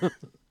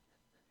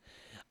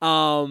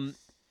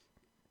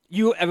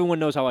 Everyone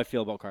knows how I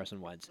feel about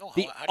Carson Wentz. Oh,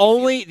 The how do you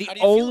only feel- how do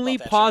you feel only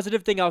about that,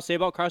 positive thing I'll say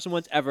about Carson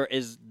Wentz ever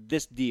is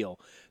this deal.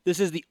 This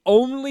is the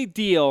only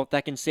deal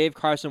that can save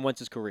Carson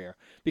Wentz's career,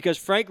 because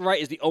Frank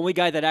Wright is the only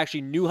guy that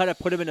actually knew how to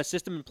put him in a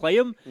system and play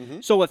him.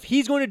 So if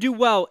he's going to do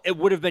well, it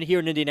would have been here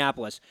in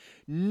Indianapolis.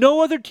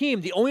 No other team,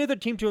 the only other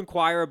team to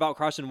inquire about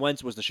Carson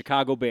Wentz was the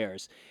Chicago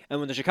Bears. And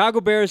when the Chicago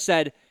Bears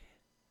said,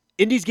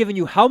 Indy's giving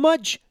you how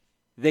much?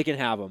 They can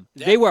have him.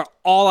 Yeah. They were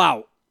all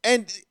out.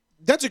 And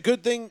that's a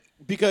good thing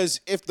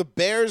because if the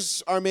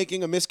Bears are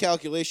making a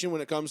miscalculation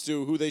when it comes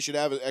to who they should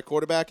have at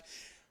quarterback,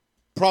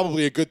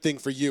 probably a good thing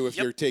for you if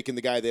Yep. you're taking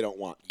the guy they don't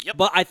want. Yep.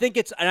 But I think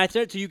it's, and I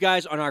said it to you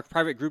guys on our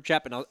private group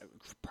chat, and I'll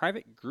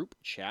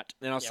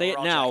say we're it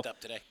all now. jacked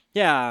up today.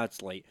 Yeah,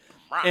 it's late.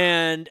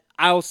 And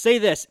I'll say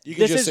this. You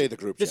can this just is, say the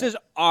group This chat. is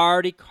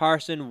already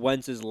Carson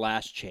Wentz's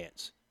last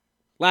chance.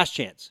 Last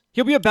chance.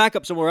 He'll be a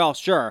backup somewhere else,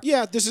 sure.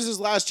 Yeah, this is his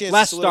last chance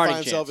Last to solidify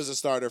starting himself chance. as a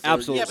starter. For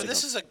Absolutely. Yeah, years but to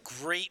this come. is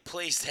a great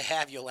place to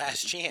have your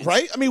last chance.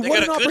 Right? I mean, they what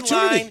got an a good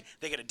opportunity. line.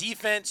 They got a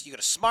defense. You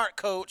got a smart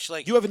coach.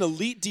 Like You have an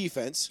elite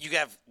defense. you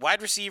have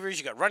wide receivers.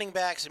 You got running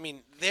backs. I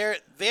mean, they're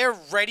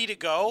ready to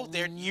go.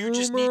 You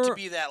just need to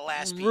be that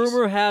last piece.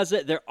 Rumor has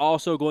it they're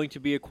also going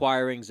to be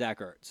acquiring Zach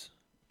Ertz.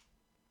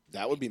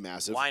 That would be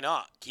massive. Why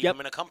not? Keep Yep. them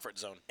in a comfort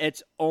zone.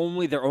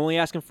 They're only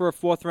asking for a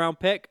 4th-round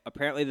pick.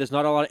 Apparently, there's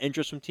not a lot of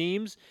interest from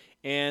teams,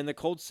 and the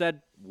Colts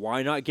said,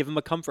 why not give him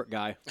a comfort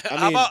guy?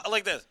 How about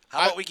like this?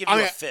 How about we give you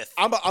a 5th?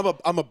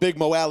 I'm a big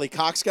Mo Alley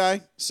Cox guy,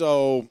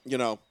 so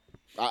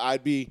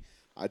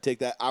I'd take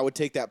that. I would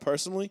take that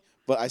personally.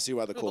 But I see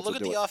why the But Colts look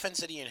would at do the it. offense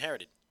that he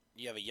inherited.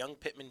 You have a young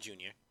Pittman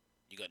Jr.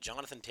 You got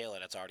Jonathan Taylor,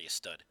 that's already a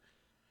stud.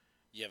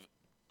 You have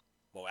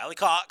Ali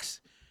Cox.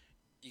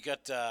 You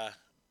got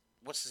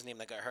what's his name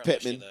that got hurt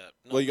Pittman. last year?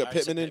 Well, you got I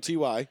said Pittman and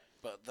Ty.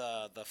 But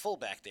the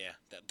fullback there,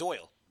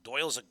 Doyle.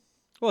 Doyle's a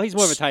Well, he's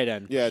more of a tight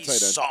end. Yeah, he's tight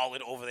end.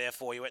 solid over there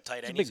for you at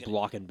tight He's a end. big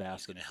blocking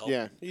basket. Gonna help.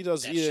 Yeah, he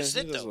does. That's Yeah, just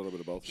he it, does a though. little bit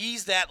of both.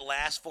 He's that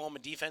last form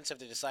of defense if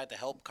they decide to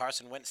help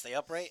Carson Wentz stay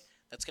upright.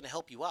 That's going to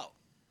help you out.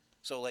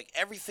 So, like,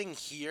 everything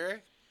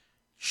here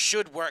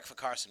should work for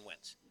Carson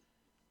Wentz.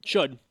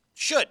 Should.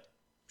 Should.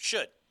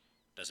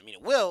 Doesn't mean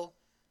it will,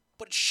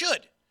 but it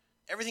should.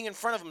 Everything in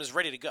front of him is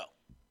ready to go.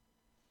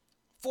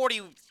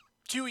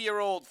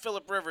 42-year-old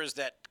Phillip Rivers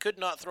that could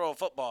not throw a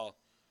football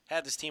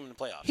had this team in the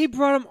playoffs. He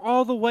brought him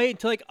all the way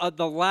until like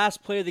the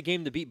last play of the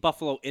game to beat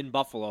Buffalo in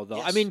Buffalo, though.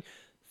 Yes. I mean,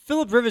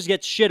 Phillip Rivers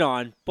gets shit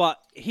on, but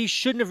he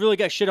shouldn't have really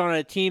got shit on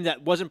a team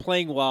that wasn't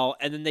playing well,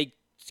 and then they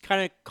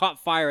kind of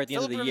caught fire at the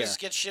end Phillip of the year. Rivers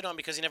gets shit on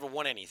because he never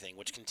won anything,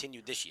 which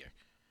continued this year.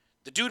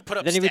 The dude put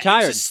up Then he He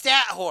retired. was a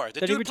stat whore. The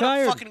Then he dude put up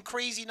retired. fucking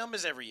crazy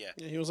numbers every year.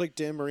 Yeah, he was like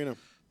Dan Marino.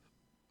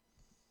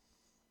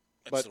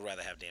 I'd But still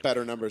rather have Dan.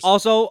 Better numbers.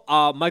 Also,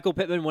 Michael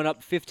Pittman went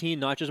up 15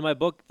 notches in my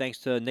book, thanks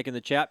to Nick in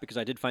the chat, because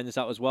I did find this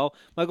out as well.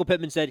 Michael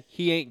Pittman said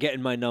he ain't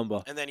getting my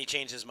number. And then he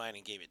changed his mind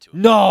and gave it to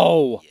him.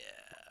 No!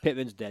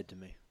 Pittman's dead to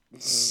me.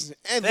 And Thanks,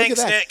 look at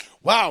that. Nick.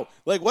 Wow.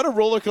 Like, what a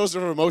roller coaster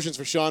of emotions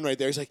for Sean right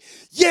there. He's like,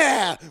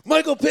 yeah,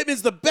 Michael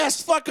Pittman's the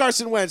best. Fuck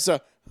Carson Wentz.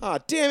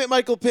 Damn it,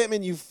 Michael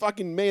Pittman. You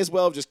fucking may as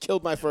well have just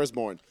killed my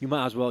firstborn. You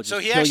might as well just So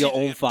he kill your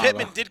actually, own father.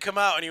 Pittman did come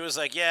out and he was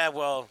like, yeah,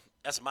 well,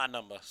 that's my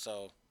number,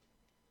 so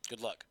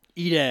good luck.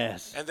 Eat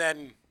ass. And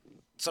then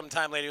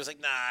sometime later he was like,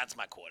 nah, it's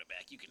my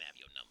quarterback. You can have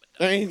your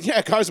number. I mean,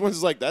 yeah, Carson Wentz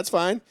is like, that's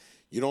fine.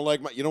 You don't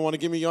want to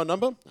give me your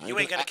number? You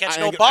ain't gonna catch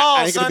I no ain't ball,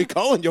 I ain't going to son. be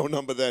calling your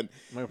number then.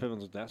 Michael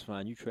Pittman's like, that's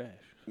fine. You trash.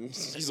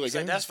 He's Like,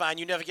 yeah. that's fine.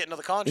 You never get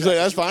another contract. He's like,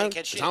 that's 'cause you fine. can't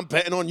catch 'Cause shit. I'm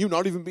betting on you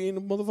not even being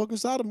a motherfucking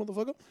starter,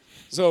 motherfucker.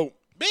 So,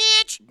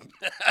 Bitch!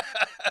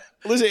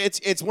 listen,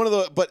 it's one of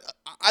the. But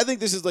I think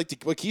this is like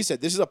what Keith said.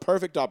 This is a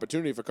perfect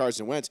opportunity for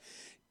Carson Wentz.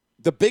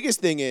 The biggest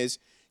thing is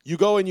you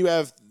go and you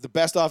have the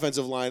best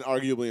offensive line,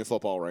 arguably in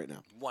football right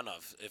now. One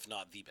of, if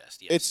not the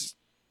best. Yes.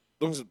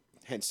 It's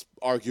hence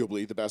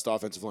arguably the best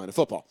offensive line in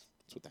football.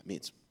 That's what that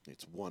means.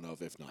 It's one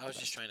of, if not. I the was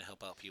best. just trying to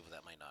help out people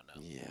that might not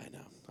know. Yeah,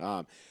 I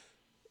know.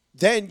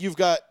 Then you've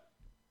got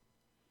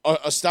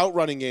a stout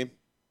running game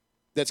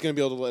that's going to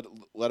be able to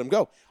let them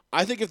go.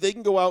 I think if they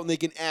can go out and they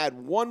can add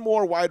one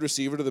more wide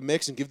receiver to the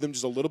mix and give them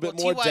just a little bit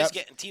more depth.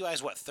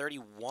 Ty's what,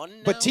 31 now?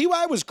 But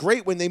Ty was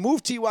great when they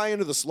moved Ty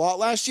into the slot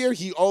last year.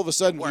 He all of a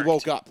sudden he Worked.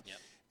 woke up, Yep.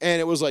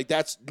 and it was like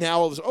that's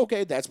now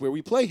okay. That's where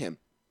we play him.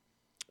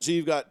 So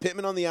you've got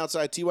Pittman on the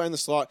outside, Ty in the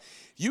slot.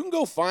 You can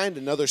go find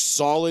another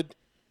solid,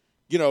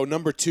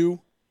 number two.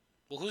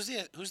 Well, who's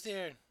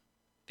their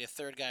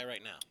third guy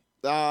right now?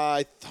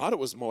 I thought it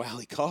was Mo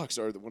Alley Cox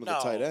or one of the No.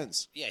 tight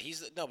ends. Yeah,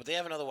 but they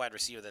have another wide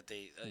receiver that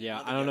they.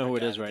 Yeah, another I don't know younger who it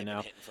guy is that right they've been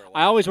now. hitting for a I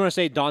while. always want to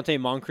say Dante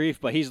Moncrief,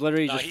 but he's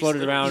literally No, just he's floated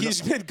literally- around.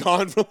 He's been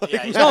gone for like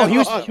Yeah, he's- No, he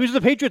that was with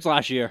the Patriots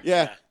last year.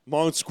 Yeah,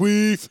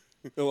 Monsqueef.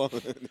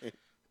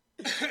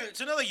 It's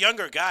another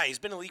younger guy. He's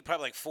been in the league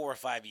probably like 4 or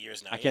 5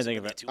 years now. I He can't hasn't think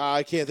of been it. there too long.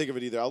 I can't think of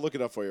it either. I'll look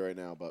it up for you right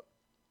now, but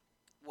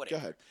Whatever. go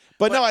ahead.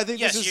 But no, I think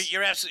yes, this is.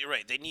 you're absolutely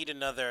right. They need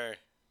another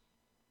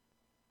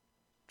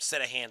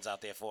set of hands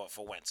out there for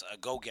Wentz, a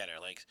go-getter,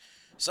 like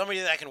somebody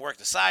that can work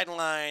the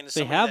sidelines.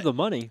 They have the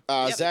money.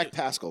 Yeah, they Zach do.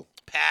 Pascal.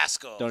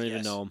 Pascal. Don't even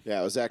yes. know him.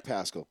 Yeah, it was Zach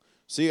Pascal.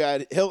 So you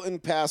had Hilton,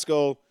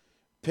 Pascal,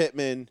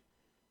 Pittman,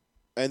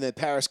 and then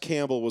Paris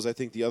Campbell was, I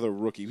think, the other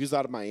rookie. He was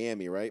out of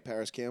Miami, right?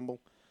 Paris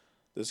Campbell,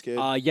 this kid.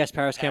 Yes,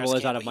 Paris Campbell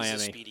is out of He's a Miami.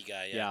 speedy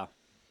guy. Yeah.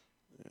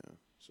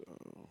 So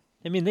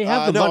I mean, they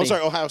have the no, money. I'm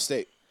sorry, Ohio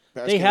State.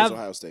 Paris They Campbell's have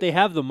Ohio State. they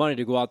have the money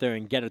to go out there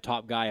and get a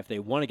top guy if they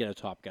want to get a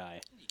top guy.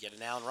 You get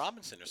an Allen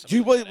Robinson or something.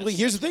 You, like well, that.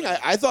 here's the thing.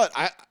 I thought,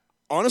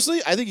 honestly,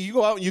 I think you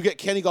go out and you get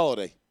Kenny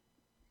Galladay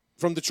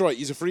from Detroit.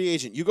 He's a free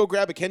agent. You go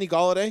grab a Kenny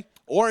Galladay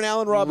or an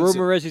Allen Robinson.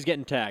 Rumor is he's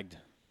getting tagged.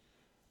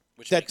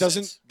 Which that makes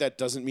doesn't sense. that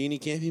doesn't mean he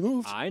can't be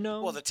moved. I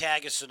know. Well, the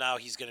tag is so now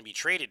he's going to be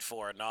traded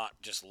for, not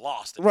just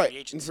lost in Right, free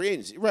in agency. free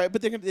agency. Right,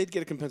 but they'd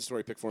get a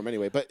compensatory pick for him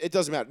anyway. But it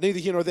doesn't matter. Neither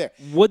here nor there.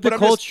 Would the But I'm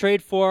Colts just-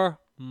 trade for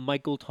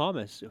Michael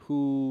Thomas,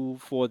 who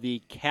for the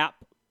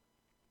cap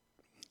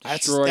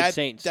destroyed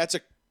Saints?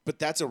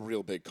 That's a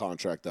real big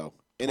contract though.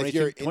 And if 22,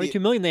 you're 22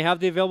 million, they have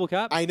the available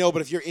cap. I know,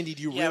 but if you're Indy,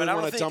 do you Yeah, really but I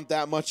want don't to think dump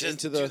that much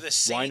just into do the?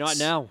 Saints, Why not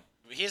now?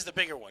 Here's the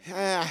bigger one.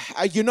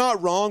 You're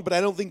not wrong, but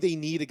I don't think they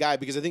need a guy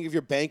because I think if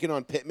you're banking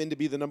on Pittman to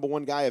be the number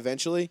one guy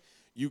eventually,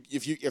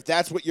 if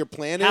that's what your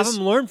plan Have is.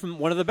 him learn from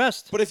one of the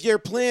best. But if your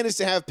plan is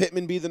to have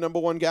Pittman be the number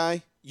one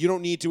guy, you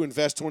don't need to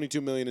invest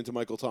 $22 million into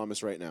Michael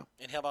Thomas right now.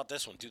 And how about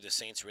this one? Do the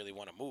Saints really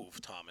want to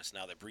move Thomas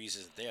now that Breeze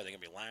isn't there? They're going to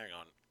be relying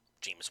on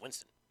Jameis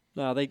Winston.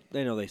 No, they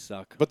know they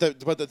suck. But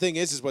the thing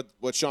is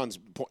what Sean's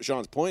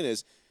point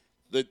is,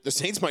 the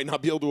Saints might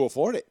not be able to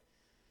afford it.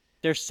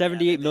 They're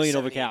 78 they're million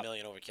over 78 cap,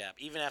 million over cap.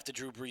 Even after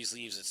Drew Brees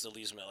leaves, it still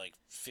leaves him at like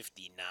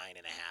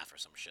 59.5 or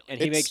some shit. Like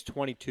and that. he It's- makes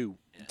 22.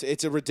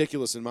 It's a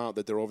ridiculous amount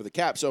that they're over the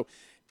cap. So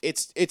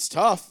it's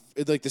tough.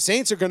 Like the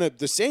Saints are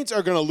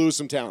gonna lose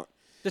some talent.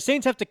 The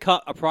Saints have to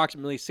cut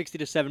approximately 60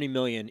 to 70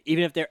 million,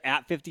 even if they're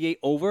at 58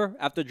 over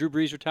after Drew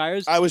Brees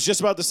retires. I was just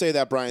about to say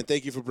that, Brian.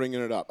 Thank you for bringing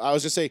it up. I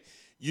was just saying,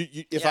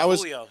 if I was,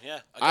 Julio,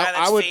 a guy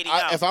that's fading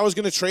out. if I was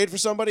going to trade for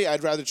somebody,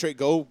 I'd rather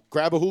go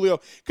grab a Julio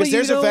because But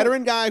there's a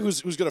veteran guy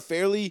who's got a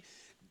fairly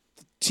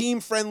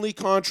team-friendly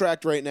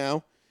contract right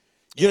now.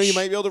 You know, you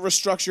might be able to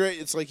restructure it.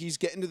 It's like he's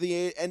getting to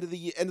the end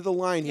of the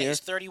line here. He's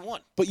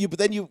 31. But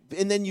then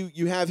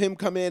you have him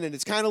come in, and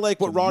it's kind of like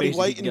what Roddy amazing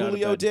White to and get out of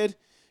Julio bed. did.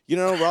 You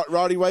know,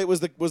 Roddy White was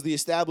the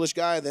established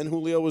guy. Then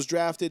Julio was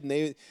drafted,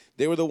 and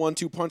they were the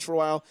 1-2 punch for a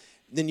while.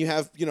 Then you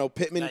have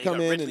Pittman Now you come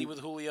got in Ridley and with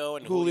Julio,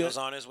 and Julio- Julio's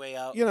on his way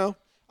out. you know,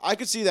 I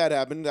could see that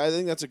happen. I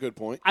think that's a good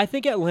point. I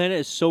think Atlanta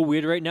is so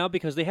weird right now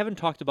because they haven't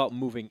talked about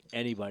moving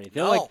anybody.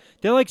 They're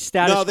No. like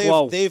status No,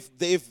 quo.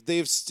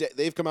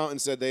 they've come out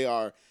and said they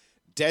are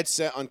dead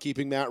set on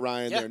keeping Matt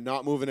Ryan. Yeah. They're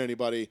not moving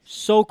anybody.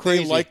 So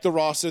crazy. They like the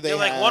roster they They're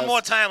like, have. one more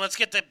time, let's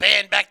get the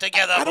band back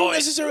together, I don't boys.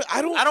 necessarily.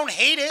 I don't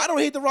hate it. I don't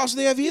hate the roster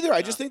they have either.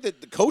 I just think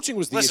that the coaching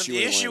was the Listen, issue.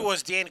 the in issue Atlanta.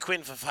 was Dan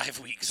Quinn for 5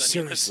 weeks. I mean,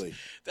 Seriously.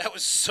 that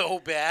was so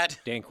bad.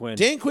 Dan Quinn.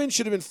 Dan Quinn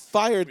should have been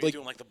fired. We're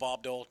doing like the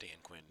Bob Dole, Dan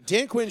Quinn.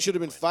 Dan Quinn should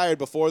have been fired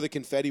before the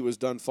confetti was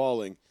done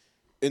falling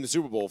in the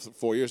Super Bowl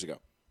 4 years ago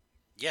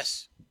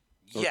Yes.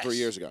 or Yes. 3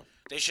 years ago.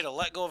 They should have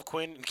let go of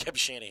Quinn and kept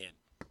Shanahan.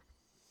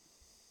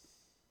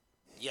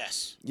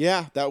 Yes.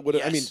 Yeah, that would.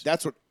 I mean, Yes.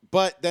 that's what.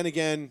 But then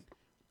again,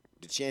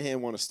 did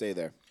Shanahan want to stay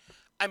there?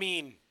 I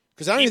mean,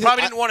 'Cause I don't he even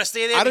probably think- didn't want to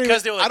stay I there don't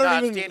because even- they were I like, don't nah,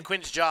 even- it's Dan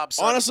Quinn's job.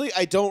 Son. Honestly,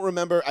 I don't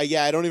remember. I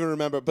don't even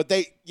remember. But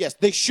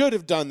they should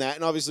have done that.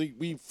 And obviously,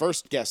 we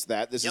first guessed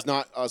that. This is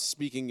not us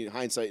speaking in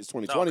hindsight. It's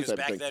 2020 because type of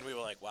back thing. then we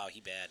were like, wow,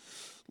 he bad.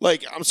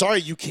 Like, I'm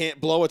sorry, you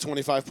can't blow a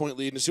 25-point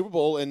lead in the Super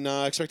Bowl and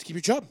expect to keep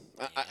your job.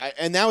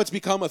 And now it's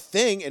become a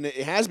thing, and it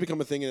has become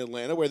a thing in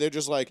Atlanta where they're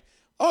just like,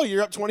 oh,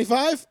 you're up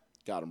 25?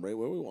 Got him right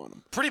where we want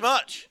him. Pretty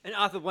much. And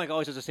Arthur Blank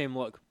always has the same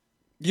look.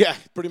 Yeah,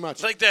 pretty much.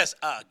 It's like this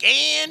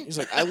again. He's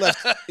like,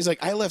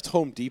 I left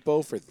Home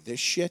Depot for this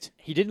shit.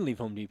 He didn't leave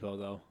Home Depot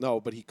though. No,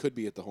 but he could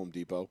be at the Home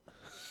Depot.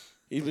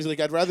 He was like,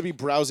 I'd rather be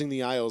browsing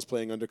the aisles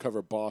playing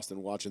Undercover Boss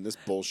than watching this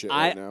bullshit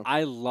right now.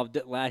 I loved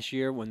it last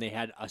year when they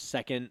had a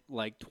second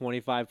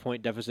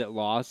 25-point deficit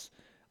loss.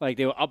 Like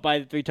they were up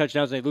by 3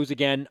 touchdowns and they lose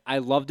again. I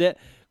loved it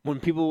when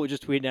people were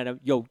just tweeting at him,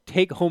 "Yo,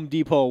 take Home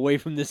Depot away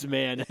from this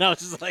man." And I was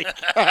just like,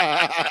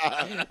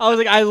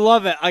 I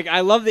love it. Like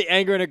I love the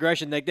anger and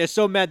aggression. Like they're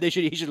so mad he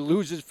should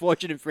lose his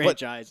fortune and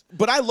franchise.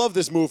 But I love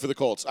this move for the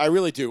Colts. I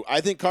really do.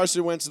 I think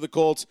Carson Wentz to the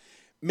Colts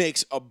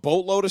makes a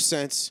boatload of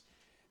sense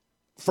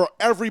for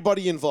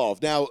everybody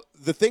involved. Now,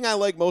 the thing I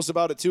like most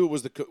about it too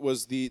was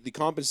the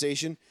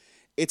compensation.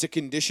 It's a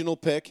conditional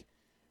pick,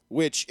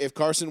 which if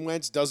Carson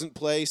Wentz doesn't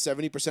play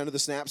 70% of the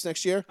snaps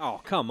next year, Oh,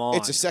 come on.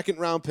 it's a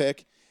second-round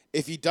pick.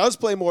 If he does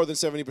play more than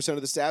 70%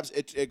 of the snaps,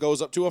 it goes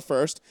up to a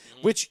first,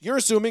 which you're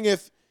assuming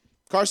if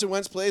Carson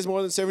Wentz plays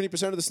more than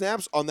 70% of the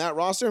snaps on that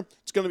roster,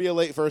 it's going to be a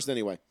late first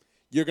anyway.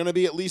 You're going to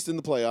be at least in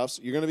the playoffs.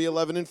 You're going to be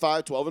 11-5,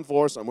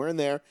 12-4, somewhere in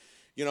there.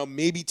 You know,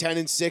 maybe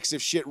 10-6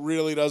 if shit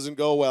really doesn't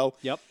go well.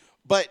 Yep.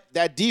 But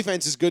that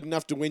defense is good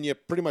enough to win you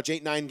pretty much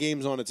 8-9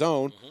 games on its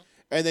own.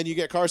 And then you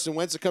get Carson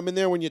Wentz to come in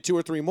there, win you 2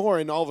 or 3 more,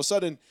 and all of a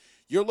sudden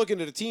you're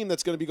looking at a team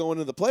that's going to be going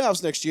into the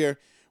playoffs next year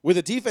with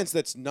a defense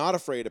that's not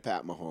afraid of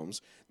Pat Mahomes.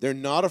 They're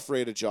not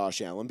afraid of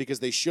Josh Allen because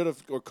they should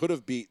have or could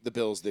have beat the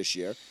Bills this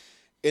year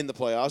in the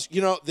playoffs.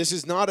 You know, this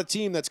is not a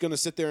team that's going to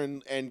sit there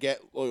and get,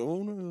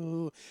 oh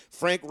no.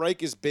 Frank Reich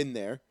has been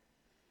there.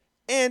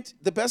 And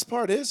the best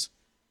part is,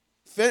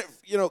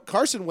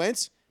 Carson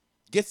Wentz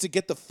gets to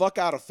get the fuck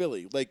out of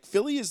Philly. Like,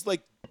 Philly is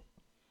like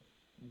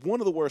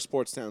one of the worst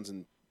sports towns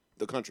in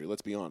the country,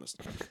 let's be honest.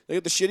 They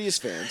got the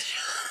shittiest fans.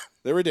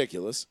 They're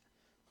ridiculous.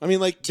 I mean,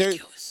 like, they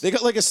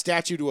got like a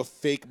statue to a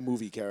fake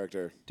movie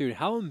character. Dude,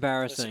 how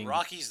embarrassing. Listen,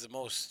 Rocky's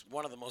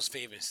one of the most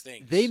famous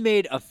things. They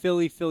made a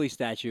Philly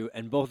statue,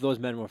 and both those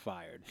men were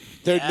fired.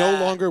 They're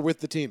no longer with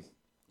the team.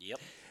 Yep.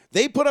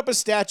 They put up a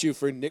statue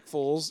for Nick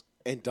Foles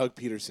and Doug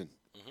Peterson.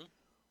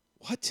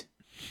 What?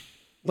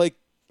 Like,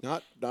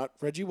 not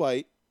Reggie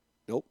White.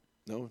 Nope.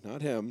 No,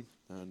 not him.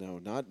 No,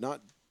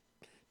 not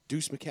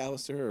Deuce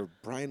McAllister or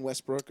Brian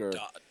Westbrook or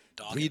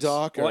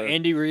Redoc Or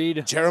Andy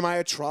Reid.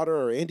 Jeremiah Trotter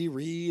or Andy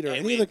Reid or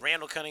any of the.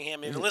 Randall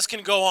Cunningham. The list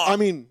can go on. I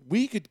mean,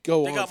 we could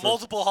go they on. got for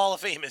multiple Hall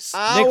of Famous.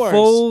 Nick hours.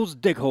 Foles,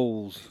 Dick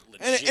Holes.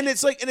 And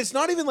it's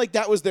not even like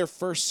that was their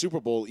first Super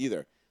Bowl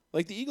either.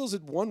 Like the Eagles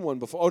had won one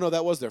before. Oh no,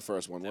 that was their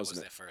first one,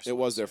 wasn't it? It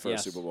was their first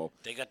Yes. Super Bowl.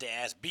 They got their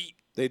ass beat.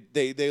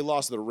 They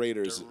lost to the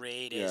Raiders. The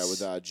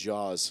Raiders. Yeah, with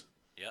Jaws.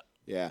 Yep.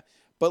 Yeah,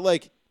 but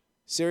like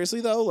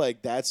seriously though,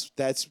 like that's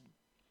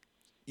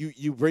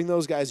you bring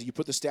those guys, you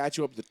put the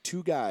statue up to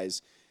 2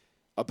 guys,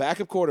 a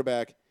backup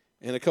quarterback,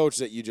 and a coach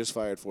that you just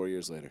fired 4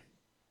 years later.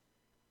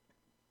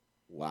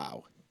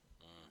 Wow,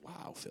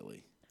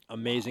 Philly.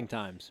 Amazing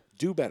times.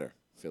 Do better,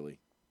 Philly.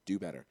 Do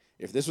better.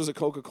 If this was a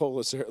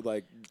Coca-Cola,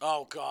 like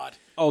Oh God.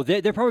 Oh,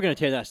 they're probably going to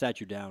tear that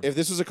statue down. if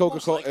this was a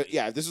Coca-Cola,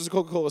 if this was a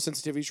Coca-Cola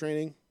sensitivity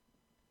training,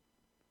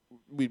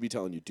 we'd be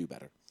telling you do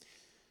better.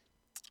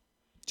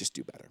 Just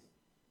do better.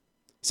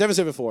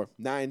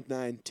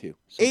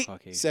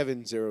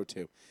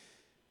 774-992-8702.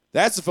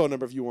 That's the phone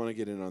number if you want to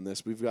get in on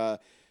this. We've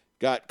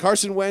got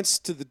Carson Wentz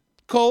to the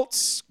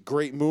Colts.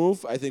 Great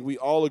move. I think we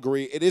all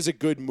agree it is a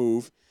good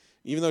move.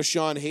 Even though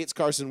Sean hates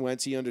Carson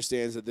Wentz, he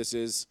understands that this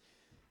is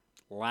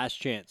last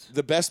chance.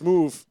 The best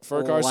move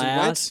for Carson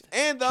Wentz. Last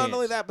And not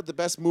only chance. that, but the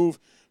best move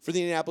for the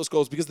Indianapolis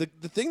Colts. Because the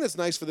thing that's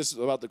nice for this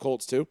about the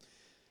Colts, too,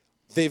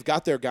 they've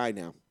got their guy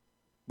now.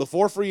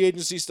 Before free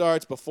agency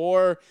starts,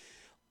 before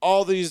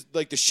all these,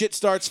 like, the shit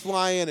starts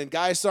flying and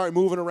guys start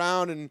moving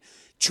around and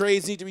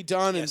trades need to be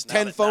done and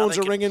 10 phones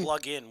are ringing.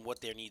 Plug in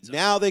what their needs are.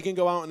 Now they can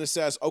go out and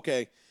assess,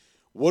 okay,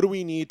 what do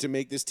we need to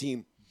make this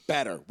team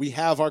better? We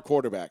have our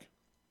quarterback.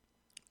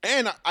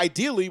 And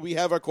ideally, we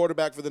have our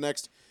quarterback for the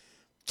next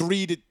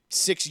 3 to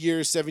 6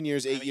 years, 7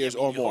 years, 8 years,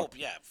 or more. Hope,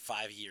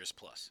 5 years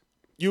plus.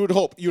 You would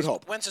hope. You'd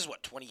hope. Wentz is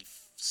what,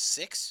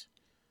 26?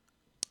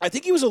 I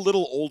think he was a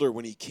little older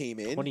when he came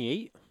in.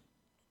 28?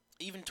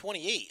 Even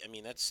 28. I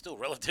mean, that's still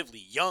relatively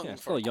young Yeah,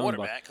 for still a a young buck.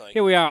 quarterback. Like,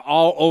 Here we are,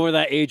 all over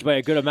that age by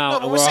a good amount. no,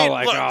 but and we're we're all saying,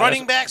 like, look, oh,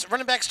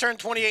 running backs turn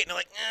 28, and they're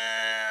like,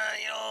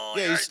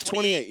 Yeah, you're he's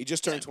 28. He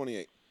just turned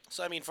 28.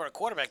 So I mean, for a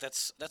quarterback,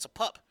 that's a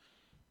pup.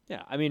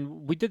 Yeah, I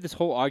mean, we did this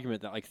whole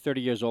argument that like 30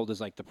 years old is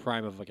like the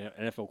prime of like an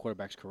NFL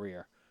quarterback's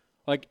career,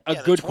 like a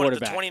Yeah, good the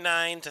quarterback.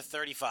 29 to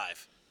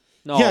 35.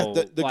 No,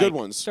 Yeah, the like, good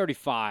ones.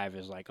 35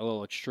 is like a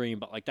little extreme,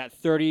 but like that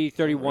 30,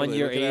 31 Really?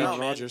 year Look at age. Aaron No, man.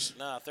 Rodgers.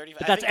 No, 35.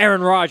 But I that's think-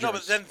 Aaron Rodgers. No,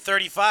 but then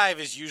 35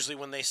 is usually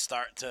when they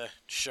start to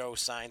show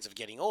signs of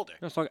getting older.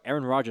 It's like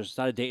Aaron Rodgers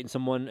started dating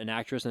someone, an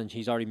actress, and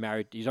he's already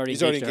married. He's already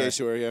engaged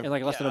to her, yeah. in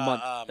like less Yeah, than a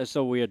month. That's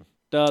so weird.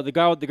 The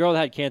girl that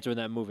had cancer in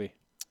that movie.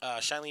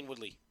 Shailene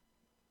Woodley,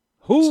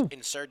 Who?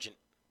 Insurgent.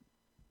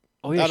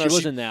 Oh yeah, I she don't know,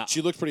 was in that.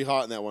 She looked pretty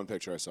hot in that one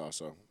picture I saw.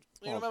 So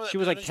You remember she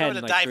was like you 10,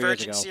 remember the like 3 years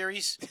Divergent ago.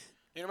 series?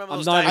 You remember I'm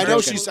those not I know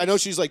Divergent I know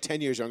movies? she's like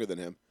 10 years younger than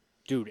him.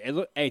 Dude,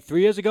 hey,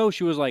 3 years ago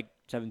she was like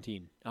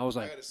 17. I was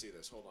I like, gotta see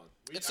this. Hold on.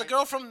 It's the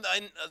girl from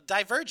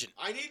Divergent.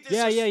 I need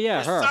this.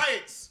 yeah, her.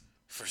 Science.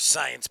 For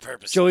science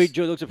purposes. Joey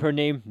looks up her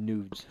name,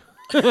 nudes.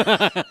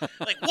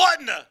 Like, what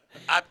in the?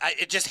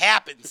 It just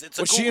happens. It's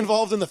a Was she Google-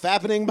 involved in the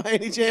fappening by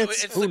any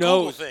chance? It's Who the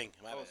knows? Google thing.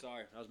 My Oh, bad.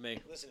 sorry, that was me.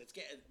 Listen, it's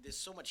getting there's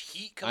so much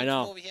heat I coming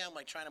know. from over here. I'm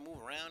like trying to move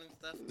around and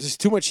stuff. There's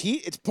too much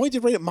heat. It's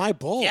pointed right at my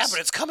balls. Yeah, but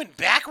it's coming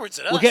backwards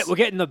at us. We're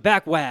getting the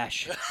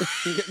backwash.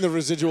 You're getting the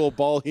residual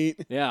ball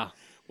heat. Yeah.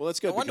 Well, that's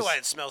good. I wonder because why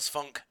it smells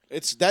funk.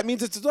 that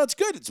means that's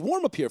good. It's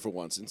warm up here for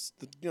once. It's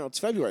it's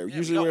February. Yeah,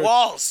 usually we got we're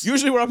walls.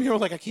 Usually we're up here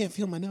like I can't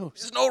feel my nose.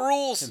 There's no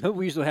rules. Remember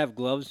we used to have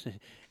gloves?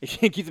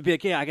 She keeps to be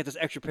like, yeah, I got this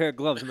extra pair of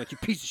gloves. I'm like, you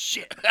piece of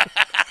shit.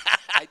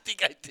 I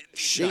think I did.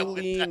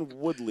 Shailene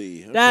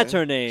Woodley. Okay. That's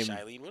her name.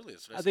 Shailene Woodley.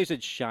 I think you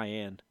said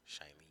Cheyenne.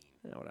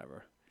 Shailene. Yeah,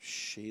 whatever.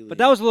 Shailene. But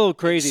that was a little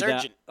crazy.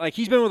 Insurgent. That like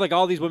he's been with like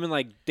all these women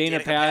like Dana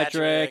Danica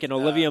Patrick and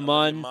Olivia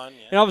Munn, yeah.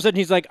 and all of a sudden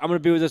he's like, I'm gonna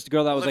be with this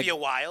girl that was Olivia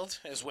like, Wilde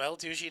as well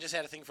too. She just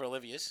had a thing for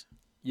Olivia's.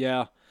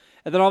 yeah,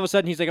 and then all of a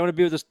sudden he's like, I'm gonna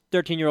be with this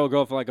 13-year-old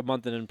girl for like a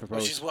month and then Oh,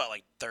 propose. she's what,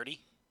 like 30?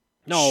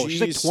 No, she's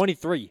like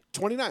 23.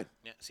 29.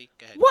 Yeah. See,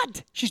 go ahead.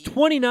 What? She's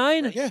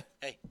 29? Yeah.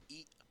 Hey,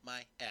 eat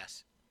my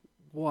ass.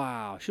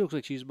 Wow, she looks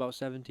like she's about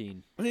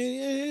 17. I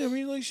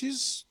mean, like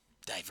she's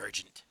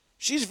Divergent.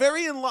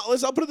 very in line.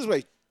 I'll put it this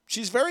way: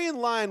 she's very in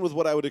line with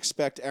what I would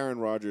expect Aaron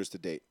Rodgers to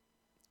date.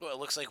 Well, it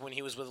looks like when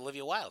he was with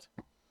Olivia Wilde.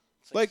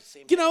 It's Like the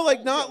same you know, thing.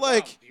 like not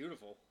like.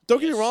 Beautiful. Don't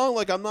get me Yes. wrong.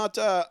 Like I'm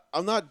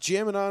not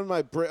jamming on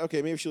my brake.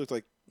 Okay, maybe she looked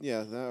like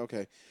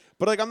okay,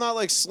 but like I'm not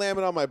like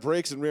slamming on my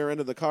brakes and rear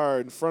ending the car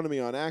in front of me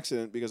on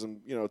accident because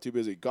I'm too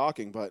busy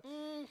gawking. But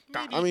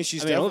I mean,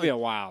 she's I mean, definitely. Olivia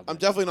Wilde. I'm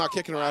definitely not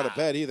kicking her out of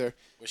bed either.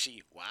 Was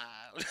she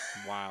wild?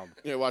 Wild.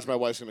 Watch my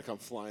wife's gonna come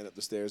flying up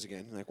the stairs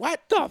again. Like what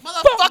The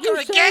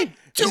Motherfucker again? Is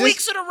 2 this-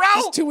 weeks in a row?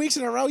 This 2 weeks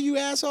in a row, you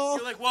asshole.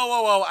 You're like,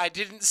 whoa. I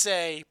didn't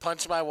say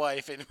punch my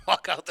wife and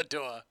walk out the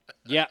door.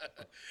 Yeah.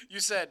 You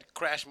said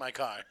crash my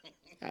car.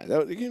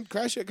 Yeah, you can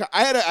crash your car.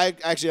 I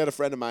actually had a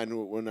friend of mine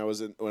when I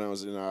was in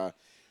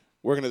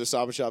working at the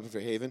Stop and Shop in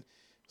Fairhaven.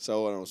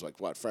 So when I was like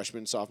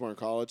freshman, sophomore in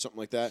college, something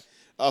like that.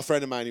 A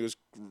friend of mine, he was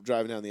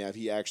driving down the Ave.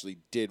 He actually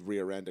did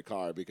rear end a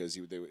car because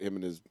him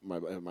and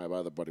my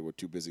other buddy were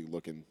too busy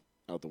looking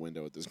out the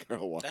window at this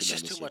girl walking. That's down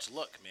just the too street. much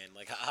look, man.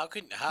 Like, how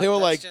could They were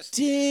that's like, just,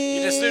 damn.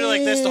 you just stood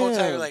like this the whole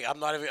time. You're like,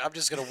 I'm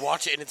just gonna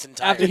watch it in its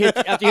After entirety. he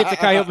hits the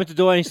car, he opens the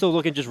door and he's still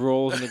looking, just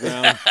rolls on the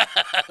ground.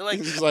 like,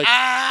 He's just like,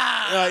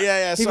 ah!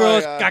 yeah. He Sorry,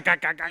 rolls,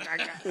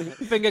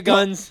 finger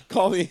guns.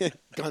 call me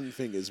gun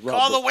fingers.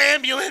 Call the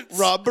ambulance.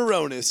 Rob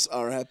Baronis,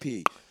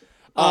 R.I.P.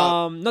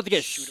 Not to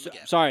get Shoot him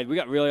again. sorry, we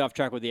got really off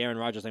track with the Aaron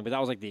Rodgers thing, but that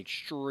was like the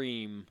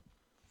extreme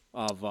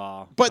of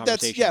But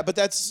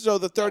that's so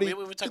the 30, we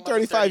were the talking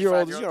about the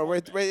 35-year-old, 35-year-old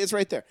right, it's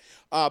right there.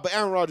 But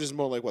Aaron Rodgers is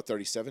more like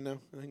 37 now.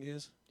 I think he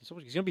is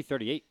He's gonna be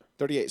 38.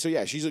 38. So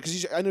yeah,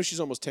 I know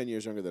she's almost 10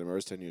 years younger than him, or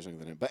is 10 years younger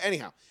than him. But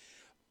anyhow,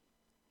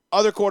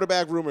 other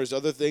quarterback rumors,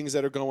 other things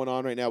that are going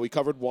on right now. We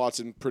covered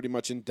Watson pretty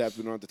much in depth.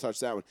 We don't have to touch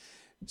that one.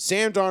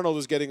 Sam Darnold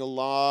is getting a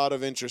lot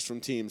of interest from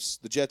teams.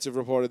 The Jets have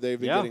reported they've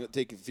been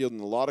fielding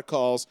a lot of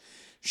calls.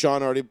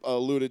 Sean already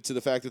alluded to the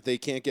fact that they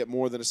can't get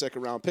more than a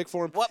second-round pick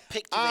for him. What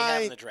pick do they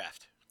have in the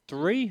draft?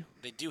 3.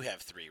 They do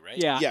have 3, right?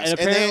 Yeah, Yes, and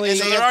and they- apparently, and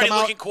So they they're have already come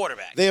out- looking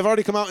quarterback. They have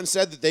already come out and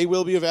said that they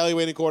will be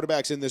evaluating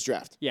quarterbacks in this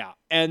draft. yeah,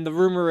 and the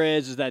rumor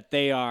is that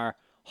they are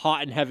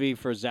hot and heavy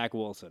for Zach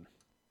Wilson.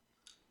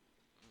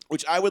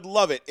 Which I would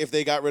love it if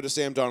they got rid of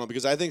Sam Darnold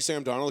because I think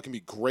Sam Darnold can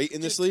be great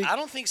in this league. I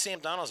don't think Sam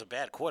Donald's a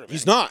bad quarterback.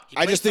 He's not. He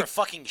I plays just for think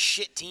fucking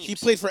shit teams. He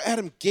played for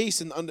Adam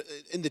Gase on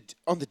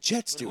the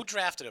Jets, Who dude.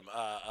 drafted him?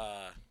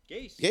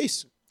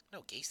 Gase.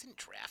 No, Gase didn't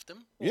draft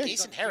him. Yeah.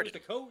 Gase inherited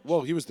him.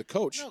 Well, he was the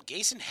coach. No,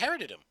 Gase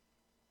inherited him.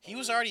 He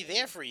was already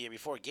there for a year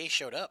before Gase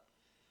showed up.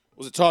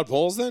 Was it Todd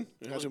Bowles then?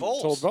 It was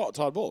Bowles.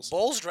 Todd Bowles.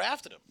 Bowles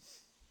drafted him.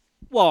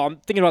 Well, I'm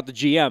thinking about the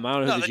GM. I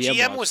don't know No, who the the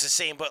GM was the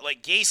same, but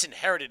like Gase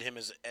inherited him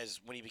as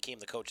when he became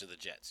the coach of the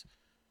Jets.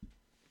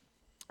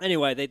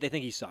 Anyway, they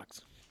think he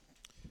sucks.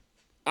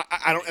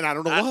 I don't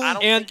know why. I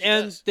don't And think he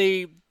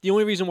does. the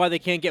only reason why they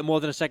can't get more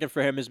than a second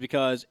for him is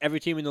because every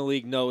team in the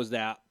league knows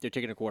that they're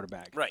taking a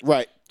quarterback. Right.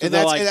 Right. So And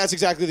they're that's like- and that's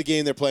exactly the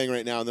game they're playing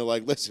right now. And they're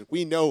like, listen,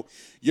 we know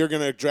you're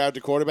going to draft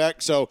a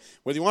quarterback. So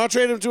whether you want to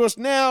trade him to us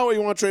now or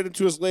you want to trade him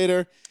to us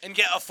later, And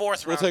get a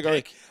fourth we'll round take our.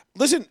 pick.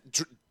 Listen,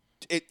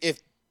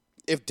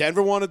 if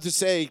Denver wanted to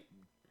say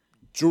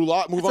Drew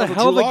Lock, move It's on a from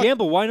hell Drew of a Lock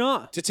gamble. Why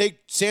not? to take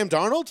Sam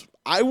Darnold,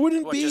 I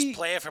wouldn't What, be. just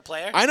player for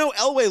player? I know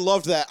Elway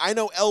loved that. I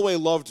know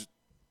Elway loved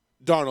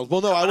Darnold. Well,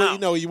 no, I Coming wouldn't. out.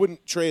 No, you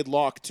wouldn't trade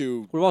Locke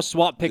to. What about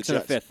swap picks in a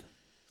Jets. 5th?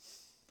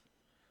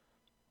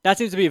 That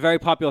seems to be a very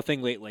popular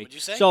thing lately. What'd you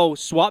say? So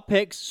swap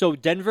picks. So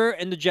Denver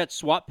and the Jets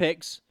swap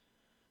picks.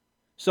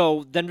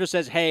 So Denver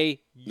says,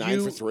 "Hey,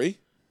 9 for 3.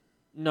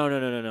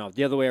 No.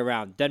 The other way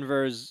around.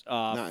 Denver's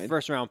 9.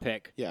 first round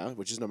pick, Yeah,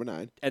 which is number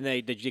 9. and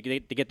they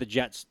get the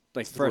Jets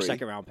like 3. first,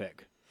 second round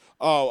pick,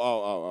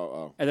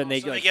 Oh. and then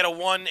they So they like, get a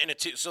 1 and a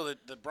 2. So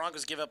the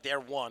Broncos give up their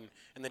 1,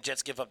 and the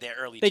Jets give up their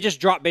early. they 2.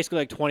 just drop basically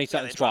like 20 yeah,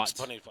 something they drop spots.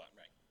 spot, right?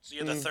 So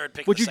you're the third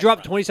pick. Would of you the drop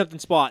second 20 something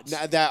spots?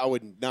 That I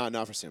wouldn't. No,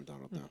 not for Sam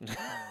Darnold.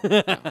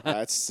 No. No,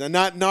 that's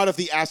not if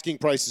the asking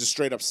price is a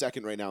straight up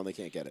second right now and they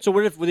can't get it. So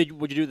what if would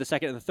you do the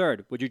second and the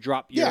third? Would you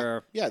drop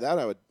your? yeah,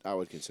 that I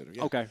would consider.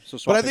 Yeah. Okay, so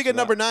swap But I picks think for at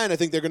number that. 9, I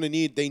think they're going to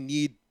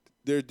need.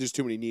 There's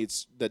too many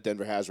needs that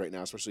Denver has right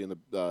now, especially in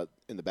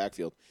the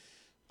backfield,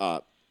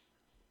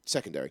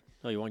 secondary.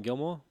 Oh, you want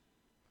Gilmore?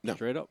 No.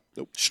 Straight up.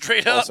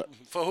 Straight up Also-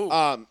 for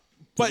who?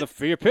 But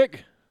For your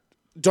pick.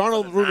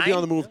 Darnold rumored to be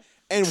on the move.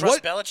 And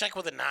Trust Belichick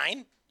with a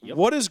 9?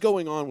 what is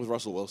going on with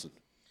Russell Wilson?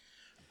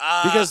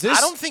 Because I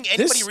don't think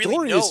anybody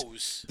really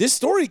knows. This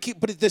story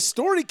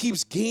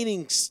keeps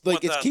gaining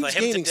What, keeps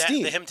gaining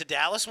steam. The him to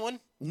Dallas one?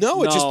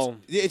 No, No.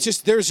 it's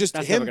just there's just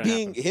That's him never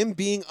gonna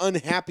being happen.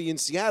 unhappy in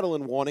Seattle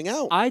and wanting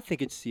out. I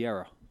think it's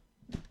Sierra.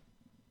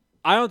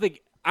 I don't think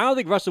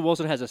Russell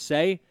Wilson has a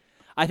say.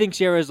 I think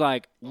Sierra's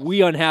like,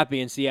 we unhappy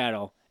in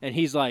Seattle, and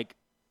he's like,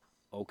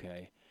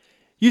 okay.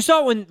 You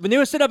saw when they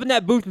were set up in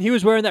that booth and he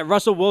was wearing that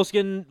Russell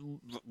Wilson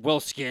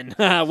Wilson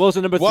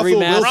number 3 Russell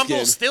mask. Wilson.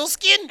 Rumble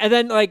Stillskin? And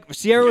then like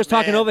Sierra was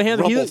talking man. over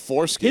him. Rumble He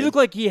foreskin. looked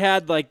like he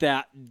had like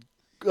that,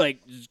 like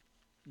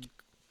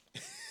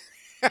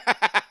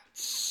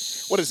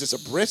What is this, a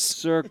bris?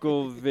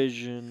 circle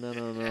vision. I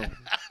don't know.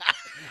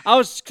 I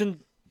was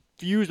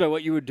confused by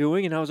what you were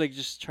doing, and I was like,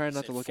 just trying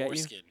not to look at you.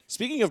 Foreskin.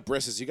 Speaking of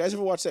brisses, you guys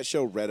ever watch that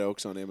show Red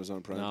Oaks on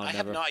Amazon Prime? No. I never.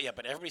 have not yet,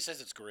 but everybody says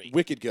it's great.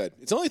 Wicked good.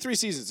 It's only 3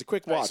 seasons. It's a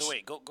quick All right, watch. so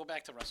wait, go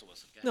back to Russell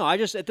Wilson. No,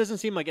 it doesn't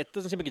seem like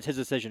it's his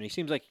decision. He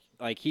seems like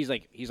he's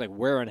like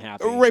we're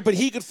unhappy. Right, but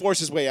he could force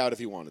his way out if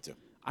he wanted to.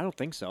 I don't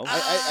think so. You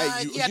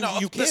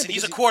can't Listen,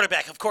 he's a because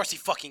quarterback. Of course he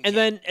fucking and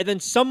can. then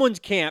someone's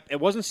camp. It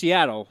wasn't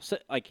Seattle.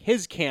 Like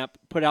his camp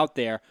put out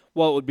there.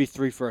 Well, it would be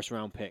 3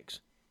 first-round picks.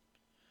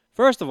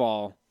 First of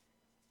all,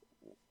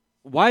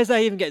 why is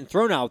that even getting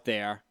thrown out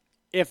there?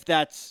 If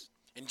that's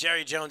And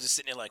Jerry Jones is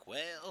sitting there like,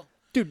 well,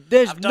 dude,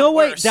 there's I've done no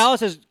way worse.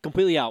 Dallas is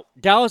completely out.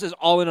 Dallas is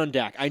all in on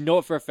Dak. I know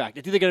it for a fact.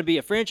 It's either going to be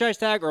a franchise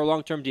tag or a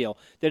long-term deal.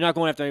 They're not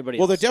going after anybody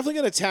Well, they're else. definitely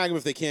going to tag him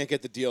if they can't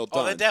get the deal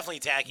done. oh, they're definitely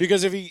tagging.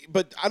 Because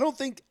but I don't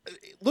think.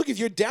 Look, if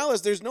you're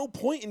Dallas, there's no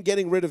point in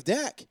getting rid of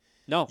Dak.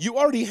 No. You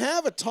already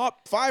have a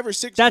top 5 or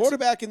 6 That's-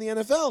 quarterback in the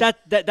NFL.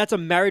 That's a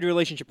married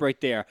relationship right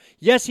there.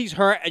 Yes, he's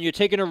hurt and you're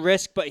taking a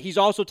risk, but he's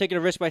also taking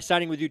a risk by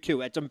signing with you too.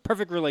 It's a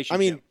perfect relationship. I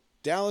mean,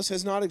 Dallas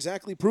has not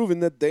exactly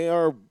proven that they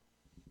are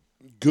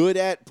good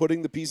at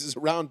putting the pieces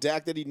around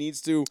Dak that he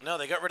needs to. No,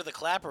 they got rid of the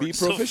clapper Be and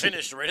still proficient.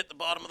 finished right at the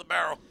bottom of the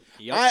barrel.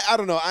 Yep. I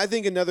don't know. I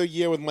think another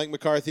year with Mike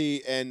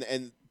McCarthy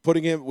and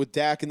putting him with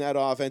Dak in that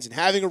offense and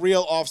having a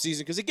real offseason.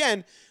 Because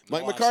again,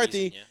 Mike No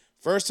McCarthy, offseason,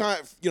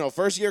 yeah.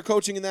 first year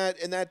coaching in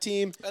that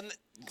team, And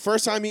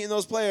first time meeting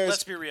those players.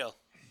 let's be real.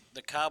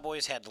 The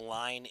Cowboys had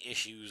line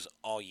issues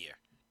all year.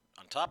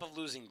 On top of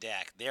losing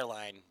Dak, their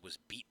line was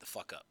beat the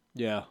fuck up.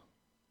 yeah.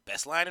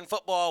 Best line in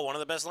football, one of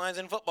the best lines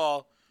in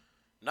football.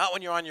 Not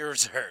when you're on your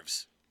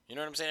reserves. You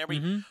know what I'm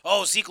saying?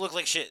 Oh, Zeke looked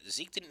like shit.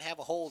 Zeke didn't have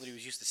a hole that he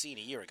was used to seeing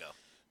a year ago.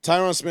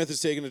 Tyron Smith has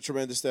taken a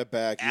tremendous step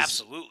back. He's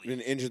Absolutely. been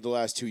injured the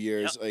last 2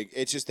 years. Yep. Like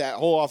it's just that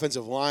whole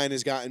offensive line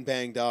has gotten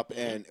banged up,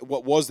 and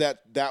what was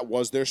that? That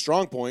was their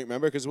strong point.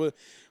 Remember, because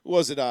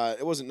was it?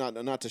 It wasn't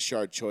not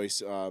Tashard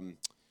Choice. What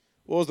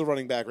was the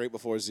running back right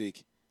before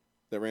Zeke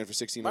that ran for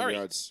 1,600 Murray.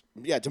 yards?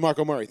 Yeah,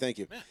 DeMarco Murray. Thank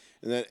you.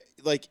 and then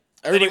like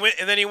And then,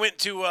 everybody. he went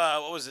to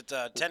what was it,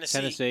 Tennessee?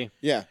 Tennessee.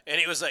 Yeah, And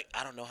he was like,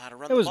 I don't know how to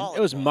run It was the ball. it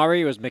was anymore.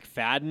 Murray. It was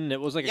McFadden. It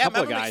was like a Yeah,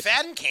 couple of remember guys.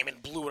 McFadden came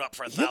and blew it up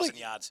for He had, 1,000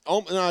 yards.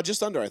 Oh no,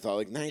 just under I thought,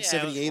 like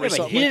 978 Yeah, or but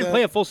something. he like didn't that.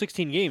 play a full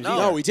 16 games. No.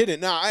 either. No, he didn't.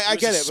 No, I It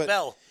get was it, a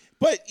spell.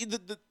 but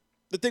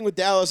the thing with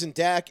Dallas and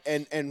Dak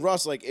and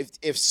Russ, like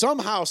if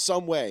somehow,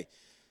 some way,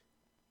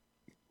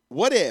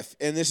 what if?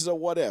 And this is a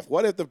what if.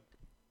 What if the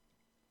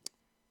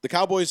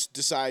Cowboys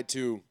decide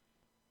to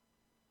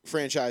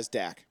franchise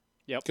Dak?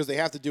 Yep. Because they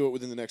have to do it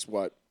within the next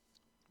what?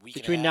 Week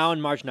and a Between half. now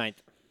and March 9th.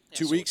 Yeah,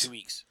 2 so weeks? 2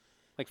 weeks.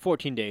 Like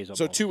 14 days almost.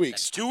 So 2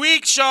 weeks. That's 2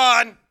 weeks,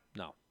 Sean.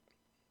 No.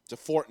 It's a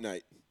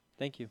fortnight.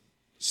 Thank you.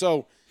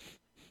 So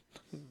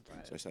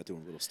I start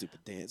doing a little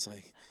stupid dance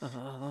like.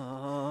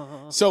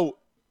 So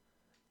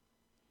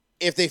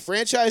if they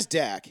franchise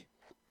Dak,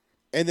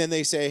 and then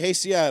they say, "Hey,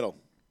 Seattle,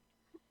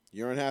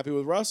 you're unhappy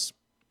with Russ?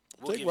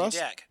 We'll Take give Russ. you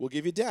Dak. We'll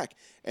give you Dak,"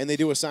 and they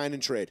do a sign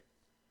and trade.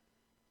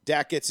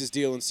 Dak gets his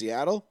deal in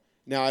Seattle.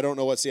 Now I don't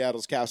know what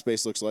Seattle's cap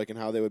space looks like and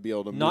how they would be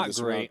able to move Not this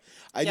great. around.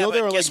 I Yeah, know but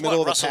they're like guess middle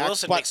what? of the Russell pack,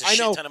 Wilson but makes a I shit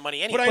know, ton of money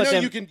but anyway. I But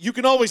know then- you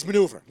can always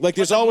maneuver. Like But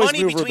there's the always money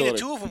between maneuverability.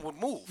 the two of them would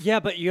move. Yeah,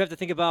 but you have to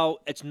think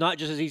about it's not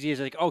just as easy as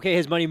like, okay,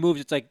 his money moves.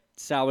 It's like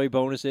salary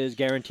bonuses,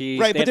 guarantees.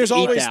 Right, They but have there's to eat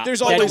always- that. there's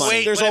Dead always-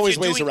 money. there's but if always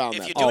you're ways doing, around if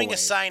that. you're doing a Always.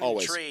 sign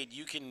Always. and trade,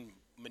 you can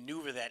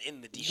maneuver that in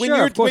the deal. When Sure,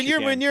 you're of course when you you're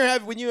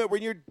can.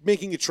 when you're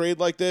making a trade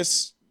like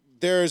this,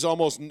 there's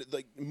almost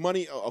like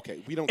money. Oh,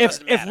 okay, we don't. If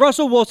Doesn't if matter.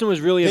 Russell Wilson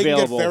was really they can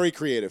available, get very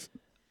creative.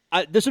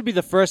 this would be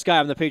the first guy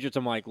on the Patriots.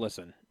 I'm like,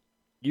 listen,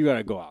 you got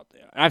to go out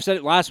there. And I've said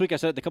it last week. I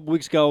said it a couple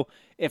weeks ago.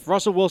 If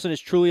Russell Wilson is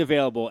truly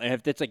available, and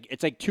if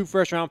it's like 2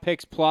 first-round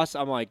picks plus,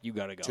 I'm like, you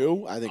got to go.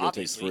 2, I think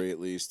Obviously. it'll take 3 at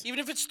least. Even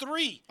if it's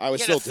 3. I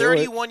would you get still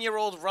do it. a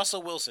 31-year-old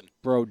Russell Wilson.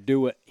 Bro,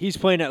 do it. He's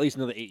playing at least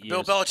another 8 Bill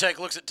years. Belichick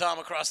looks at Tom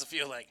across the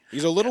field like,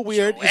 He's a little "Get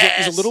weird. your He's a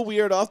ass." little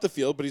weird off the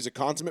field, but he's a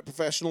consummate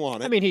professional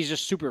on it. I mean, he's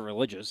just super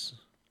religious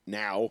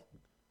now.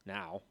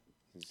 now.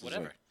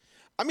 Whatever.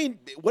 I mean,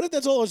 what if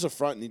that's all as a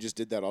front and he just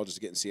did that all just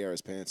to get in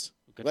Sierra's pants?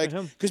 Good Like, for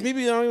him. because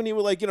maybe when he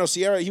was like,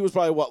 Sierra, he was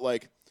probably what,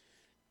 like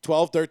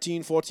 12,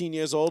 13, 14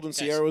 years old when Guys,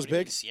 Sierra was what do you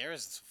mean? big?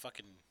 Sierra's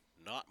fucking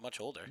not much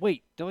older.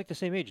 Wait, they're like the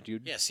same age,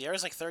 dude. Yeah,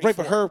 Sierra's like 34. Right,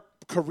 but her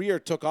career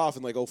took off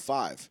in like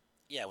 05.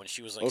 Yeah, when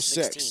she was like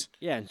 06. 16.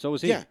 Yeah, and so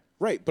was he. Yeah,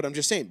 right. But I'm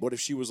just saying, what if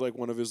she was like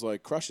one of his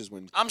like crushes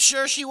when, I'm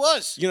sure she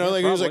was. like he was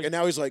like, probably. and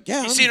now he's like,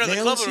 yeah, You I'm seen her at the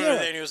nailing club over Sierra.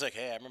 there, and he was like,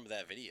 hey, I remember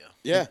that video.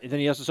 Yeah, And then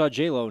he also saw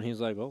J-Lo, and he's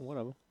like, well,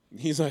 whatever.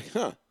 he's like,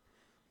 huh,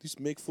 these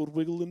make for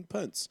wiggle in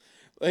pants.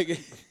 Like,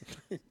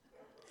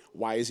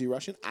 why is he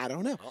Russian? I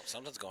don't know. Oh,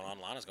 something's going on.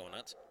 Lana's going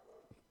nuts.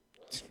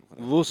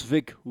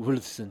 Ludwig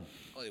Wilson.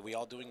 Oh, are we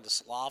all doing the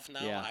Slav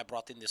now? Yeah. I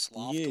brought in the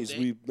Slav Yes,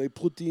 today. they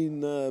put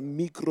in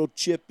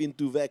microchip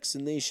into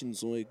vaccination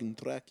so I can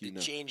track you They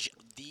now. change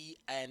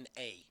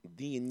DNA.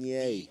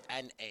 DNA.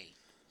 DNA.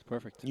 It's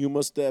perfect. You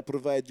must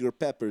provide your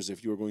peppers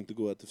if you are going to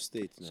go out of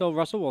state. now. So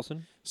Russell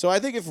Wilson. So I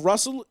think if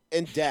Russell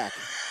and Dak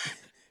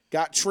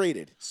got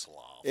traded, Slav.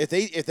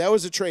 if that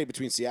was a trade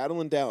between Seattle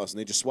and Dallas, and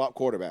they just swap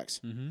quarterbacks,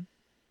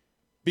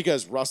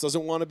 because Russ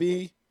doesn't want to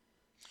be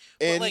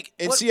in like,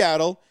 in what-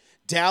 Seattle,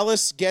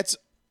 Dallas gets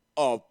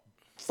a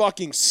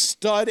fucking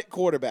stud at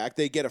quarterback.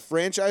 They get a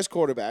franchise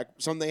quarterback,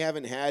 something they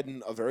haven't had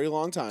in a very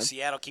long time.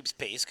 Seattle keeps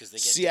pace because they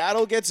get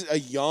Seattle gets a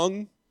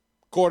young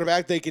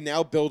quarterback they can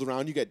now build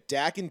around. You got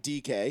Dak and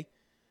DK.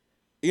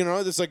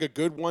 There's like a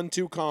good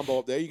 1-2 combo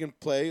up there. You can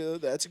play.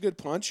 That's a good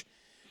punch.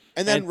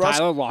 And then And Russ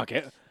Tyler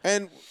Lockett.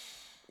 and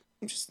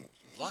I'm just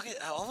Lockett.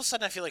 All of a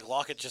sudden, I feel like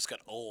Lockett just got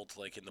old,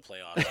 like in the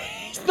playoffs.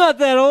 He's not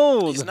that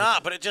old. He's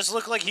not, but it just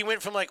looked like he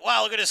went from like,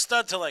 wow, look at his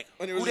stud to like,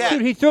 When he who was dat?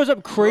 Dude, he throws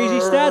up crazy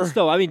stats,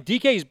 though. I mean,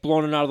 DK's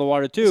blown it out of the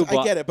water, too.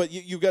 I get it, but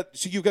you've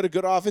got a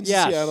good offense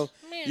Yes. in Seattle.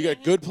 You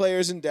got good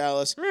players in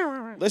Dallas.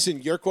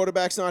 Listen, your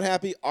quarterback's not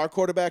happy. Our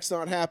quarterback's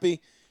not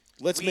happy.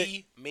 Let's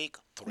Make 3.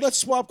 let's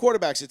swap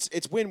quarterbacks.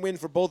 It's win-win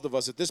for both of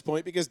us at this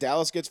point because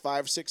Dallas gets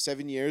 5, 6,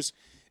 7 years,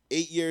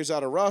 8 years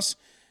out of Russ.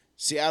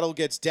 Seattle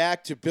gets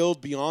Dak to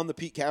build beyond the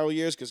Pete Carroll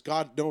years because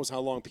God knows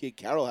how long Pete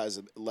Carroll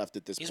has left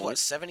at this He's point. what,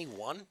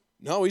 71? I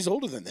No, he's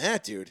older than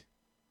that, dude.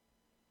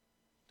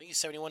 think he's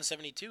 71,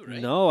 72, right?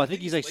 No, I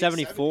think he's like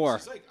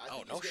 74.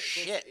 Oh, no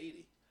shit.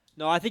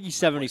 No, I think he's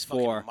fucking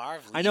 74.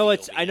 Marv I know Levy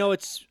it's. over I know here.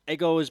 it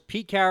goes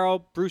Pete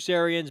Carroll, Bruce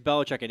Arians,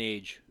 Belichick, and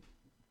age.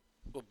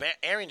 Well,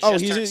 Aaron Oh,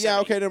 just he's turned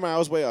 70. okay. Never mind. I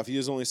was way off. He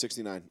is only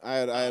 69. I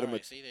had him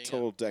Alright, a see, there you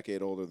total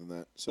decade older than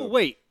that. So Oh,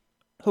 wait,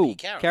 who? Pete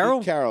Carroll. Carroll?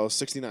 Pete Carroll is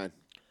 69.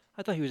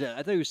 I thought he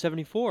was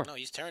 74. No,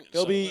 he's turned.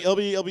 He'll so,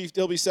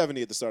 be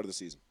 70 at the start of the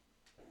season.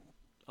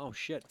 Oh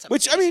shit. That's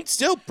Which I amazing. mean,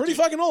 still pretty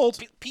fucking old.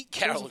 Pete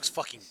Carroll looks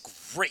fucking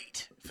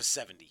great for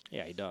 70.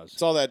 Yeah, he does.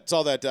 It's all that. It's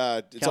all that.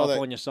 It's all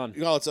California that. sun.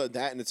 It's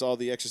that, and it's all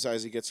the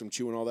exercise he gets from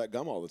chewing all that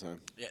gum all the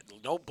time. Yeah,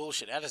 no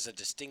bullshit. That is a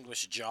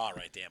distinguished jaw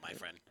right there, my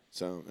friend.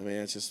 So I mean,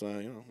 it's just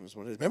it's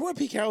what it is. Remember when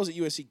Pete Carroll was at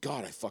USC?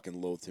 God, I fucking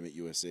loathed him at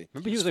USC.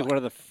 Remember he was like one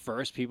of the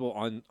first people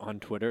on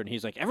Twitter, and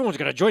he's like, "Everyone's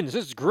gonna join this.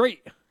 This is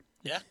great."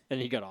 Yeah. And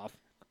he got off.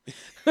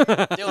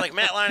 They were like,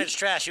 Matt Leinart's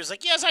trash. He was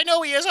like, yes, I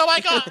know he is. Oh, my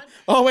God.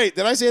 Oh, wait,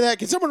 did I say that?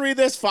 Can someone read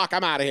this? Fuck,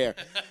 I'm out of here.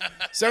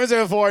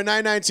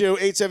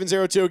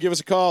 774-992-8702. Give us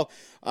a call.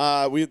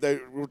 We're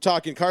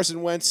talking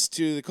Carson Wentz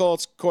to the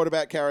Colts,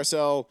 quarterback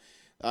carousel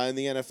in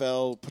the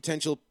NFL,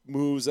 potential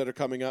moves that are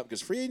coming up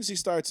because free agency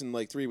starts in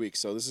like 3 weeks,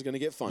 so this is going to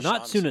get fun.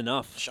 Not soon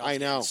enough. Sean's I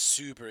know. getting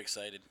super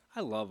excited.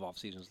 I love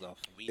off-season stuff.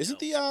 Isn't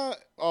the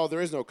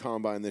there is no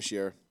combine this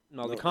year.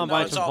 No, the No,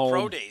 combine's it's from all home.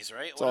 pro days,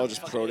 right? It's all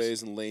just pro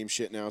days and lame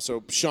shit now.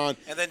 So Sean,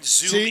 And then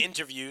Zoom see,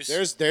 interviews.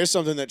 There's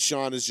something that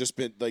Sean has just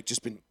been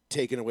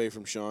taken away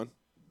from Sean.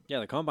 Yeah,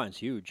 the combine's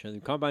huge. And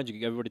the combines, you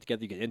get everybody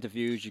together, you get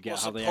interviews, you get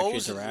Well, how they actually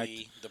interact.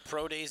 supposedly, the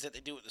pro days that they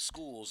do at the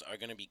schools are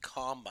going to be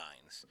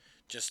combines.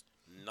 Just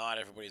not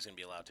everybody's going to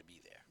be allowed to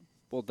be there.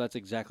 Well, that's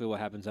exactly what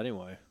happens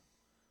anyway.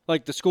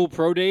 Like, the school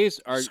pro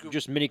days are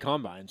just mini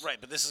combines. Right,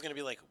 but this is going to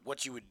be like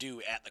what you would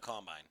do at the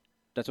combine.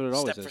 That's what it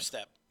always Step is. for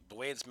step. The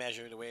way it's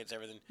measured, the way it's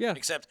everything. Yeah.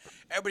 Except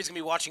everybody's going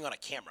to be watching on a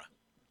camera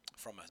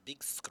from a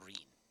big screen.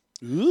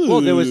 Well,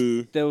 there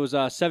was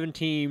 7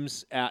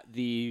 teams at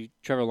the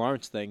Trevor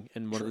Lawrence thing,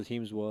 and one of the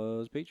teams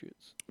was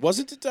Patriots.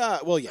 Wasn't it?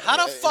 Well, yeah.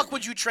 How the fuck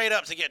would you trade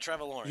up to get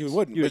Trevor Lawrence? You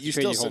wouldn't, You but would you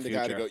trade still your whole send a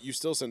guy to future. go. You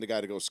still send a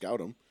guy to go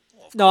scout him.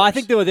 No, I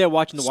think they were there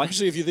watching the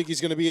Especially if you think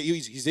he's going to be.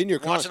 He's in your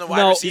Watching conference. the wide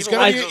No, receiver. He's going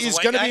to watching be. the He's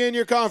white going to guy. be in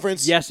your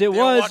conference. Yes, it They were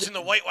was. watching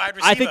the white wide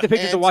receiver. I think the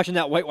Patriots are And watching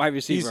that white wide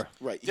He's receiver.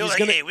 right. They're He's like,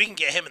 going hey, to. we can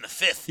get him in the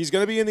 5th. He's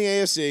going to be in the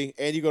AFC,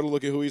 and you got to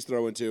look at who he's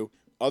throwing to.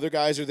 Other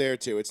guys are there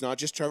too. It's not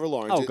just Trevor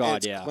Lawrence. Oh, God,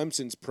 it's yeah.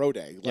 Clemson's pro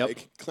day. Yep.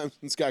 Like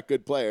Clemson's got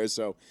good players,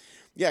 so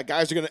yeah,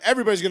 guys are gonna.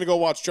 Everybody's gonna go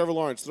watch Trevor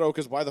Lawrence throw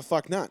because why the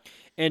fuck not?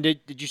 And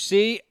did you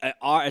see?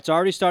 It's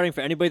already starting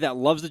for anybody that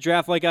loves the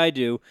draft like I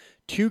do.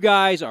 2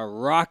 guys are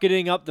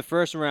rocketing up the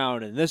first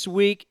round, and this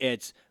week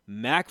it's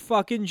Mac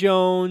fucking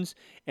Jones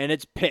and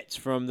it's Pitts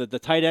from the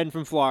tight end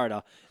from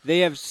Florida. They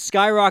have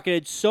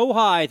skyrocketed so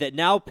high that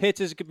now Pitts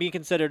is being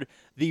considered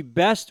the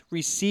best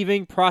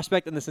receiving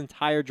prospect in this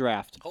entire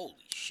draft. Holy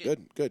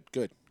shit. Good.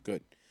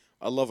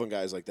 I love when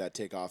guys like that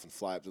take off and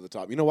fly up to the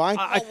top. You know why?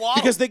 wow.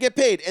 Because they get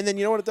paid, and then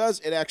you know what it does?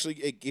 It actually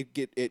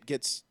it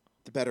gets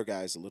the better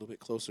guys a little bit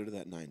closer to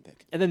that 9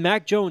 pick. And then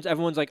Mac Jones,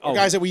 everyone's like, Or oh,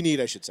 guys that we need,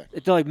 I should say.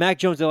 they're like Mac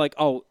Jones. They're like,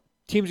 oh,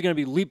 teams are going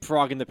to be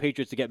leapfrogging the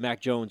Patriots to get Mac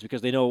Jones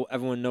because they know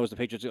everyone knows the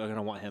Patriots are going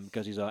to want him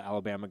because he's an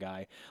Alabama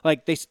guy.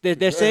 Like they're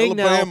saying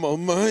Alabama, now,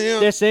 man.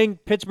 they're saying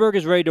Pittsburgh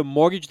is ready to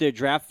mortgage their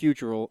draft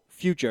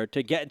future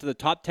to get into the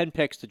top 10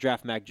 picks to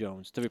draft Mac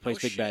Jones to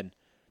replace Big shit. Ben.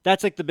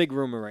 That's like the big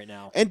rumor right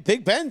now. And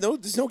Big Ben, though,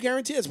 there's no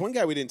guarantee. That's one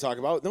guy we didn't talk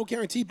about. No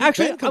guarantee. Big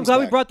Actually, Ben I'm comes glad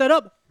we back. brought that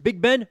up. Big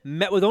Ben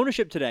met with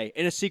ownership today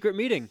in a secret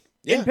meeting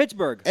Yeah. in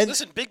Pittsburgh. And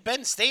Listen, Big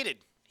Ben stated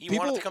he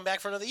People- wanted to come back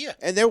for another year.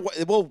 And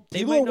people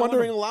might are not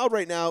wondering wanna- aloud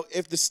right now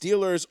if the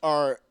Steelers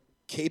are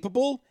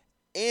capable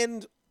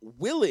and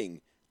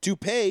willing to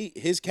pay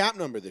his cap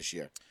number this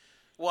year.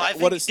 Well, I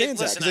think What it stands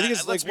listen, at? 'Cause I think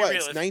it's let's like be what? real.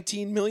 It's If-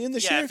 19 million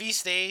this yeah, year. if he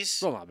stays,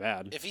 Still not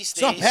bad. if he It's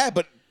stays, not bad,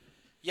 but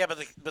yeah, but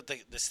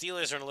the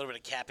Steelers are in a little bit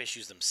of cap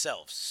issues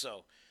themselves.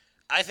 So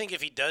I think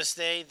if he does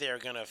stay, they're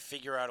gonna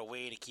figure out a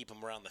way to keep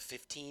him around the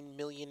 15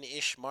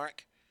 million-ish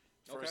mark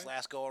for his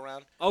last go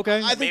around. Okay.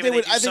 I think Maybe they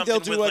would. do I think they'll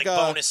something do with like a.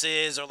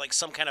 bonuses or like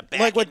some kind of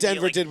Like what back-end deal,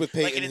 Denver did with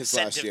like Peyton an his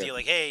last incentive year. deal.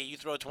 Like, hey, you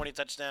throw 20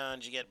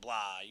 touchdowns, you get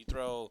blah. You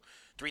throw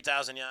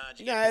 3,000 yards,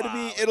 you Yeah, get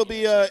blah. Like, it'll you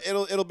be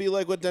know, it'll be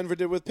like what Denver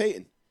did with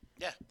Peyton.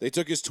 yeah. They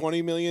took his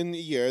 20 million a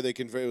year. They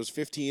converted it was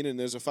 15, and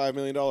there's a $5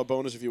 million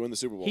bonus if you win the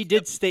Super Bowl. He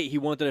did state he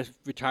wanted to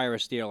retire a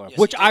Steeler, Yes,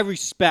 which he I did.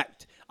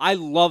 respect. I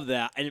love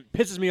that, and it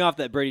pisses me off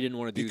that Brady didn't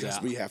want to do because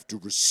that. we have to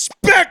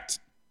respect.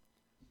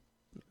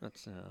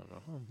 That's, I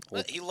don't know.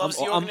 But he loves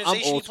the I'm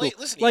organization old he plays.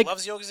 school. Listen, Like, he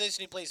loves the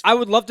organization he plays. I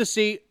would love to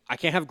see. I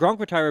can't have Gronk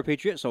retire a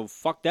Patriot, so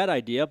fuck that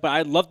idea. But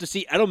I'd love to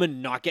see Edelman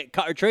not get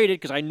cut or traded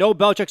because I know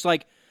Belichick's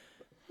like,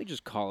 let me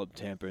just call up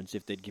Tampa and see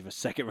if they'd give a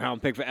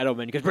second-round pick for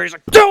Edelman because Brady's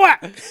like, do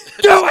it,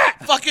 do it,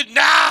 Fucking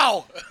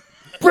now!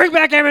 bring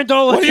back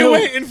Amendola. What are you too."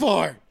 waiting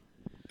for?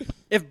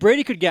 If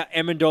Brady could get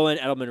Amendola and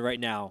Edelman right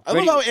now, I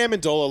Brady- love how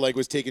Amendola like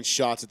was taking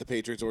shots at the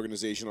Patriots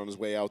organization on his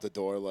way out the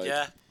door. Like,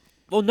 Yeah.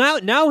 Well,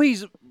 now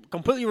he's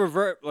completely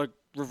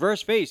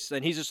reverse face,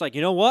 and he's just like,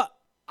 you know what?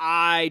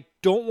 I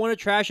don't want to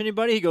trash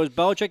anybody. He goes,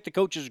 Belichick, the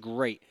coach, is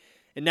great,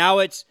 and now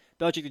it's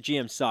Belichick, the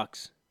GM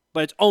sucks,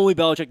 but it's only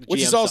Belichick, the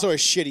which GM is also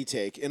sucks. a shitty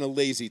take and a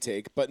lazy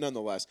take, but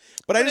nonetheless.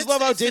 But I But just it's-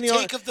 love how it's the Danny.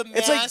 take of the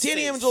It's like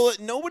Danny masses. Amendola.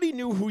 Nobody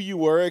knew who you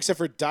were except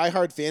for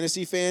diehard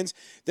fantasy fans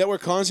that were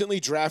constantly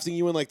drafting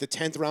you in like the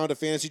 10th round of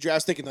fantasy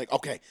drafts, thinking like,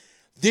 okay,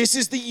 this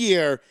is the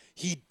year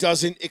he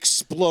doesn't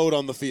explode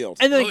on the field.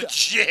 And then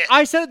Legit.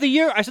 I said the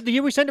year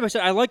we sent him, I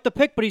said I like the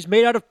pick, but he's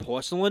made out of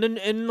porcelain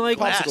and like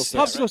Popsicle sticks,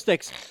 popsicle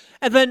sticks.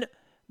 And then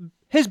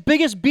his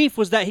biggest beef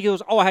was that he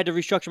goes, "Oh, I had to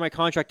restructure my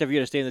contract every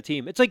year to stay in the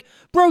team." It's like,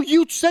 bro,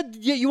 you said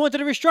you wanted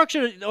to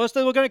restructure it, or else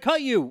they were going to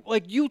cut you.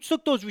 Like you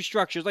took those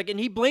restructures, like, and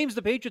he blames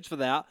the Patriots for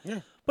that.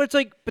 Yeah. But it's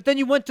like, but then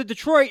you went to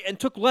Detroit and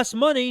took less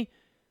money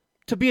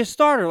to be a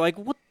starter. Like,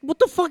 what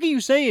the fuck are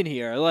you saying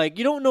here? Like,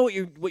 you don't know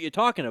what you're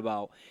talking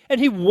about. And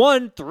he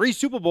won 3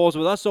 Super Bowls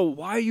with us, so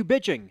why are you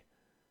bitching?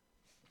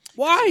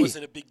 Why? It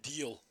wasn't a big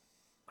deal.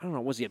 I don't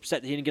know. Was he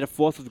upset that he didn't get a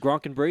fourth with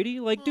Gronk and Brady?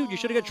 Like, dude, you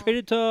should have got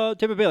traded to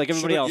Tampa Bay like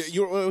everybody else. He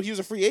was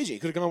a free agent. He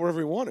could have gone wherever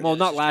he wanted. Well,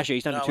 not last year.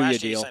 He signed a 2-year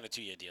last year deal. he signed a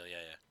 2-year deal. Yeah.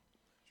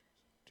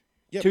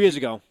 Yeah, 2 years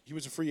ago. He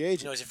was a free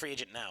agent. No, he's a free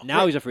agent now.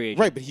 Now he's a free agent.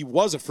 Right, but he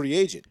was a free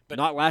agent. But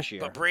not last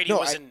year. But Brady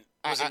was in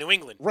New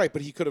England. Right,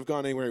 but he could have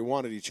gone anywhere he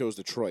wanted. He chose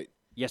Detroit.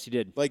 Yes, he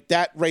did. Like,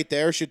 that right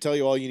there should tell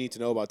you all you need to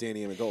know about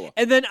Danny Amendola.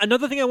 And then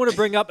another thing I want to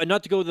bring up, and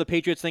not to go to the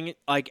Patriots thing,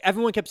 like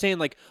everyone kept saying,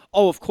 like,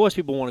 oh, of course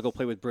people want to go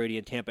play with Brady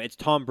in Tampa. It's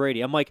Tom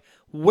Brady. I'm like,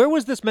 where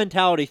was this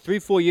mentality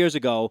 3-4 years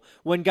ago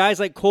when guys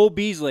like Cole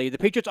Beasley, the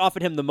Patriots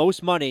offered him the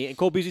most money, and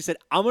Cole Beasley said,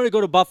 I'm going to go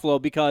to Buffalo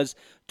because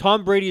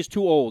Tom Brady is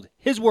too old.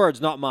 His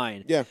words, not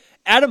mine. Yeah.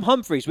 Adam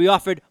Humphries, we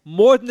offered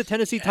more than the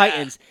Tennessee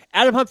Titans.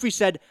 Adam Humphries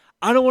said,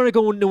 I don't want to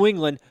go in New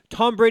England.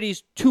 Tom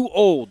Brady's too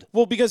old.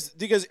 Well, because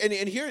and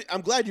here I'm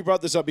glad you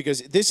brought this up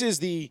because this is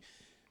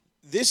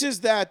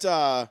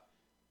that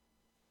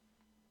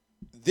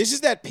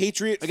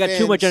Patriot. I got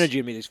too much energy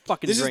in me. These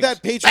fucking This drinks. is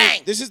that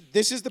Patriot.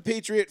 This is the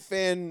Patriot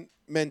fan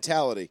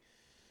mentality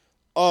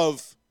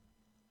of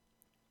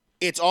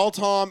it's all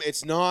Tom.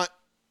 It's not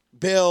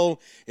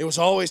Bill. It was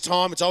always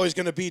Tom. It's always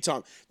going to be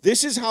Tom.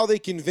 This is how they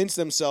convince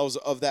themselves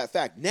of that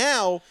fact.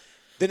 Now,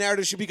 the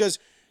narrative should because.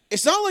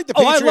 It's not like the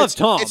Patriots. I love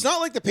Tom. It's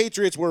not like the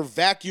Patriots were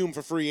vacuumed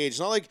for free agents.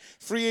 It's not like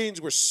free agents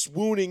were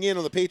swooning in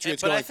on the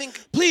Patriots. But going, I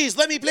think, please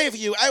let me play for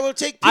you. I will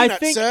take peanuts, I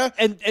think, sir.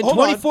 in Hold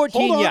on,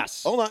 2014, hold on,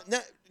 yes. Hold on. Now,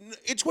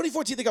 in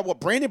 2014, they got what?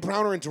 Brandon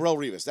Browner and Darrell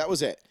Revis. That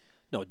was it.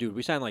 No, dude,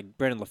 we signed like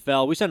Brandon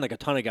LaFell. We signed like a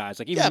ton of guys,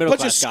 like even Yeah, a middle bunch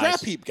of class guys.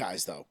 scrap heap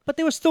guys, though. But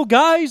they were still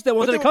guys that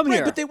wanted to come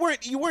here. But they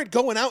weren't. You weren't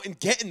going out and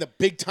getting the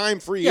big time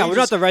free Yeah, agents.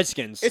 we're not the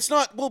Redskins. It's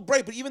not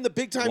right, but even the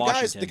big time guys,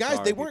 Washington, the guys,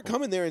 sorry, they weren't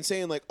coming there and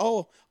saying like,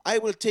 "Oh, I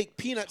will take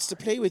peanuts to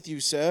play with you,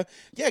 sir."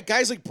 Yeah,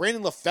 guys like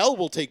Brandon LaFell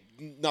will take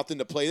nothing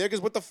to play there because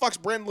what the fuck's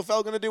Brandon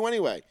LaFell going to do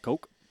anyway?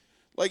 Coke.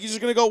 Like you're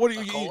just going to go, what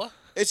are you? cola?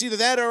 It's either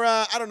that or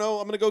I don't know.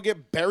 I'm going to go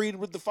get buried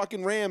with the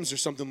fucking Rams or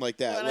something like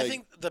that. And like, I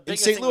think the in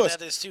biggest St. thing Louis. with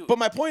that is too. But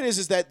my point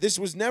is that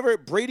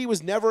Brady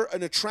was never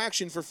an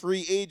attraction for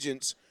free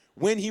agents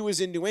when he was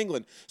in New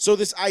England. So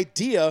this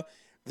idea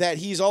that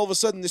he's all of a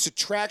sudden this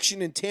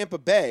attraction in Tampa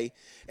Bay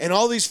and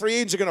all these free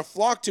agents are going to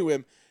flock to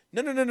him.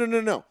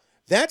 No.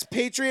 That's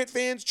Patriot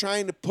fans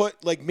trying to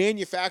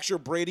manufacture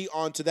Brady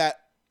onto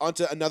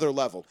another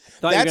level.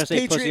 Thought you were going to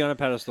say pussy on a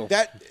pedestal.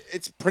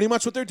 It's pretty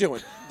much what they're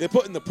doing. They're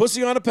putting the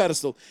pussy on a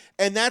pedestal,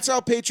 and that's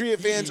how Patriot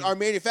fans are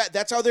manufactured.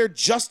 That's how they're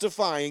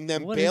justifying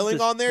them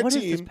bailing on their what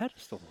team. Is this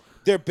pedestal?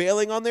 They're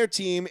bailing on their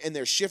team, and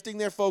they're shifting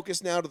their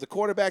focus now to the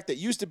quarterback that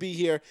used to be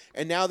here,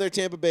 and now they're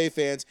Tampa Bay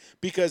fans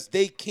because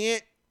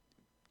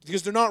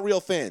they're not real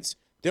fans.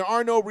 There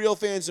are no real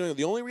fans.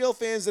 The only real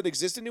fans that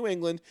exist in New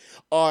England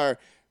are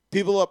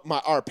people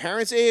our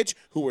parents' age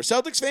who were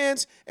Celtics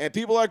fans, and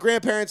people our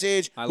grandparents'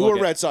 age who are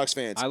Red Sox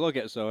fans. I look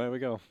at so there we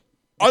go.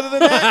 Other than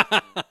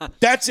that,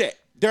 that's it.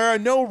 There are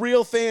no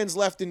real fans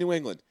left in New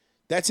England.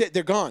 That's it.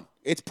 They're gone.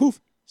 It's poof.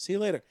 See you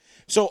later.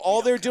 So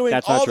all they're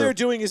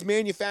doing is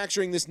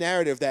manufacturing this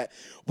narrative that,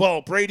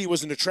 well, Brady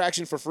was an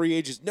attraction for free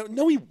agents.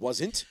 No, he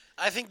wasn't.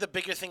 I think the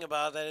bigger thing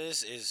about that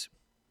is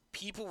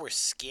people were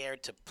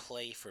scared to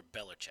play for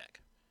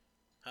Belichick.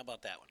 How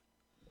about that one?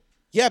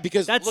 Yeah,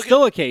 because that's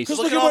still a case.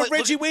 Because look at when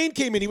Reggie Wayne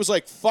came in. He was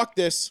like, fuck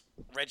this.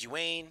 Reggie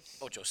Wayne,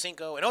 Ocho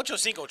Cinco, and Ocho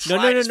Cinco No.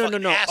 tried his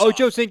fucking ass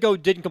Ocho off. Cinco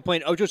didn't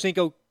complain. Ocho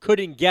Cinco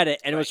couldn't get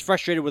it, and was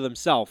frustrated with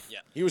himself. Yeah.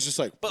 He was just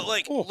like, but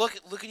look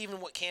at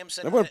even what Cam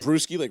said. Remember when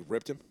Brewski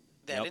ripped him?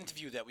 That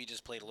interview that we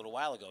just played a little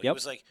while ago. Yep. He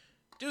was like,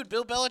 dude,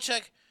 Bill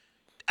Belichick,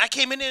 I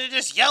came in there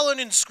just yelling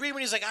and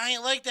screaming. He's like, I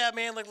ain't like that,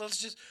 man. Like,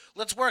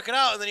 let's work it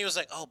out. And then he was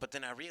like, oh, but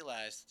then I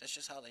realized that's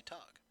just how they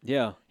talk.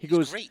 Yeah.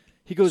 He's great.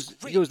 He goes,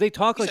 they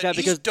talk like that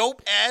because he's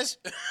dope as.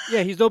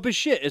 Yeah, he's dope as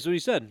shit, is what he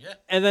said. Yeah.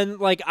 And then,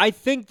 I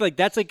think,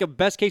 that's, a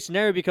best case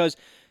scenario because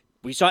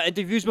we saw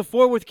interviews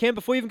before with Cam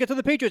before you even get to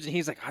the Patriots, and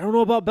he's like, I don't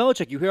know about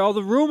Belichick. You hear all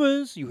the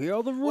rumors.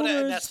 Well,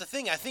 and that's the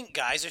thing. I think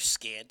guys are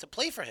scared to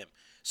play for him.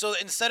 So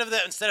instead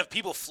of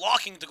people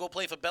flocking to go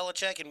play for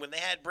Belichick, and when they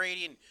had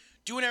Brady and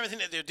doing everything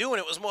that they're doing,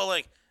 it was more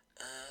like,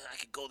 I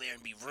could go there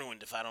and be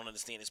ruined if I don't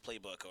understand his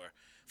playbook, or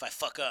if I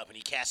fuck up and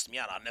he casts me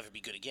out, I'll never be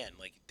good again.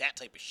 Like that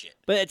type of shit.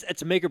 But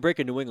it's a make or break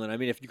in New England. I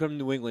mean, if you come to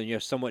New England, you're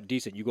somewhat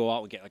decent. You go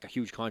out and get a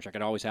huge contract.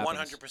 It always happens.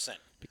 100%.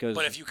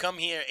 But if you come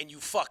here and you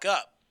fuck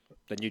up,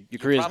 then your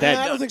career's dead.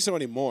 I don't think so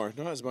anymore.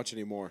 Not as much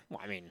anymore.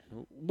 Well, I mean,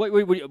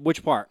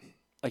 which part?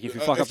 Like if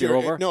you fuck up, you're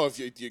over. No, if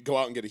you go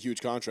out and get a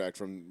huge contract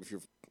once you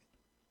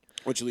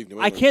leave New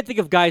England. I can't think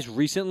of guys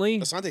recently.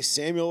 Asante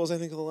Samuel was, I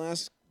think, the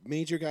last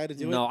major guy to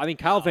do it. No, I mean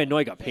Kyle Van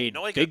Noy got paid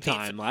big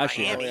time last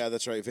year. Oh yeah,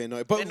 that's right, Van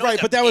Noy. But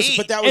that was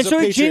and a so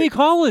did Jamie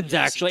Collins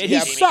Yes, actually, he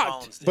and did. he Jamie sucked.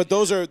 Collins did.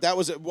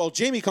 But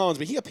Jamie Collins,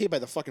 but he got paid by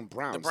the fucking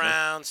Browns. The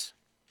Browns.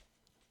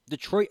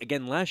 Detroit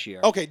again last year.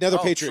 Okay, another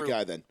Patriot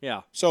guy then.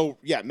 Yeah. So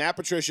yeah, Matt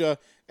Patricia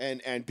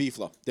and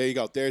Beeflo. There you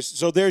go.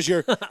 There's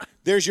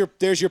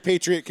your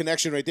Patriot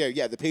connection right there.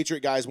 Yeah, the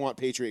Patriot guys want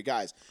Patriot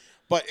guys.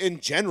 But in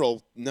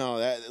general, no,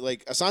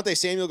 Asante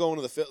Samuel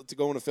going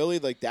to Philly,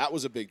 that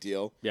was a big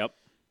deal. Yep.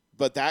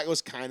 But that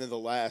was kind of the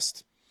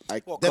last that I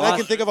Gosh,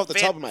 can think of off the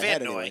top of my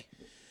head anyway.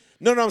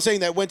 No, I'm saying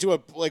that went to a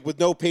with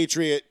no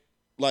Patriot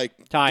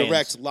Tie-ins.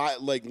 direct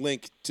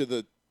link to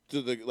the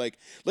like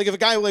if a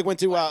guy went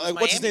to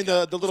what's his name,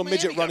 the little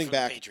midget running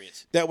back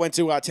that went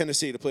to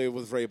Tennessee to play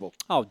with Vrabel.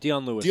 Oh,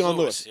 Deion Lewis. Deion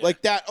Lewis. Yeah.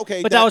 Like that.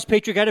 Okay. But that was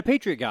Patriot guy to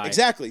Patriot guy.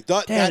 Exactly.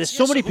 Damn, there's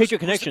so many Patriot Who's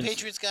connections. the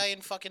Patriots guy in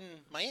fucking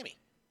Miami?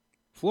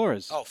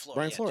 Flores. Oh, Flores.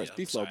 Brian yeah, Flores, dude, I'm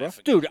B-Flow, sorry, bro. I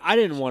forgot. Dude, I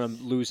didn't want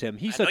to lose him.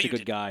 He's I know such a you good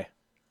didn't. guy.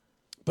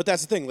 But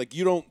that's the thing. Like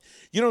you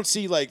don't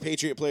see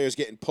Patriot players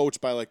getting poached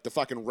by the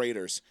fucking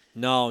Raiders.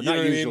 No, You know not what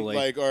I mean?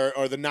 usually.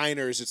 Or the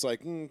Niners. It's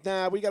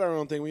nah, we got our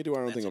own thing. We do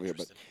our own thing over here.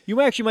 But You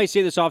actually might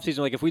see this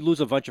offseason, if we lose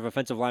a bunch of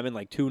offensive linemen,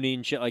 Tooney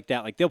and shit like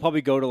that, they'll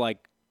probably go to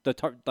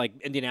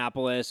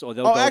Indianapolis, or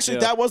they'll go actually,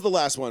 to... that was the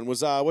last one.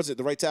 Was what's it?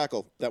 The right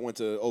tackle that went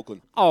to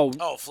Oakland. Oh,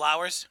 Oh,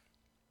 Flowers.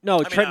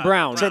 no, Trent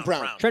Brown. Trent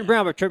Brown. Trent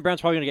Brown, but Trent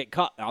Brown's probably going to get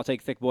cut. I'll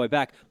take Thick Boy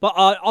back. But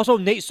also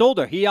Nate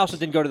Solder. He also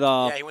didn't go to the...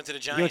 Yeah, he went to the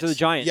Giants. He went to the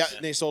Giants. Yeah,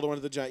 Nate Solder went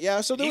to the Giants.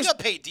 Yeah, so there He was got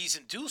paid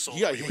decent too. So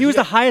Yeah, He was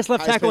the highest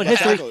left Highest tackle in paid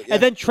left history, tackle, yeah.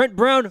 and then Trent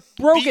Brown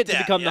broke Beat it to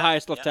that, become the yeah,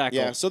 highest left yeah. tackle.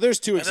 yeah. So there's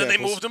two and examples.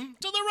 then they moved him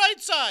to the right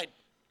side.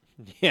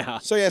 Yeah.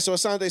 So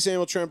Asante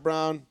Samuel, Trent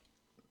Brown.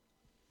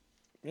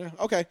 Yeah,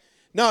 okay.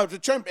 No,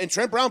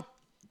 Trent Brown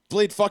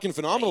played fucking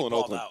phenomenal He in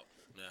balled Oakland. out.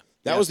 Yeah.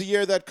 That was the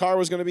year that Carr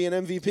was going to be an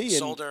MVP. And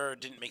Solder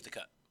didn't make the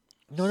cut.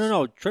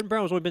 No. Trent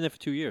Brown was only been there for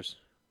 2 years.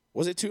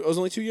 was it 2? It was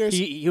only 2 years.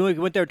 He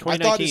went there in I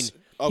thought 2019.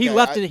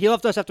 okay, He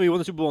left us after he won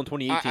the Super Bowl in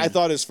 2018. I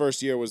thought his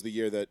first year was the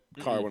year that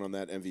Carr went on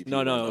that MVP. No,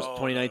 run. it was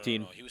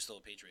 2019. No, he was still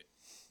a Patriot.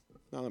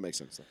 No, that makes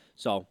sense. Though.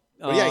 So,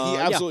 But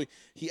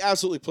he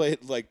absolutely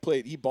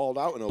played. He balled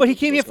out in Oakland. But he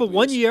came those here for couple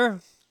 1 years. year,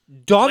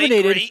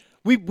 dominated. great.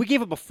 We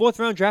gave up a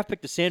 4th-round draft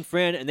pick to San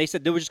Fran, and they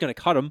said they were just going to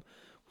cut him.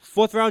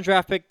 4th-round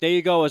draft pick. There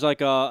you go. As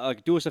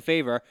do us a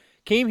favor.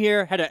 Came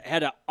here, had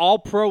a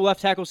All-Pro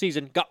left tackle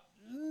season, got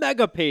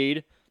mega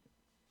paid.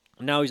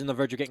 Now he's on the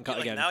verge of getting cut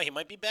again. Now he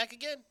might be back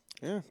again.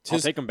 Yeah, I'll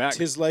take him back.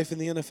 His life in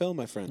the NFL,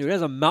 my friend. Dude,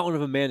 that's a mountain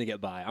of a man to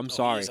get by. I'm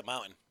sorry. He's a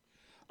mountain.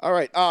 All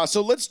right,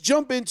 so let's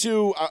jump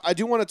into. I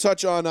do want to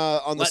touch on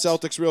the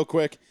Celtics real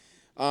quick.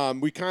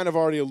 We kind of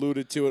already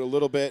alluded to it a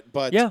little bit,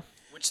 but Yeah.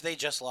 Which they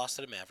just lost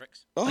to the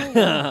Mavericks. Oh, look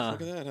at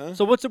that, huh?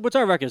 So what's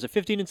our record? Is it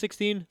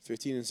 15-16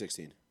 15 and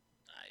 16.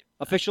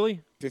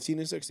 officially? 15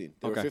 and 16.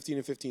 They were Okay. 15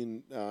 and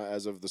 15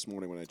 as of this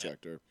morning when I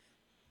checked, or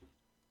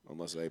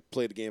unless I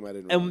played a game I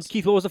didn't. And realize.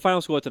 Keith, what was the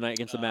final score tonight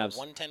against the Mavs?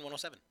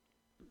 110-107.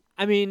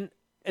 I mean,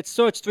 it's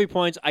 3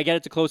 points. I get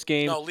it's a close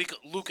game. No,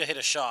 Luka hit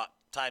a shot,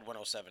 tied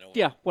 107.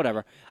 Yeah,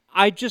 whatever.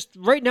 I just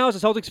right now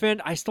as a Celtics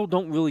fan, I still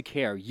don't really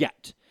care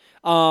yet.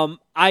 The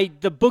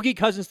Boogie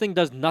Cousins thing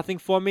does nothing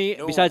for me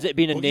besides it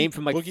being a name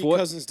from Boogie 4.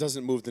 Cousins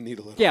doesn't move the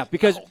needle at all. Yeah,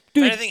 because No.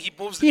 dude, If anything, he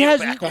moves the he needle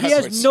has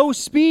backwards. no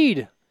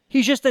speed.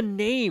 He's just a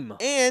name,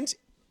 And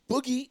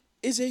Boogie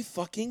is a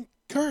fucking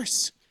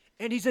curse.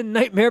 and he's a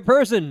nightmare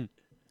person.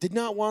 Did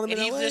not want him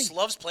And he in LA. just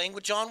loves playing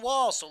with John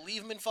Wall, so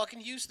leave him in fucking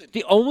Houston.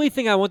 The only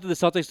thing I wanted the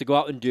Celtics to go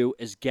out and do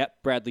is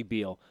get Bradley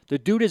Beal. The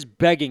dude is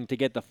begging to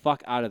get the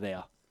fuck out of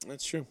there.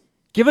 That's true.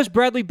 Give us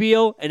Bradley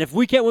Beal, and if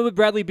we can't win with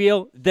Bradley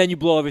Beal, then you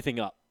blow everything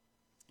up.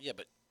 Yeah,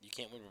 but you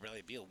can't win with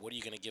Bradley Beal. What are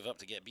you going to give up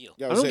to get Beal?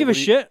 Yeah, I was don't saying, give a what are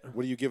you- shit.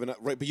 What are you giving up?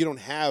 Right, but you don't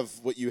have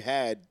what you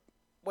had.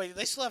 Wait,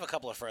 they still have a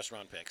couple of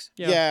first-round picks.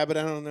 Yeah, but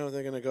I don't know if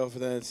they're gonna go for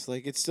that.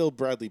 It's still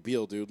Bradley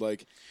Beal, dude.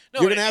 Like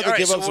No, you're but- gonna have all to right,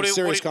 give so up some what are-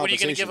 serious what are you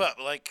going to compensation. give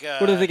up? Like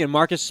What are they thinking?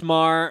 Marcus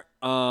Smart,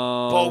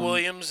 Bo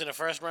Williams in a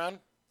first round?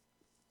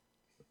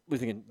 What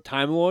are you thinking?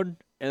 Time Lord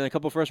and a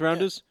couple first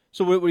rounders.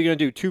 So what are you gonna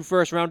do? 2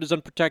 first rounders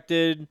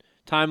unprotected,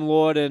 Time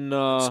Lord and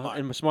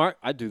Smart.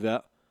 I'd do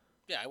that.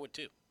 Yeah, I would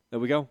too. There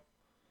we go.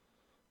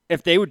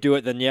 If they would do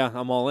it, then yeah,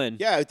 I'm all in.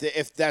 Yeah,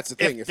 if that's the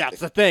thing. If that's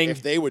the thing.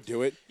 If they would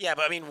do it. Yeah,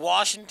 but I mean,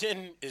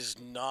 Washington is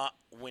not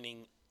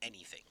winning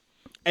anything.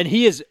 And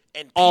he is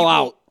And all people-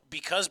 out.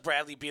 Because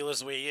Bradley Beal is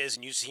the way he is,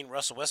 and you've seen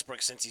Russell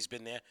Westbrook since he's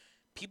been there,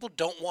 people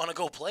don't want to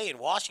go play in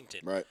Washington.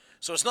 Right.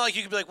 So it's not like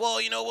you can be like,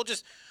 well,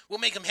 we'll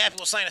make him happy,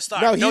 we'll sign a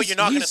star. No, No, he's- you're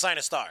not going to he's- sign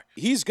a star.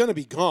 He's gonna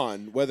be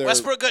gone. Whether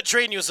Westbrook got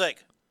traded, and he was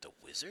like, the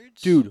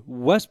Wizards? Dude,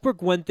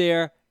 Westbrook went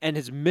there and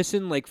is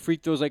missing like free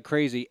throws like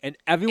crazy, and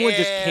everyone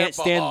just can't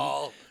stand.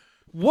 Airball.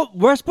 What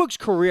Westbrook's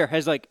career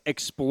has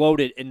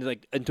exploded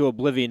into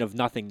oblivion of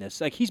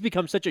nothingness. Like he's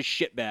become such a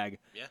shitbag.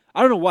 Yeah.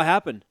 I don't know what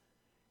happened.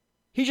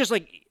 He just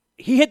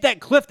he hit that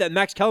cliff that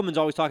Max Kellerman's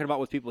always talking about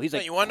with people. He's No,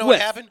 like, you want to know cliff.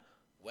 what happened?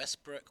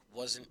 Westbrook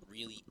wasn't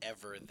really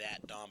ever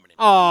that dominant.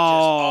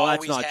 Oh, he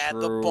that's just not always had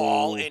true. the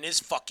ball in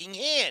his fucking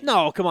hand.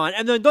 No, come on.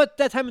 And then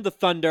that time of the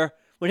Thunder,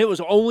 when it was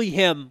only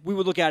him, we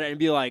would look at it and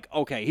be like,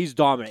 okay, he's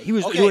dominant. He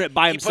was Okay, doing it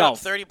by he himself.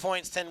 put up 30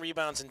 points, 10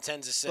 rebounds, and 10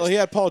 assists. Well, he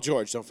had Paul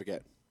George. Don't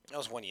forget. That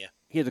was 1 year.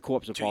 He had the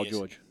corpse of 2 Paul years.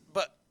 George.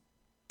 But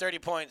 30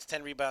 points,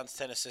 10 rebounds,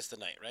 10 assists a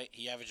night, right?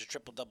 He averaged a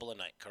triple-double a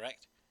night,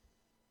 correct?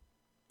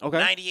 Okay.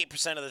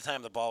 98% of the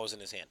time the ball was in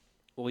his hand.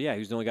 Well, yeah, he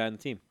was the only guy on the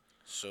team.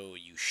 So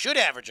you should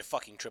average a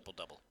fucking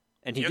triple-double.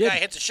 And If he your did. guy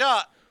hits a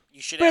shot,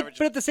 you should But, average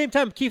but at the same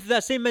time, Keith,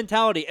 that same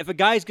mentality, if a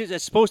guy's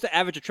supposed to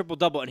average a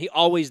triple-double, and he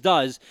always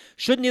does,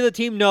 shouldn't the other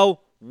team know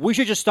we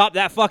should just stop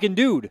that fucking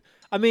dude?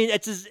 I mean,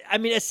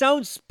 it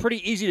sounds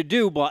pretty easy to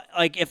do, but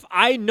like if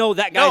I know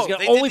that guy's No,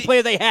 the only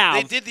player they have.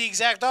 They did the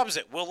exact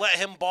opposite. We'll let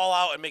him ball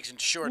out and make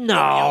sure nobody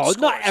No, else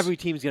not scores. every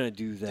team's gonna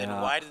do that. Then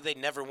why did they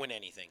never win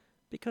anything?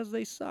 Because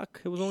they suck.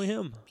 It was only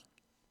him.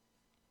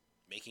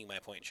 Making my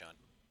point, Sean.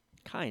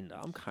 Kinda.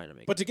 I'm kind of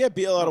making. But to get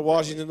Beal out of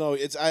Washington, though,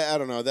 it's I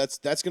don't know. That's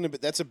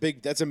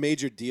a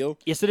major deal.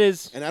 Yes, it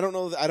is. And I don't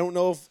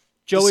know if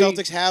Joey, the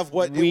Celtics have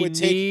what we it would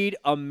take. need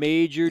a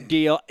major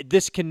deal.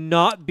 This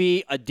cannot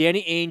be a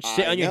Danny Ainge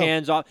sit I on your know.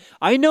 hands off.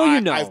 I know you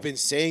know. I've been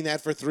saying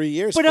that for 3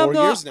 years, But 4 I'm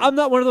not. years now. I'm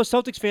not one of those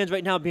Celtics fans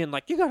right now being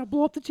like, you got to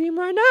blow up the team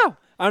right now.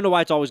 I don't know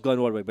why it's always Glenn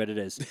Woodward, but it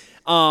is.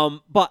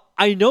 But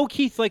I know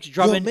Keith likes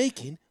Drummond. You're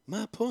making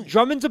my point.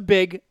 Drummond's a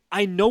big.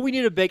 I know we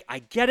need a big. I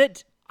get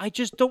it. I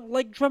just don't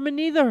like Drummond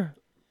either.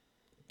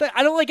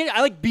 I don't like it.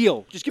 I like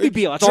Beal. Just give me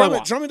Beal. That's all I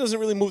want. Drummond doesn't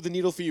really move the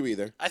needle for you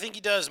either. I think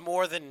he does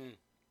more than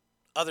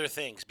other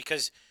things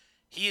because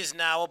he is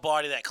now a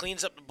body that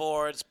cleans up the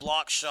boards,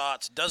 blocks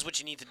shots, does what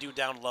you need to do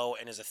down low,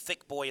 and is a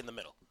thick boy in the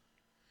middle.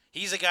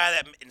 He's a guy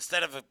that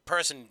instead of a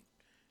person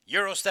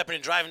Euro stepping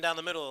and driving down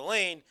the middle of the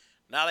lane,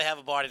 now they have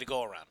a body to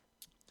go around.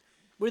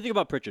 What do you think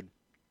about Pritchard?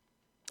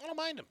 I don't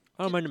mind him.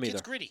 I don't mind him Kid's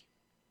either. gritty.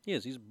 He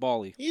is. He's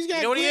bally. He's got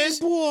You know what he great is?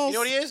 balls. You know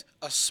what he is?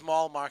 A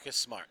small Marcus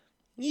Smart.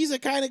 He's the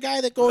kind of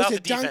guy that goes Without to the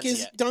defense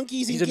yet.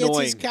 Donkeys and He's gets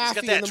annoying. his He's got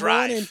coffee that in the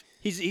drive. morning.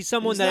 He's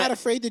someone He's that not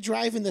afraid to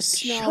drive in the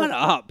snow. Shut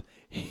up.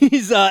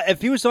 He's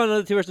if he was on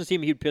another person's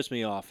team, he'd piss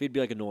me off. He'd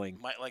be like annoying.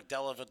 Like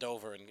Della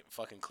Vadova in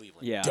fucking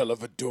Cleveland. Yeah.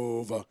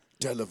 Delavadova.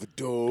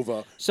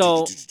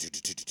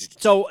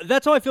 So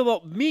that's how I feel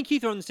about me and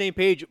Keith are on the same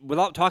page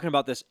without talking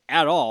about this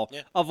at all.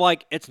 Yeah. Of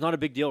like, it's not a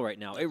big deal right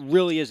now. It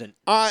really isn't.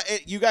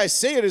 You guys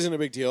say it isn't a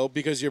big deal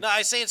because you're No,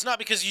 I say it's not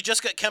because you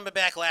just got Kemba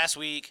back last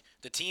week.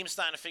 The team's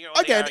starting to figure out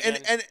what again, they are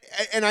again.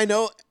 and I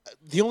know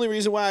the only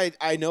reason why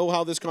I know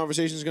how this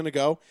conversation is going to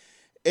go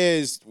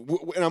is,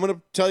 and I'm going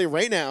to tell you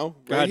right now,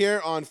 Go right ahead.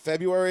 here on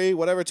February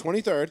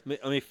 23rd.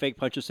 Let me fake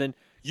punch us in.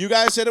 You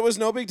guys said it was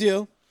no big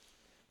deal.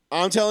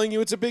 I'm telling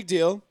you it's a big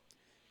deal.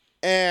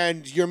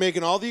 And you're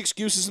making all the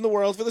excuses in the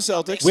world for the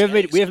Celtics. We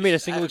haven't made a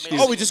single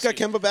excuse. Oh, we just got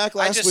Kemba back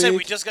last week. I just said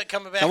we just got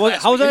Kemba back How was-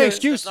 last how was week. that an That's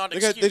excuse? not an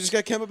They excuse. just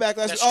got Kemba back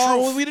last week. That's Oh,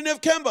 true. well, we didn't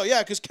have Kemba. Yeah,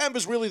 because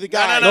Kemba's really the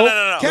guy. No.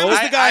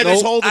 Kemba's the guy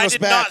that's holding I us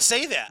did back. not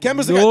say that.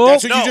 Kemba's the guy. Nope.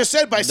 That's what you No. just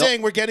said by Nope.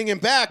 saying we're getting him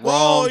back.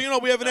 Wrong. Well,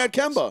 we haven't had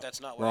Kemba.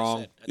 That's not what Wrong.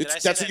 I said. Did I say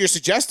That's that? what you're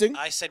suggesting.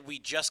 I said we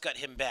just got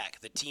him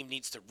back. The team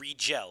needs to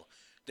re-gel.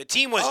 The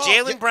team was Oh,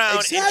 Jalen yeah, Brown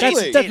exactly. and That's,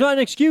 Jason that's Tatum. not an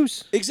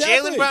excuse.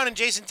 Exactly. Jalen Brown and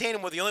Jason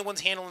Tatum were the only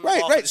ones handling the Right,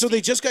 ball. for right. this So team.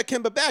 they just got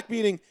Kemba back,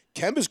 meaning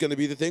Kemba's going to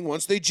be the thing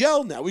once they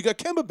gel. Now we got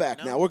Kemba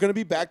back. Now we're going to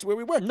be back to where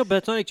we were. No, but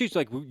that's not an excuse.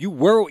 Like you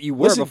were what you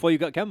were Listen, before you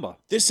got Kemba.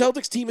 This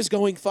Celtics team is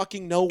going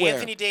fucking nowhere.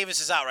 Anthony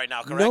Davis is out right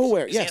now, correct?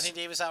 Nowhere, Is yes.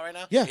 Anthony Davis out right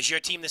now? Yeah. Is your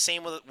team the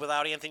same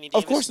without Anthony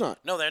Davis? Of course not.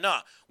 No, they're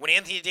not. When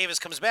Anthony Davis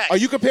comes back, Are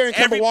you comparing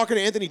every- Kemba Walker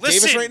to Anthony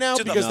Davis Listen right now?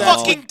 to the Because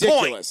that's fucking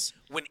ridiculous.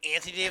 point. When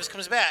Anthony Davis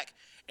comes back,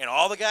 and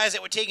all the guys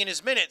that were taking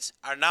his minutes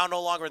are now no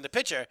longer in the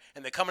picture,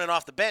 and they're coming in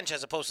off the bench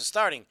as opposed to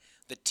starting,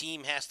 the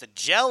team has to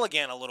gel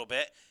again a little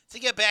bit to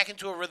get back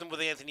into a rhythm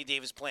with Anthony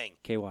Davis playing.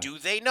 KY. Do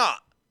they not?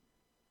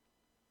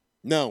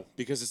 No,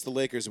 because it's the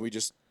Lakers and we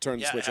just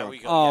turned the Yeah, switch there on. we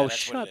go. Oh, Yeah,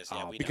 that's what shut it is. Yeah,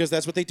 up. we know. Because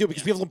that's what they do.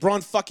 Because we have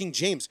LeBron fucking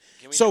James.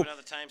 Can we So do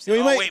another time we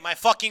oh, might- wait, my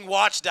fucking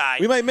watch died.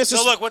 we might miss So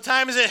a- look, what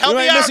time is it? we Help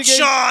me might miss out, a game,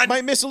 Sean.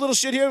 Might miss a little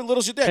shit here, a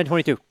little shit there.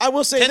 10-22. I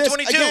will say this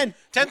 10-22. again.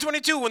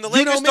 10-22. When the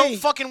You know Lakers me. don't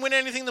fucking win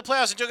anything in the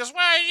playoffs, and Joe goes,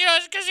 well, you know,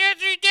 it's because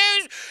Anthony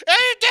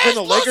Davis. When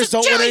the Lakers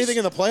don't win anything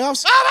in the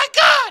playoffs, Oh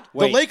my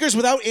God! the Lakers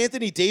without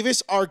Anthony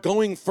Davis are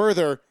going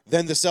further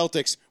than the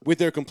Celtics with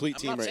their complete I'm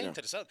team not right saying now.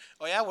 to the South.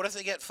 Oh yeah, what if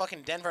they get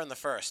fucking Denver in the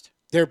first?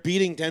 They're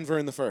beating Denver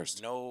in the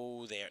first.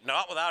 No, they're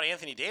not without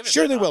Anthony Davis.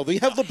 Sure they're they not. will. They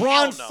have No, LeBron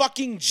hell no.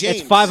 fucking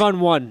James. It's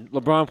 5-on-1.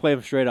 LeBron played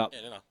him straight up.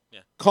 Yeah, no.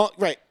 Yeah.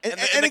 Right. And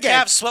the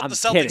again, Cavs swept I'm the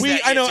Celtics. kidding.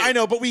 that I year,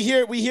 know, too. but we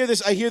hear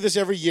this. I hear this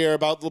every year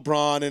about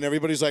LeBron, and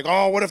everybody's like,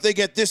 "Oh, what if they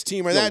get this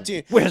team or that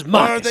team? where's Or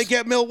Marcus? they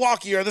get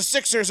Milwaukee, or the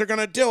Sixers are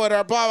gonna do it,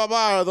 or blah blah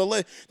blah.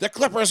 Or the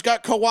Clippers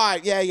got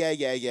Kawhi.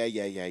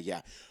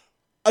 Yeah.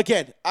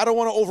 Again, I don't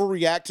want to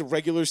overreact to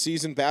regular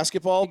season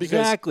basketball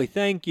Exactly.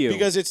 Thank you.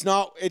 because it's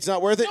not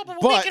worth it. No, but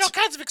we're making all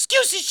kinds of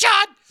excuses, Sean.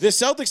 the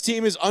Celtics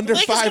team is under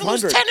Lakers gonna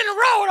lose 500. 10 in a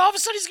row, and all of a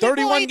sudden he's going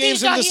to 31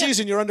 games into the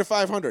season, you're under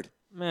 500.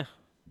 Meh.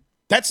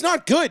 That's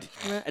not good.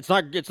 It's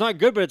not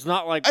good, but it's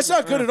not like That's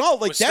not good at all.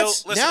 Like We're that's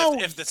still, listen, now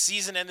if the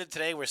season ended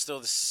today, we're still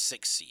the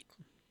 6th seed.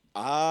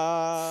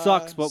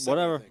 sucks, but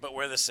whatever. But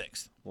we're the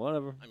 6th.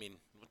 Whatever. I mean,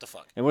 what the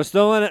fuck? And we're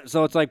still in it,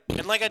 so it's like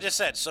And like I just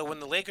said, so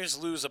when the Lakers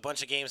lose a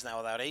bunch of games now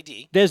without AD,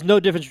 there's no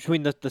difference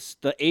between the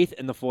 8th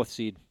and the 4th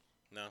seed.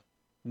 no.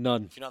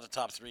 None. If you're not the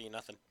top 3, you're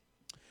nothing.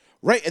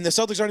 right, and the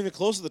Celtics aren't even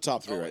close to the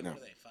top 3 Oh, right wait, now.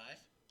 what are they,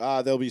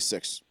 5? They'll be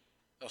 6.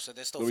 Oh, so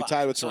they're still They'll be 5.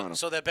 tied with so, Toronto.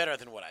 So they're better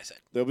than what I said.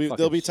 They'll be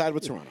Fuckers. tied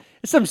with Toronto.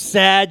 It's some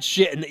sad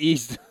shit in the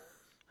East.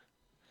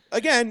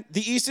 Again, the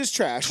East is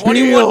trash.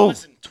 21,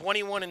 listen,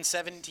 21 and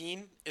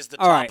 17 is the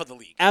All top right. of the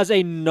league. As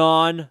a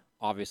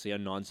obviously a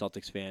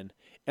non-Celtics fan,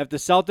 if the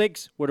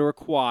Celtics were to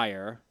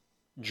require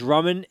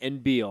Drummond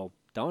and Beal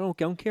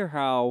Don't care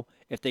how.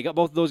 If they got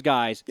both of those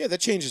guys, Yeah, that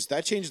changes.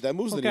 That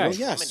moves the Okay. needle.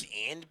 Yes. Drummond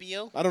and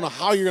Beal? I don't know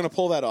how you're going to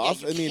pull that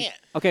off. You I mean, can't.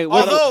 okay. Well,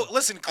 Although,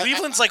 listen,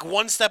 Cleveland's like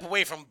one step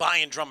away from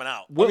buying Drummond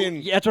out.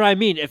 yeah, that's what I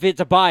mean. If it's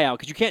a buyout,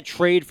 because you can't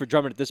trade for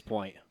Drummond at this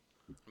point.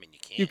 I mean, you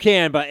can't. You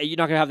can, but you're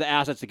not gonna have the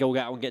assets to go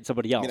out and get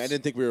somebody else. I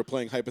didn't think we were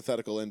playing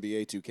hypothetical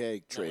NBA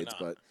 2K trades,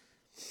 no.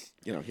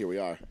 but here we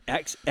are.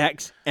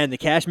 XX and the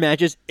cash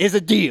matches is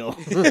a deal.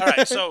 All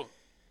right, so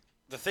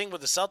the thing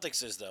with the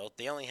Celtics is, though,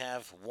 they only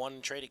have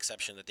one trade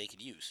exception that they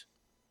could use.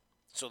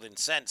 So, in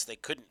sense, they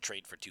couldn't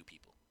trade for two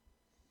people.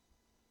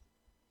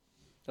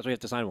 That's why you have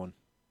to sign one.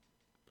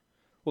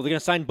 Well, they're gonna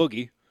sign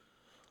Boogie.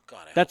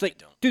 God, I That's hope like,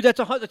 they don't. dude, that's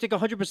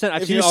 100%.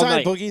 I've If seen you it all sign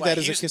night. Boogie, Why, that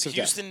is a kiss of death.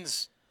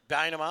 Houston's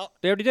buying him out?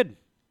 They already did.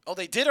 Oh,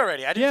 they did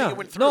already. I didn't Yeah. think it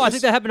went through. No, I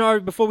think that happened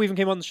already before we even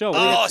came on the show.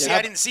 Oh, It see, I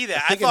happened- didn't see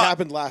that. I think thought, it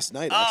happened last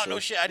night. Oh, actually. no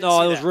shit. I didn't No, see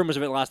there was that. rumors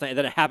of it last night, and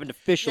then it happened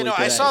officially. I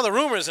today. saw the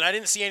rumors, and I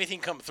didn't see anything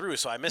come through,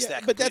 so I missed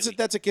that But completely.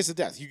 that's a kiss of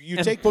death. You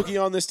take Boogie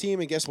on this team,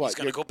 and guess what? He's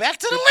going to You're- go back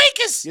to the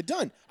Lakers. You're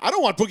done. I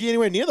don't want Boogie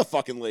anywhere near the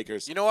fucking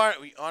Lakers. You know what?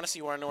 Honestly,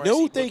 you want to know where No,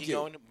 I see thank Boogie you.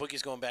 going?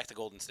 Boogie's going back to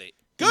Golden State.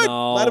 Good.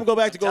 No. Let him go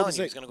back to I'm telling Golden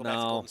you, he's State. going to go back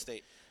to No. Golden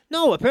State.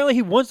 No, apparently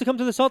he wants to come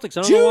to the Celtics.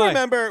 I don't Do know you why.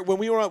 remember when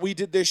we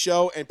did this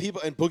show and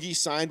Boogie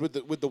signed with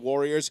the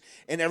Warriors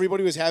and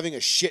everybody was having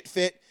a shit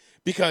fit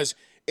because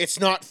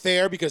it's not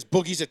fair because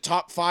Boogie's a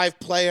top 5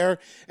 player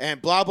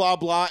and blah blah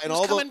blah and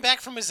He's all coming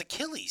back from his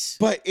Achilles.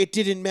 But it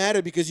didn't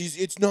matter because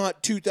it's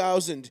not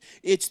 2000.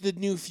 It's the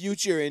new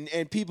future and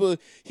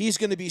he's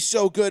going to be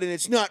so good and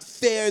it's not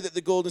fair that the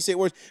Golden State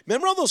Warriors.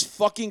 Remember all those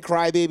fucking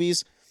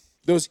crybabies?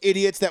 Those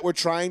idiots that were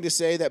trying to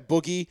say that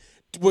Boogie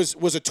was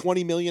a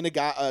 $20 million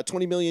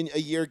a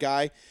year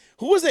guy.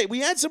 Who was that? We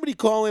had somebody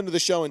call into the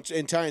show and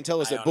try and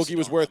tell us I that honestly Boogie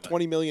was don't worth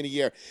remember. $20 million a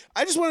year.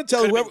 I just want to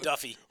tell Could've whoever been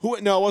Duffy.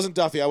 No, it wasn't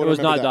Duffy. I It would was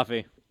not that.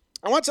 Duffy.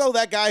 I want to tell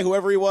that guy,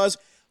 whoever he was,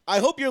 I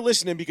hope you're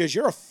listening because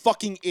you're a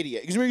fucking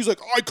idiot. Because he's like,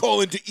 I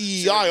call into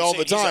EEI all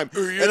the time,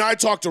 and I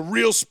talk to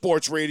real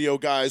sports radio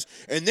guys,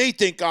 and they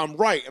think I'm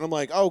right. And I'm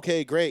like,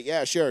 okay, great,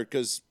 yeah, sure,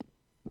 because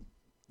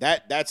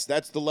that's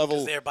the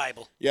level. Their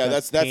Bible. Yeah,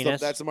 that's the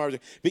penis. margin.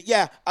 But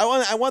yeah, I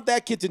want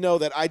that kid to know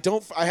that I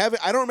don't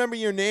remember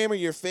your name or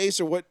your face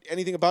or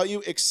anything about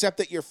you except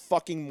that you're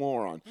fucking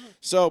moron.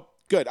 So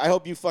good. I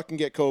hope you fucking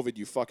get COVID,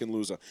 you fucking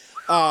loser.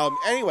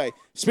 Anyway,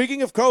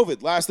 speaking of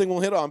COVID, last thing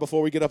we'll hit on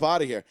before we get up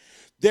out of here.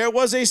 There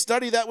was a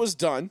study that was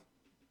done.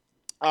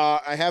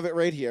 I have it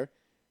right here.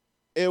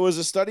 It was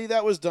a study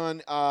that was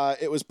done.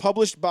 It was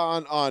published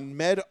on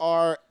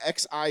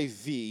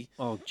medRxiv.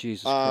 Oh,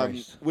 Jesus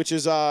Christ. Which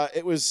is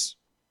it was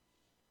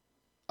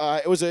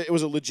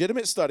a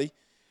legitimate study,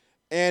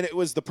 and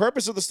the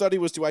purpose of the study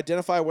was to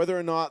identify whether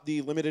or not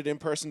the limited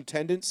in-person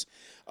attendance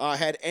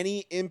had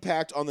any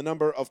impact on the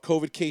number of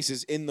COVID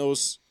cases in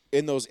those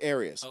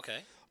areas. Okay.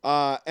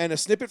 And a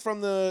snippet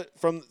from the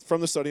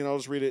study, and I'll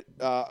just read it.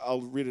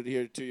 I'll read it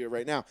here to you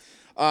right now.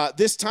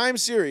 This time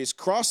series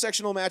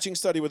cross-sectional matching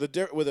study with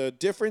a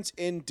difference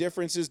in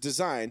differences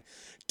design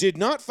did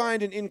not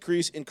find an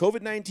increase in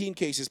COVID-19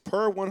 cases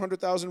per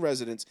 100,000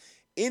 residents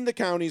in the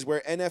counties where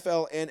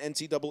NFL and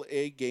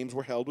NCAA games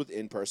were held with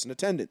in-person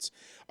attendance.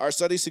 Our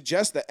study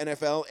suggests that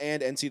NFL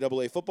and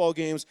NCAA football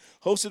games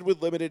hosted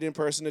with limited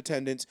in-person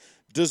attendance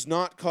does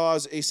not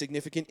cause a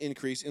significant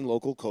increase in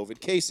local COVID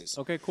cases.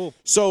 Okay, cool.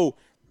 So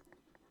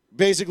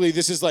basically,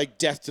 this is like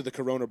death to the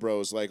Corona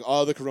Bros. Like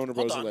all the Corona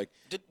Hold Bros on. are like,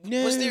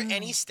 Was there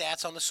any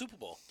stats on the Super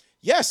Bowl?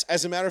 yes.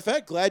 As a matter of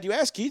fact, glad you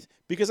asked, Keith,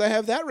 because I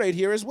have that right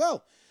here as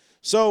well.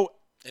 So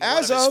In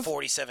as one of his of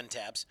 47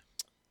 tabs.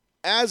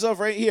 as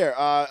of right here,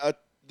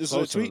 this is a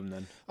Close to tweet.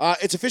 them, then.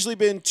 It's officially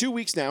been 2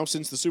 weeks now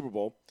since the Super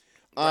Bowl.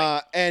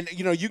 And,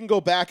 you can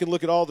go back and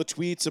look at all the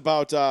tweets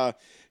about,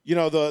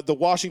 the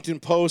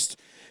Washington Post,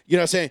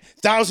 saying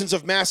thousands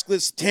of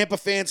maskless Tampa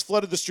fans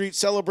flooded the streets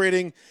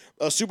celebrating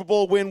a Super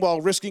Bowl win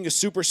while risking a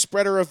super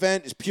spreader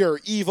event is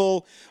pure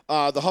evil.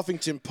 The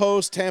Huffington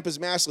Post, Tampa's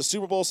maskless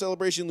Super Bowl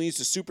celebration leads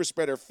to super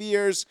spreader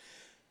fears.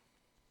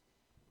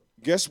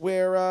 Guess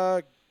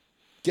where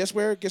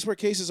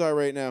cases are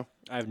right now?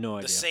 I have no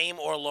idea. The same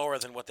or lower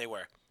than what they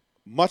were.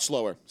 Much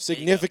lower,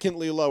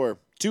 significantly lower.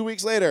 2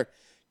 weeks later,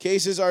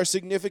 cases are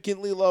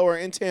significantly lower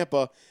in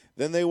Tampa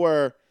than they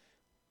were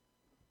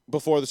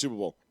before the Super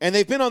Bowl. And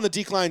they've been on the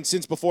decline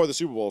since before the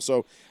Super Bowl.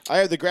 So I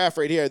have the graph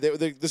right here.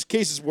 The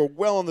cases were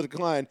well on the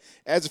decline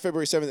as of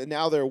February 7th, and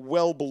now they're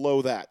well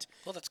below that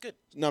Well, that's good.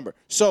 number.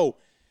 So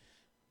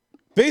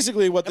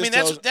basically what this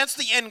tells... that's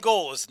the end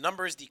goal is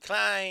numbers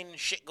decline,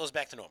 shit goes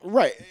back to normal.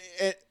 Right.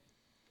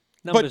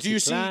 Numbers But do you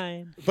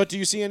decline. do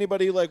you see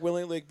anybody like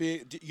willing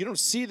you don't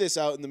see this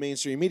out in the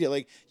mainstream media?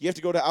 Like you have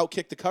to go to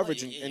Outkick the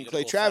coverage and You Clay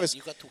gotta go Travis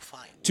find- You got to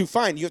find. to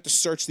find. You have to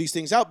search these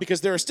things out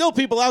because there are still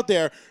people out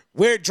there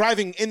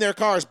driving in their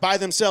cars by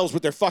themselves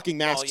with their fucking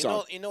masks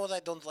on. You know what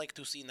I don't like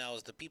to see now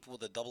is the people with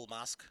the double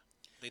mask.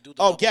 They do.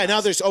 The Oh double yeah, now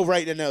mask. there's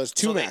there's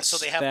two masks. So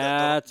they have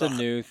That's the a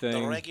new The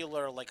thing.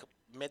 regular like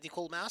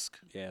medical mask,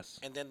 Yes.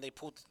 and then they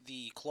put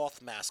the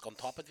cloth mask on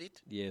top of it.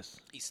 Yes.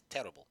 It's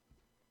terrible.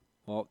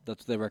 Well,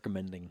 that's what they're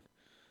recommending.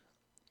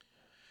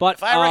 But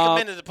If I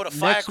recommended to put a next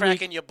firecracker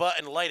week- in your butt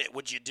and light it,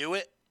 would you do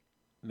it?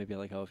 Maybe I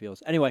like how it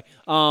feels. Anyway,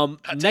 I'll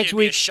tell next you, it'd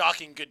be a week.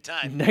 shocking good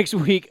time. Next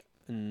week,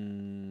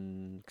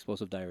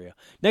 explosive diarrhea.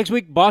 Next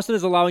week, Boston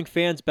is allowing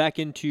fans back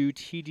into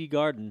TD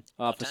Garden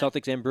for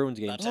Celtics and Bruins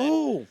games.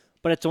 Oh.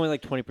 But it's only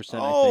like 20%, I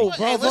Oh, think.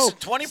 Hey, bravo. listen,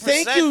 20%.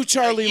 Thank you,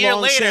 Charlie a year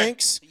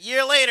Longshanks. Later. A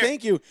year later.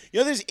 Thank you.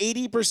 You know, there's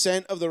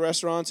 80% of the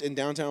restaurants in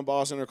downtown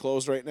Boston are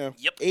closed right now.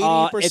 Yep.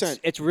 80%.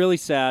 It's really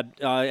sad.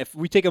 If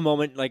we take a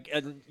moment,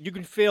 you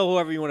can feel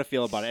whoever you want to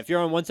feel about it. If you're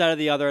on one side or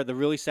the other, the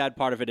really sad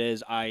part of it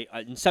is,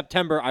 in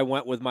September I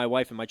went with my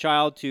wife and my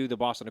child to the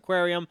Boston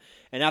Aquarium,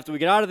 and after we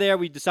get out of there,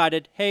 we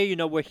decided, hey,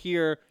 we're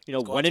here.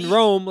 When in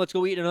Rome, let's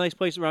go eat in a nice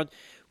place around.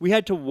 We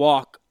had to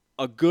walk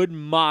a good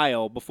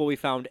mile before we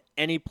found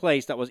any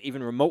place that was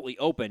even remotely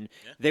open.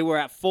 Yeah. They were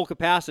at full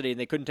capacity and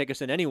they couldn't take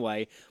us in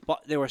anyway.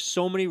 But there were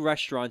so many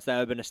restaurants that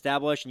have been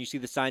established, and you see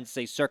the signs that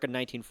say circa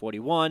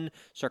 1941,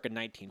 circa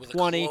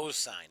 1920, with a closed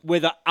sign,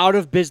 with an out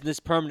of business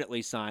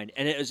permanently sign,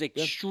 and it is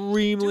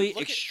extremely,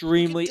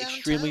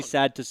 extremely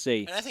sad to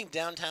see. And I think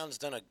downtown's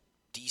done a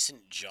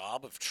decent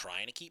job of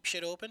trying to keep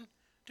shit open.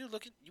 Dude,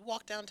 you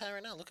walk downtown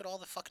right now. Look at all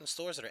the fucking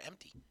stores that are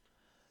empty.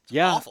 It's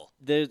awful.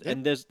 There's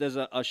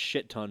a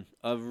shit ton,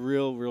 a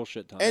real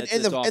shit ton. And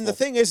the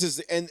thing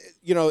is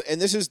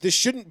this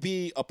shouldn't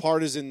be a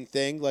partisan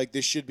thing. Like,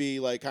 this should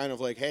be like kind of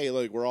like, hey,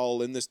 like, we're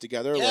all in this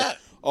together. Yeah. Like,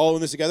 all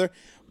in this together.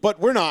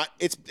 But we're not.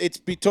 It's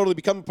totally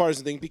become a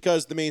partisan thing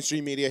because the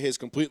mainstream media has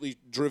completely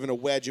driven a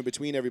wedge in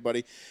between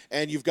everybody,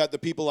 and you've got the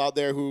people out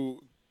there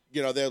who,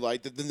 they're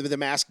like the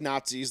masked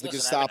Nazis, the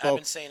Gestapo. I've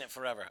been saying it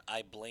forever.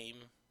 I blame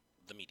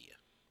the media.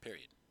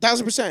 Period.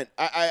 1,000%.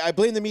 I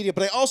blame the media,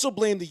 but I also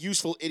blame the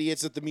useful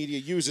idiots that the media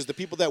uses, the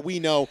people that we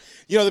know.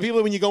 The people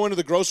that when you go into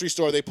the grocery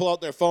store, they pull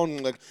out their phone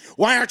and like,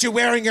 why aren't you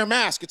wearing your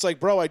mask? It's like,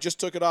 bro, I just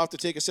took it off to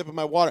take a sip of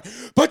my water.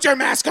 Put your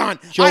mask on.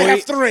 Joey, I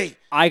have 3.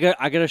 I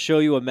gotta show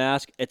you a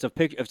mask. It's a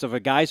picture. It's of a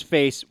guy's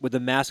face with the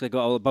mask that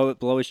go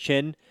below his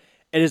chin.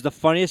 It is the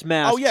funniest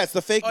mask. Oh, yeah, it's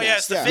the fake mask. Yeah,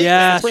 it's the fake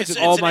yes. mask. It's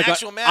oh, an my God.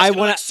 actual mask.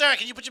 Like, sir,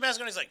 can you put your mask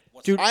on? He's like,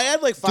 what's dude, I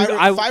had like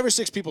 5 or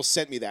 6 people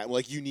sent me that.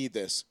 Like, you need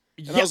this.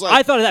 And I was like,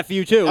 I thought of that for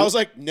you, too. I was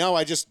like, no,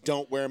 I just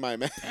don't wear my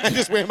mask. I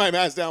just wear my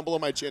mask down below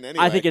my chin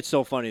anyway. I think it's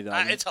so funny, though.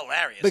 It's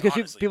hilarious, because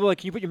honestly. people are like,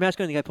 can you put your mask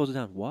on? And the guy pulls it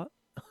down. What?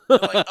 They're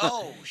like,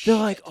 oh, shit.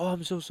 They're like, oh,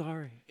 I'm so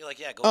sorry. You're like,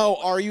 yeah, go Oh,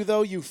 are you,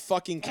 though, you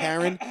fucking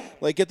Karen?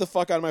 Like, get the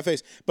fuck out of my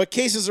face. But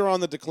cases are on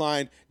the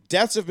decline.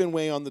 Deaths have been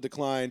way on the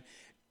decline.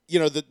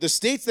 The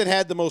states that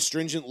had the most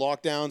stringent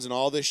lockdowns and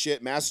all this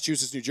shit,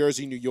 Massachusetts, New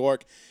Jersey, New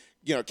York,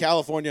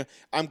 California.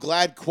 I'm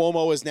glad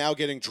Cuomo is now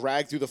getting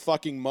dragged through the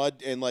fucking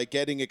mud and, like,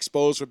 getting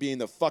exposed for being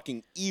the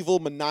fucking evil,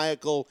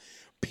 maniacal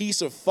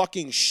piece of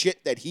fucking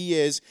shit that he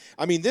is.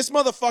 I mean, this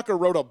motherfucker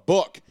wrote a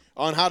book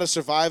on how to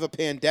survive a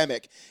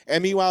pandemic,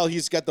 and meanwhile,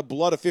 he's got the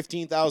blood of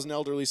 15,000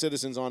 elderly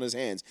citizens on his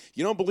hands.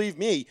 You don't believe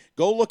me?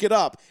 Go look it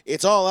up.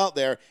 It's all out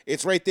there.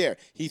 It's right there.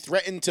 He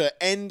threatened to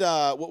end,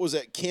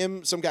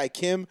 Kim, he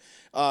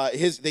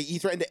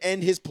threatened to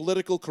end his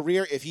political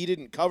career if he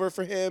didn't cover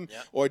for him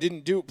or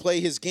didn't play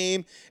his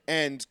game,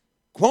 and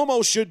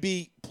Cuomo should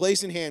be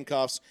placed in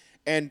handcuffs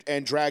and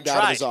dragged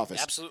out of his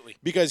office. Absolutely.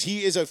 Because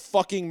he is a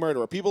fucking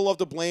murderer. People love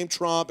to blame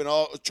Trump and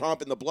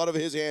the blood of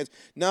his hands.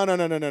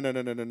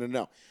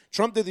 No.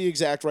 Trump did the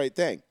exact right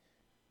thing.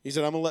 He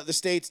said, I'm going to let the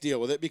states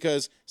deal with it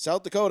because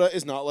South Dakota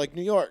is not like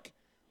New York.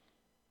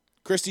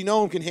 Kristi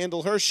Noem can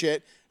handle her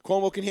shit.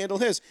 Cuomo can handle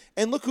his.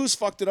 And look who's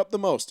fucked it up the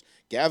most.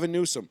 Gavin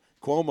Newsom,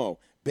 Cuomo,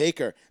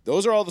 Baker.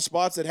 Those are all the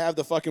spots that have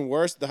the fucking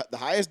worst, the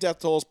highest death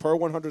tolls per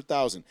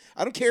 100,000.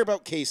 I don't care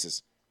about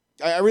cases.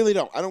 I really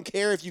don't. I don't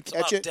care if you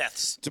catch it.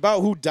 Deaths. It's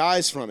about who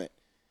dies from it.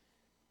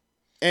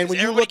 And when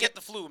everybody get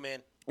the flu,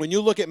 man. When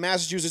you look at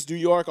Massachusetts, New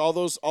York, all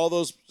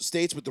those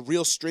states with the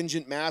real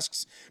stringent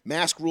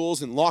mask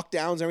rules and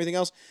lockdowns and everything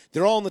else,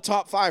 they're all in the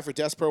top 5 for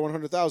deaths per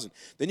 100,000.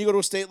 Then you go to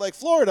a state like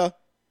Florida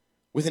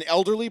with an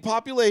elderly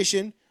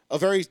population,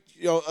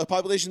 a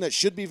population that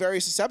should be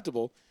very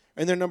susceptible,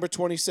 and they're number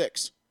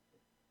 26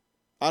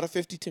 out of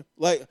 52.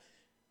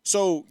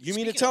 So you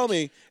mean to tell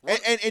me,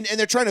 and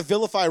they're trying to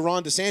vilify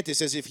Ron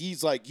DeSantis as if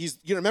he's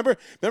remember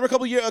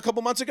a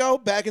couple months ago,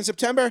 back in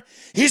September,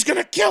 he's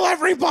gonna kill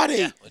everybody.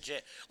 Yeah,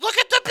 legit. Look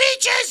at the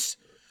beaches.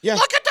 Yeah.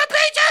 Look at the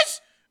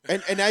beaches.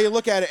 And now you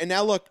look at it, and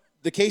now look,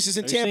 the cases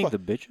in Are you saying Tampa.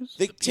 the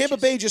bitches? Tampa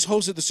Bay just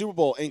hosted the Super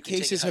Bowl, and take it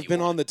cases how have you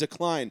been want on the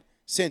decline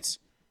since.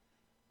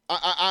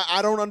 I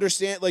don't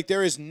understand. Like,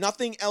 there is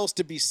nothing else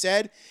to be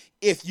said.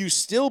 If you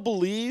still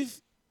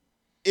believe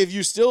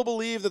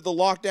that the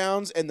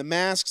lockdowns and the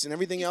masks and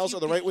everything else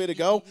are the right way to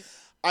go,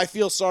 I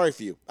feel sorry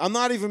for you. I'm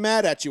not even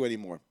mad at you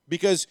anymore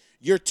because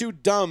you're too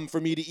dumb for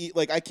me to eat.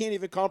 Like, I can't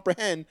even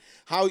comprehend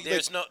how.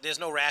 There's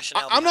no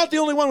rationale. I'm not the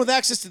only one with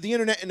access to the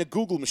internet and a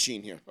Google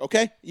machine here.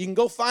 Okay, you can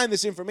go find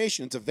this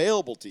information. It's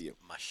available to you.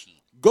 Machine.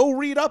 Go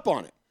read up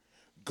on it.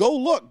 Go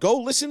look. Go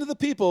listen to the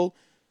people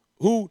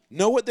who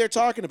know what they're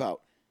talking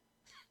about.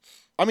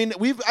 I mean,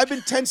 I've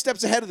been 10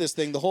 steps ahead of this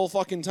thing the whole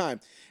fucking time,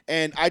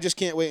 and I just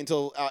can't wait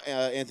until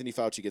Anthony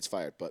Fauci gets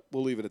fired. But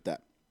we'll leave it at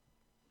that.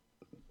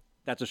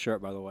 That's a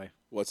shirt, by the way.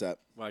 What's that?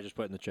 What I just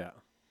put in the chat.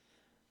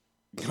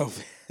 Go.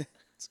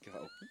 Let's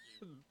go.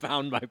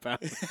 Pound by pound.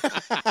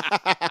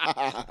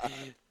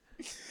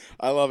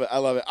 I love it. I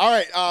love it. All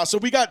right. So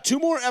we got 2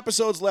 more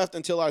episodes left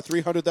until our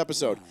 300th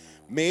episode.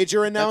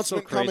 Major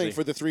announcement coming crazy.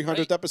 for the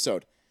 300th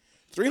episode.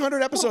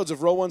 300 episodes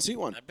of Row 1 Seat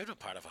 1. I've been a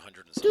part of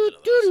 100 and something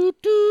of those.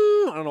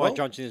 I don't know why Well,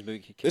 John Cena's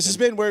movie. This has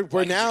been we're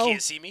Why, 'cause now. You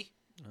can't see me.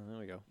 Oh, there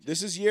we go.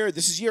 This is year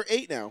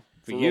 8 now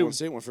For Row you. 1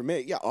 Seat 1 for me.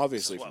 Yeah, This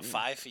obviously. is what, for me.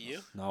 5 for you?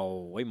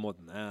 No, way more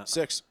than that.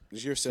 6. This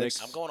is year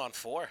 6. I'm going on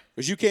 4.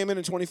 Because you came in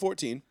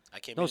 2014. I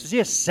came No, in. so he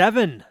has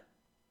 7.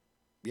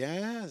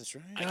 Yeah, that's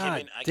right. I God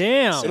came in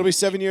damn. It'll be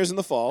 7 years in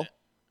the fall.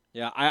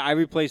 Yeah, I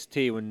replaced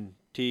T when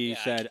T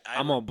Yeah, said, I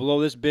I'm going to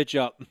blow this bitch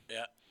up.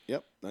 Yeah.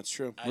 Yep, that's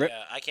true.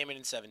 I came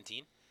in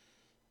 17.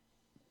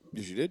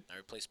 Yes, you did. I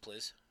replaced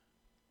Pliz.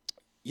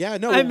 Yeah,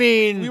 no. I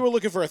mean- we were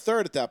looking for a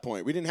third at that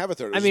point. We didn't have a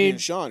third. It was I just me mean,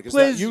 and Sean because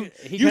Pliz, you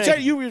he you kinda-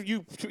 said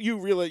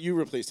you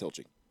replaced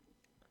Hilching.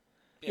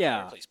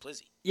 Yeah. I replaced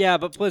Plizzy. Yeah,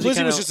 but Plizzy Blizzy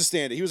kinda, was just a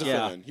stand-in. He was a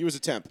Yeah. fill-in. He was a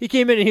temp. He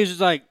came in and he was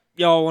just like,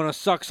 yo, I want to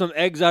suck some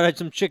eggs out of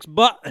some chick's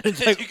butt. And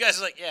it's like, you guys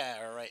are like, yeah,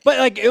 all right. but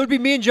like, it would be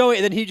me and Joey,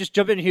 and then he'd just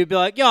jump in and he'd be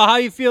like, yo, how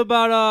you feel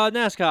about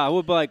NASCAR?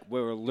 We'd be like,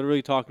 we're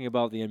literally talking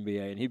about the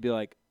NBA. And he'd be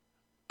like,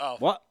 Oh.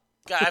 what?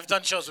 God, I've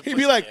done shows with He'd Plizzy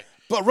be like, here.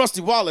 but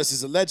Rusty Wallace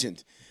is a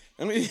legend.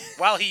 I mean,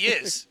 While he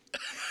is.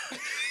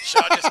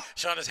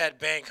 Sean has had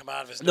bang come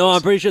out of his nose. No,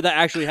 I'm pretty sure that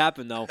actually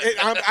happened, though.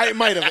 it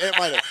might have. It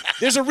might have.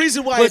 There's a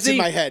reason why it's in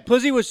my head.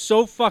 Plizzy was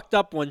so fucked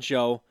up one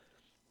show.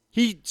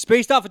 He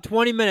spaced out for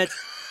 20 minutes,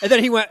 and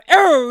then he went, he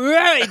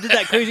did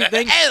that crazy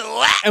thing.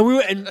 And we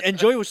were, and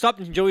Joey was stopped,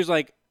 and Joey was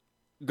like,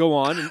 go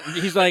on. And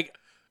he's like,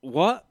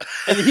 what?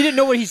 And he didn't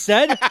know what he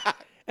said.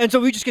 And so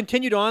we just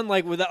continued on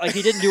like without like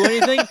he didn't do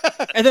anything.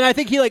 And then I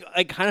think he like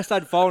kind of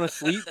started falling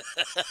asleep.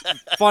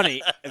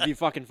 Funny if you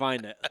fucking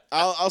find it.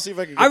 I'll see if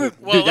I can. I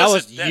Get Dude, that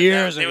was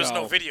years There was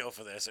ago. no video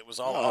for this. It was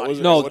all No, it audio. was-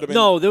 No, would've been-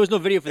 no, there was no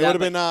video for It that.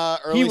 would have been but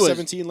early he was-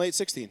 17, late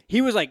 16.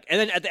 He was like, and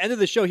then at the end of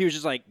the show, he was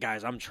just like,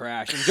 guys, I'm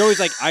trash. And Joey's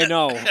like, I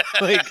know.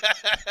 Like,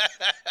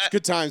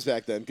 Good times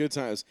back then. Good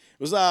times.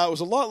 It was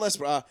a lot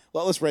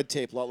less red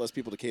tape, a lot less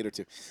people to cater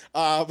to.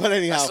 But I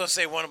anyhow, still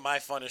say one of my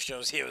funnest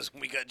shows here was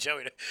when you got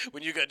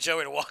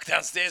Joey to walk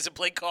downstairs and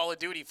play Call of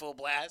Duty full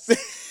blast.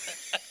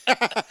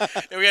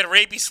 And we had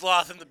Rapey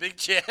Sloth in the big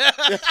chair.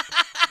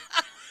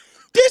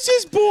 this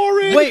is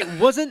boring. wait,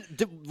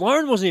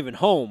 Lauren wasn't even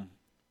home.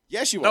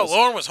 Yes, she No, was.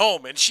 Lauren was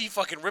home and she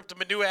fucking ripped him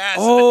a new ass.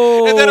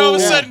 Oh. And then all of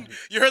a Yeah. sudden,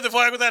 you heard the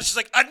flag with that. She's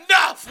like,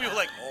 enough. We were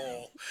like, oh.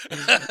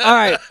 All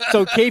right,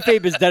 so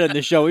kayfabe is dead in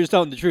this show. We're just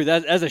telling the truth.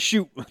 As a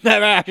shoot,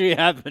 that actually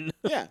happened.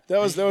 Yeah, there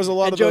was a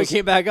lot And of Joey those.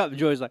 came back up, and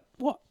Joey's like,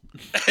 what?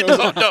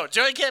 No,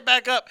 Joey came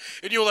back up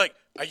and you were like,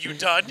 are you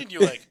done? And you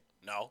were like,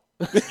 no.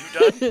 You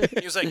done?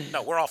 He was like,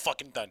 no, we're all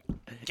fucking done.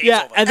 Game's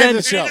Yeah, over. and then- End the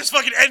And show. he just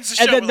fucking ends the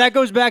show. And then We're that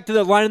goes back to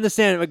the line in the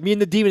sand, like me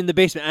and the demon in the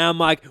basement. And I'm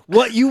like,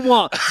 what you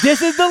want?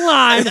 This is the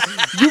line.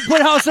 You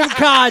put out some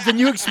cards and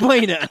you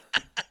explain it.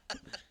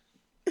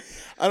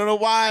 I don't know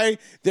why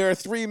there are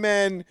 3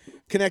 men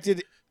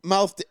connected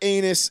mouth to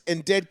anus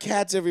and dead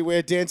cats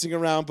everywhere dancing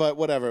around, but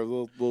whatever.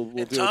 We'll and deal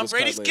with Tom this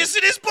Brady's card later.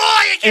 kissing his boy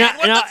again.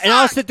 What the fuck? And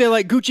I'll sit there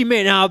like Gucci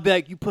Mane, and I'll be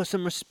like, you put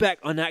some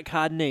respect on that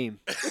card name.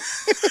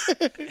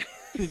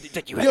 It's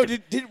like, you have Yo,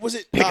 to- was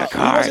it Pick a who was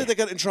card. it that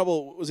got in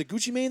trouble? Was it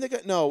Gucci Mane that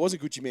got? No, it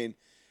wasn't Gucci Mane.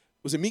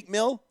 Was it Meek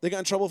Mill? They got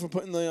in trouble for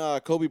putting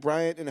the Kobe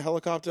Bryant in a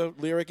helicopter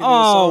lyric into the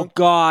oh song.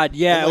 God,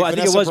 yeah. And, like, I think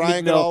Vanessa it was Bryant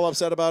Meek got Mill. all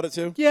upset about it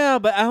too. Yeah,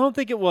 but I don't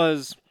think it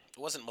was.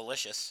 It wasn't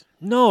malicious.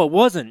 No, it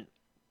wasn't.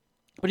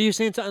 But he was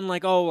saying something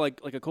like, "Oh, like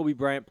a Kobe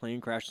Bryant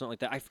plane crash or something like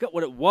that." I forgot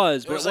what it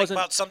was, It but was it like wasn't.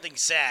 about something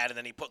sad, and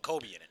then he put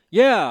Kobe in it.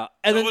 Yeah,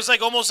 and So then it was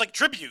like almost like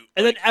tribute.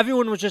 and then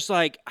everyone was just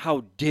like,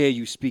 "How dare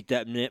you speak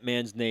that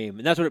man's name?"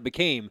 And that's what it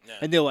became. Yeah.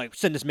 And they were like,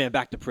 "Send this man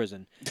back to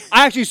prison."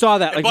 I actually saw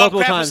that And like Bob multiple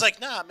Kraft times. was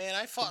like, "Nah, man,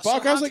 I fought." Bob so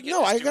Kraft hard was to like,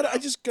 get "No,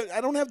 this dude out."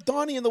 I don't have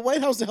Donnie in the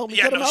White House to help me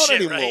Yeah, get him no out shit,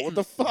 anymore. right? What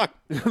the fuck?"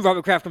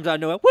 Robert Kraft comes out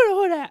of nowhere.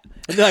 Who that?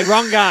 And they're like,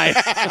 "Wrong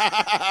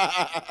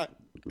guy."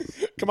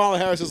 Kamala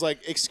Harris is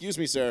like, "Excuse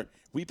me, sir.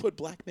 We put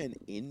black men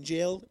in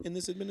jail in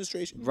this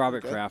administration."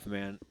 Robert Okay. Kraft,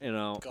 man, you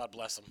know, God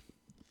bless him.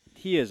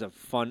 he is a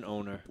fun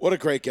owner. What a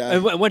great guy.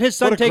 And when his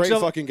son what a takes great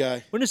over, fucking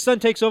guy. when his son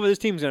takes over, this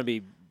team's gonna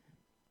be.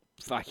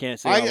 I can't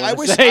say. what I wanna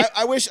wish say.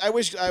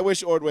 I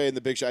wish Ordway and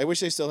the Big Shot. I wish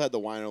they still had the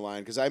whiner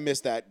line because I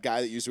miss that guy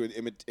that used to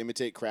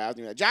imitate Kraft.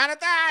 Like,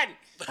 Jonathan.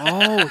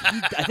 Oh,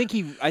 I think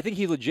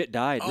he legit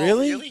died. Oh,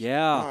 really?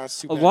 Yeah. Oh,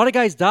 that's too A bad. lot of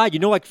guys died. You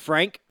know, like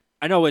Frank.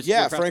 I know it's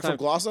Yeah, Kraft's Frank from time.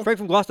 Gloucester? Frank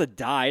from Gloucester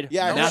died.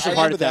 Yeah, I massive remember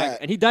heart attack,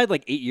 that. and he died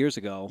like 8 years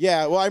ago.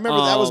 Yeah, well, I remember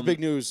that was Um, big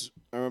news.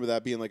 I remember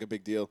that being like a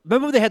big deal.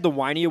 Remember when they had the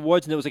Whiny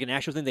Awards, and it was like an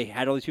actual thing. They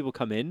had all these people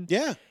come in.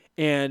 Yeah.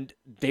 And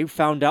they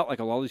found out like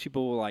a lot of these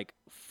people were like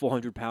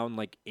 400-pound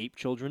like ape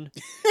children,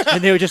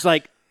 and they were just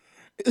like,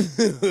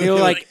 they were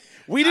like.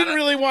 We didn't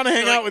really want to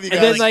hang out with you And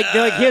guys. then like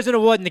they're like, here's an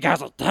award, and the guys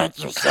like,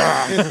 thank you,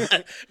 sir.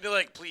 They're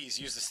like, please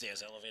use the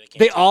stairs elevator. Can't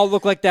They take all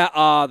look like that.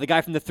 The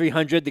guy from the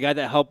 300, the guy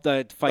that helped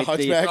fight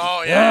the. it."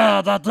 Oh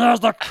yeah. Yeah,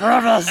 there's the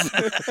crevice.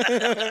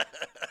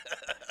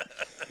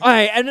 All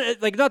right, and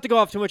like not to go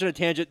off too much on a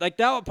tangent, like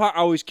that part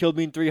always killed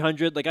me in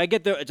 300. Like I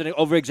get there, it's an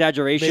over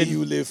exaggeration. May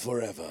you live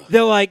forever.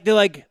 They're like,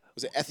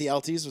 was it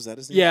Ephialtes? Was that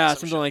his name? yeah,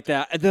 something like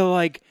that. And they're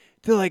like,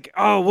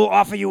 oh, we'll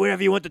offer you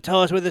whatever you want to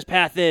tell us where this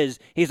path is.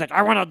 He's like,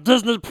 I want a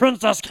Disney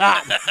princess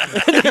cap.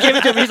 And they give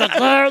it to him. He's like,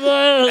 there it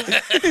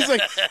is. He's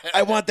like,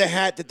 I want the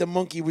hat that the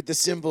monkey with the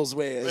symbols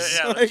wears.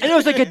 Yeah, Like- And it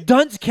was like a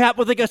dunce cap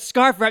with like a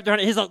scarf wrapped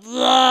around it. He's like,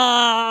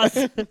 ah.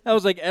 I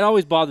was like, it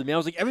always bothered me. I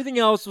was like, everything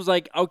else was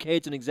like, okay,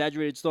 it's an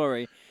exaggerated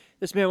story.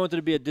 This man wanted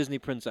to be a Disney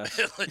princess.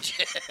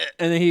 Legit.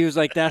 And then he was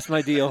like, that's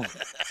my deal.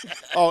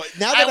 Oh,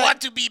 now that I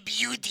want to be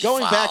beautiful.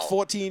 going back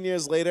 14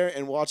 years later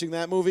and watching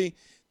that movie,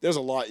 there's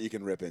a lot you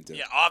can rip into.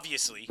 Yeah,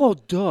 obviously. Well,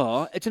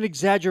 duh. It's an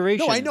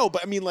exaggeration. No, I know,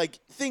 but I mean, like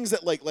things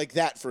that like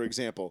that, for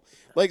example,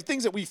 like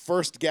things that we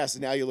first guessed,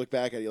 and now you look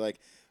back at, you're like,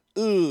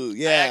 ooh,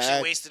 yeah. I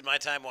actually wasted my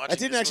time watching I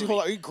didn't this actually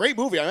movie. hold. Great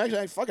movie. I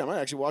might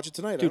actually watch it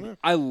tonight. I don't know. Dude,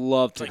 I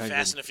love It's like 300.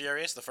 Fast and the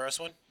Furious, the first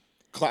one.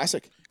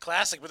 Classic.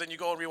 Classic, but then you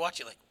go and rewatch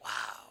it like, wow,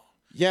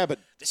 Yeah, but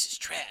this is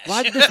trash.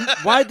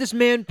 Why'd this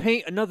man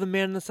paint another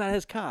man on the side of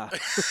his car?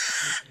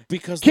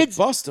 because Kids-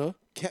 the Buster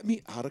kept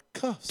me out of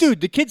cuffs.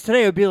 Dude, the kids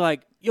today would be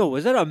like, yo,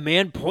 was that a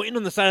man pointing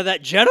on the side of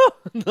that Jetta?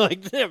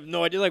 Like, they have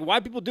no idea. Like, why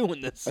are people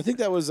doing this? I think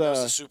that was. It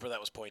was the Supra that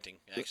was pointing,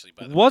 actually.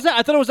 By the way, Was it?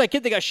 I thought it was that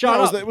kid that got shot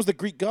no, up. it was the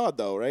Greek god,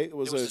 though, right? It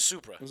was it was a the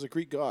Supra. It was a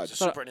Greek god. The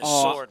Supra and his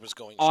Oh, sword was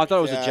going. Oh, I thought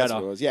it was Yeah, a that's Jetta.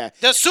 what it was. Yeah,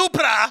 the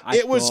Supra. I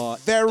it was thought-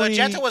 very. The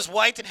Jetta was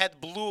white and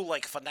had blue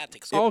like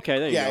fanatics. Oh, okay,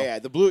 there you yeah, go. yeah,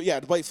 the blue. Yeah,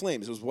 the white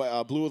flames. It was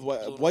blue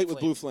with white with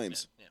blue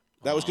flames. Yeah, yeah.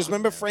 That was because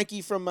remember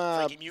Frankie from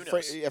Frankie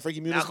Muniz.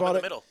 Frankie Muniz Malcolm bought in the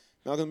it. Middle.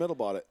 Malcolm in the Middle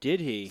bought it Did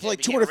he? for like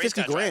He became a race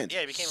 250 car driver. grand. Yeah,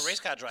 he became a race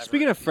car driver.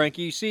 Speaking of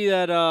Frankie, you see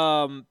that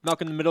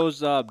Malcolm in the Middle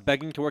is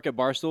begging to work at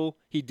Barstool?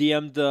 He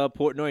DM'd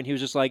Portnoy, and he was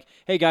just like,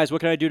 hey, guys,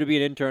 what can I do to be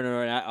an intern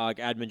or an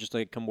admin just to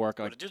like, come work?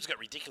 Well, Like, the dude's got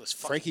ridiculous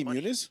fucking Frankie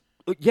money. Muniz.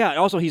 yeah, and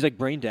also he's like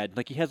brain dead.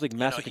 Like, he has like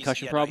massive No,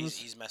 concussion no, problems.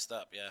 he's messed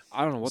up. Yeah.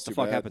 I don't know what It's the too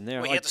fuck bad. happened there.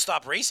 Well, he Like, had to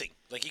stop racing.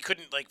 Like he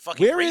couldn't like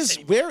fucking Where race is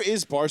anymore.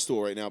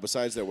 Barstool right now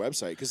besides their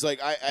website? Because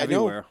like I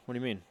everywhere. know What do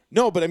you mean?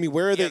 no, but I mean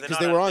where are they? Yeah, Because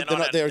they're they were not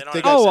on. on- They're they're they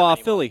not got on- Oh, anymore.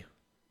 Philly.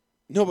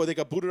 no, but they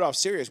got booted off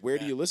Sirius. Where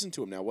do you listen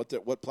to them now?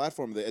 What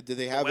platform? Did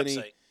they have any?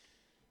 Website.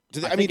 Do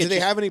they, I I mean, think do it's they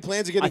just- have any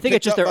plans to get? I think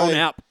it's just their own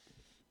app.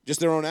 Just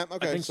their own app.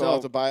 Okay, think so I'll have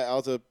so. to buy. I'll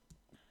have to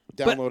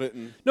download it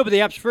and. No, but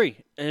the app's free.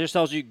 And it just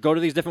tells you go to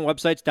these different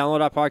websites,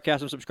 download our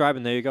podcast, and subscribe,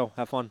 and there you go.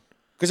 Have fun.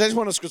 Because I just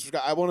want to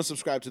subscribe. I want to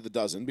subscribe to the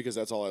Dozen because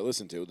that's all I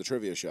listen to, the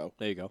trivia show.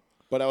 There you go.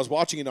 But I was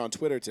watching it on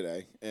Twitter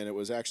today, and it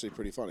was actually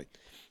pretty funny.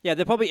 Yeah,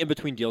 they're probably in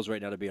between deals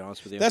right now, to be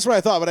honest with you. That's what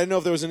I thought, but I didn't know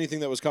if there was anything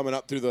that was coming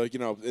up through the,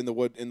 in the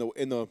wood,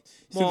 through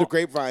Well, the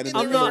grapevine, in the,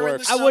 I'm in the not.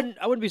 works. I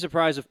wouldn't be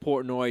surprised if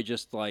Portnoy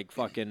just like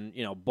fucking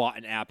bought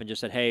an app and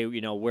just said, hey,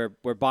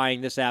 we're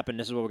buying this app and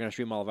this is where we're gonna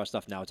stream all of our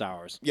stuff. Now it's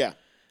ours. Yeah,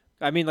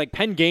 I mean, like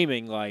Penn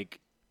Gaming, like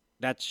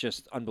that's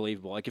just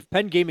unbelievable. Like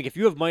if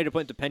you have money to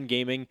put into Penn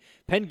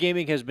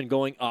Gaming has been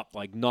going up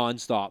like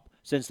nonstop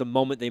since the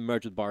moment they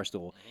merged with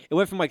Barstool. It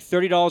went from like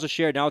 $30 a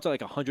share, now it's at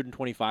like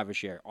 $125 a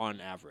share on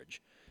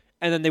average.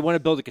 And then they want to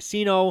build a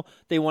casino.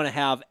 They want to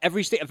have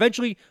every state.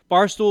 Eventually,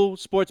 Barstool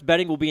sports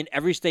betting will be in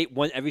every state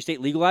when every state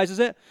legalizes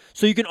it.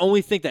 So you can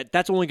only think that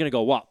that's only going to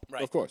go up.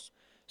 Right. of course.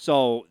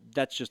 So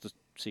that's just a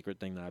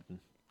secret thing that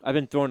I've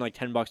been throwing like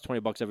 $10,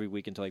 $20 every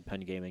week into like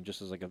Penn Gaming,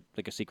 just as like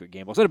a secret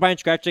gamble. Instead of buying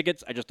scratch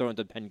tickets, I just throw it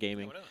into Penn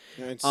Gaming.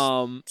 Yeah, it's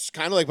Um,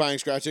 kind of like buying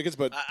scratch tickets,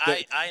 but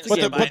I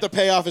instead buy- but the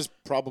payoff is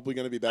probably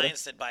going to be I better.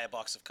 instead buy a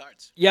box of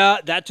cards. Yeah,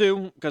 that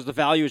too, because the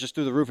value is just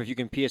through the roof. If you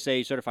can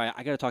PSA certify,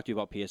 I got to talk to you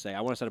about PSA.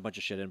 I want to set a bunch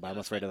of shit in, but I'm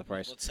That's afraid fine. of the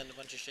price. Let's send a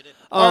bunch of shit in.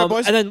 All right,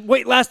 boys. And then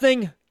wait, last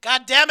thing.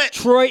 God damn it!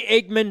 Troy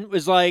Aikman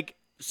was like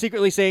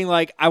secretly saying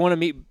like, I want to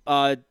meet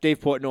Dave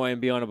Portnoy and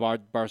be on a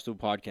Barstool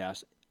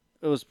podcast.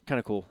 It was kind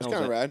of cool. It's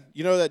kind of rad.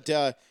 You know that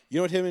you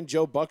know what him and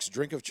Joe Buck's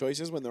drink of choice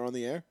is when they're on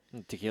the air?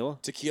 Tequila.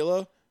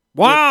 Tequila.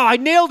 Wow, I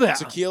nailed it.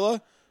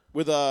 Tequila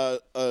with a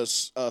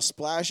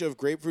splash of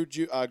grapefruit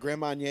juice,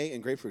 Grand Marnier,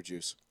 and grapefruit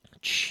juice.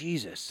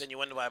 Jesus. Then you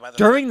wonder why by the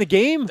During the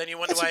game? Then you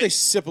wonder That's why what they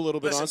sip a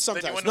little bit listen, on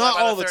sometimes, Then you wonder not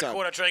why by all the the third time.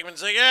 quarter,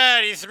 Trakeman's like,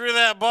 yeah, he threw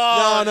that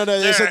ball. No. They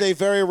there." said they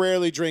very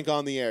rarely drink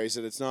on the air. He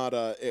said it's not.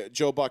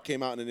 Joe Buck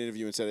came out in an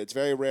interview and said it's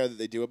very rare that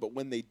they do it, but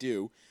when they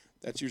do,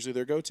 that's usually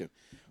their go-to.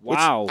 Which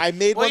Wow. I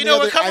made Well, one you the know,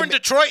 other. we're covering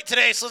Detroit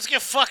today, so let's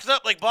get fucked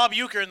up like Bob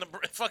Uecker and the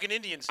fucking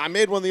Indians. I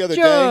made one the other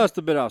day. Just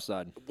a bit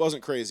outside.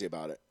 Wasn't crazy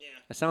about it.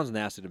 That sounds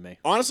nasty to me.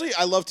 Honestly,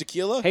 I love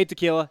tequila. Hate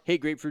tequila, hate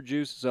grapefruit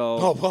juice, so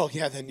Oh well,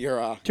 yeah. Then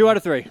you're. 2 out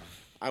of 3.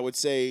 I would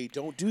say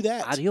don't do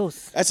that.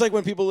 Adios. That's like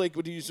when people like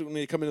when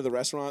they come into the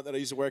restaurant that I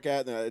used to work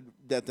at,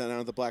 that down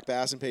at the Black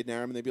Bass and Paid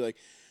Naram, and they'd be like,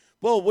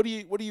 "Well, what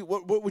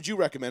would you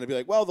recommend?" I'd be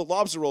like, "Well, the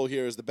lobster roll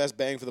here is the best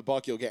bang for the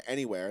buck you'll get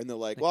anywhere." And they're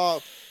like,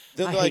 "Well,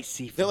 I hate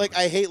seafood. they're like,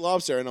 I hate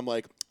lobster," and I'm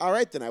like, "All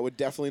right, then I would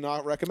definitely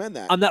not recommend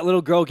that." I'm that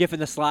little girl gifting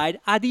the slide.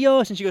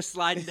 Adios, and she goes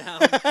sliding down.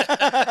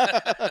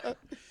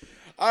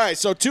 All right,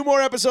 so 2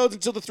 more episodes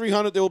until the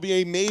 300. There will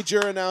be a major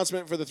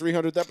announcement for the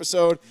 300th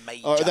episode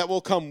that will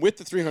come with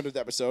the 300th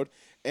episode,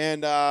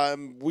 and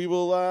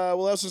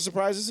we'll have some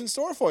surprises in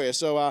store for you.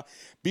 So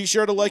be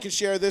sure to like and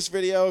share this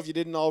video if you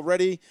didn't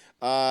already.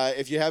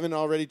 If you haven't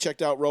already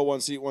checked out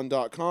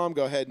row1seat1.com,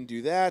 go ahead and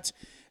do that.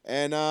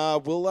 And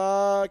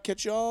we'll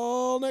catch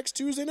y'all next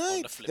Tuesday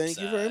night. Thank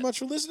you very much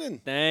for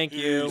listening. Thank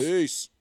you. Peace.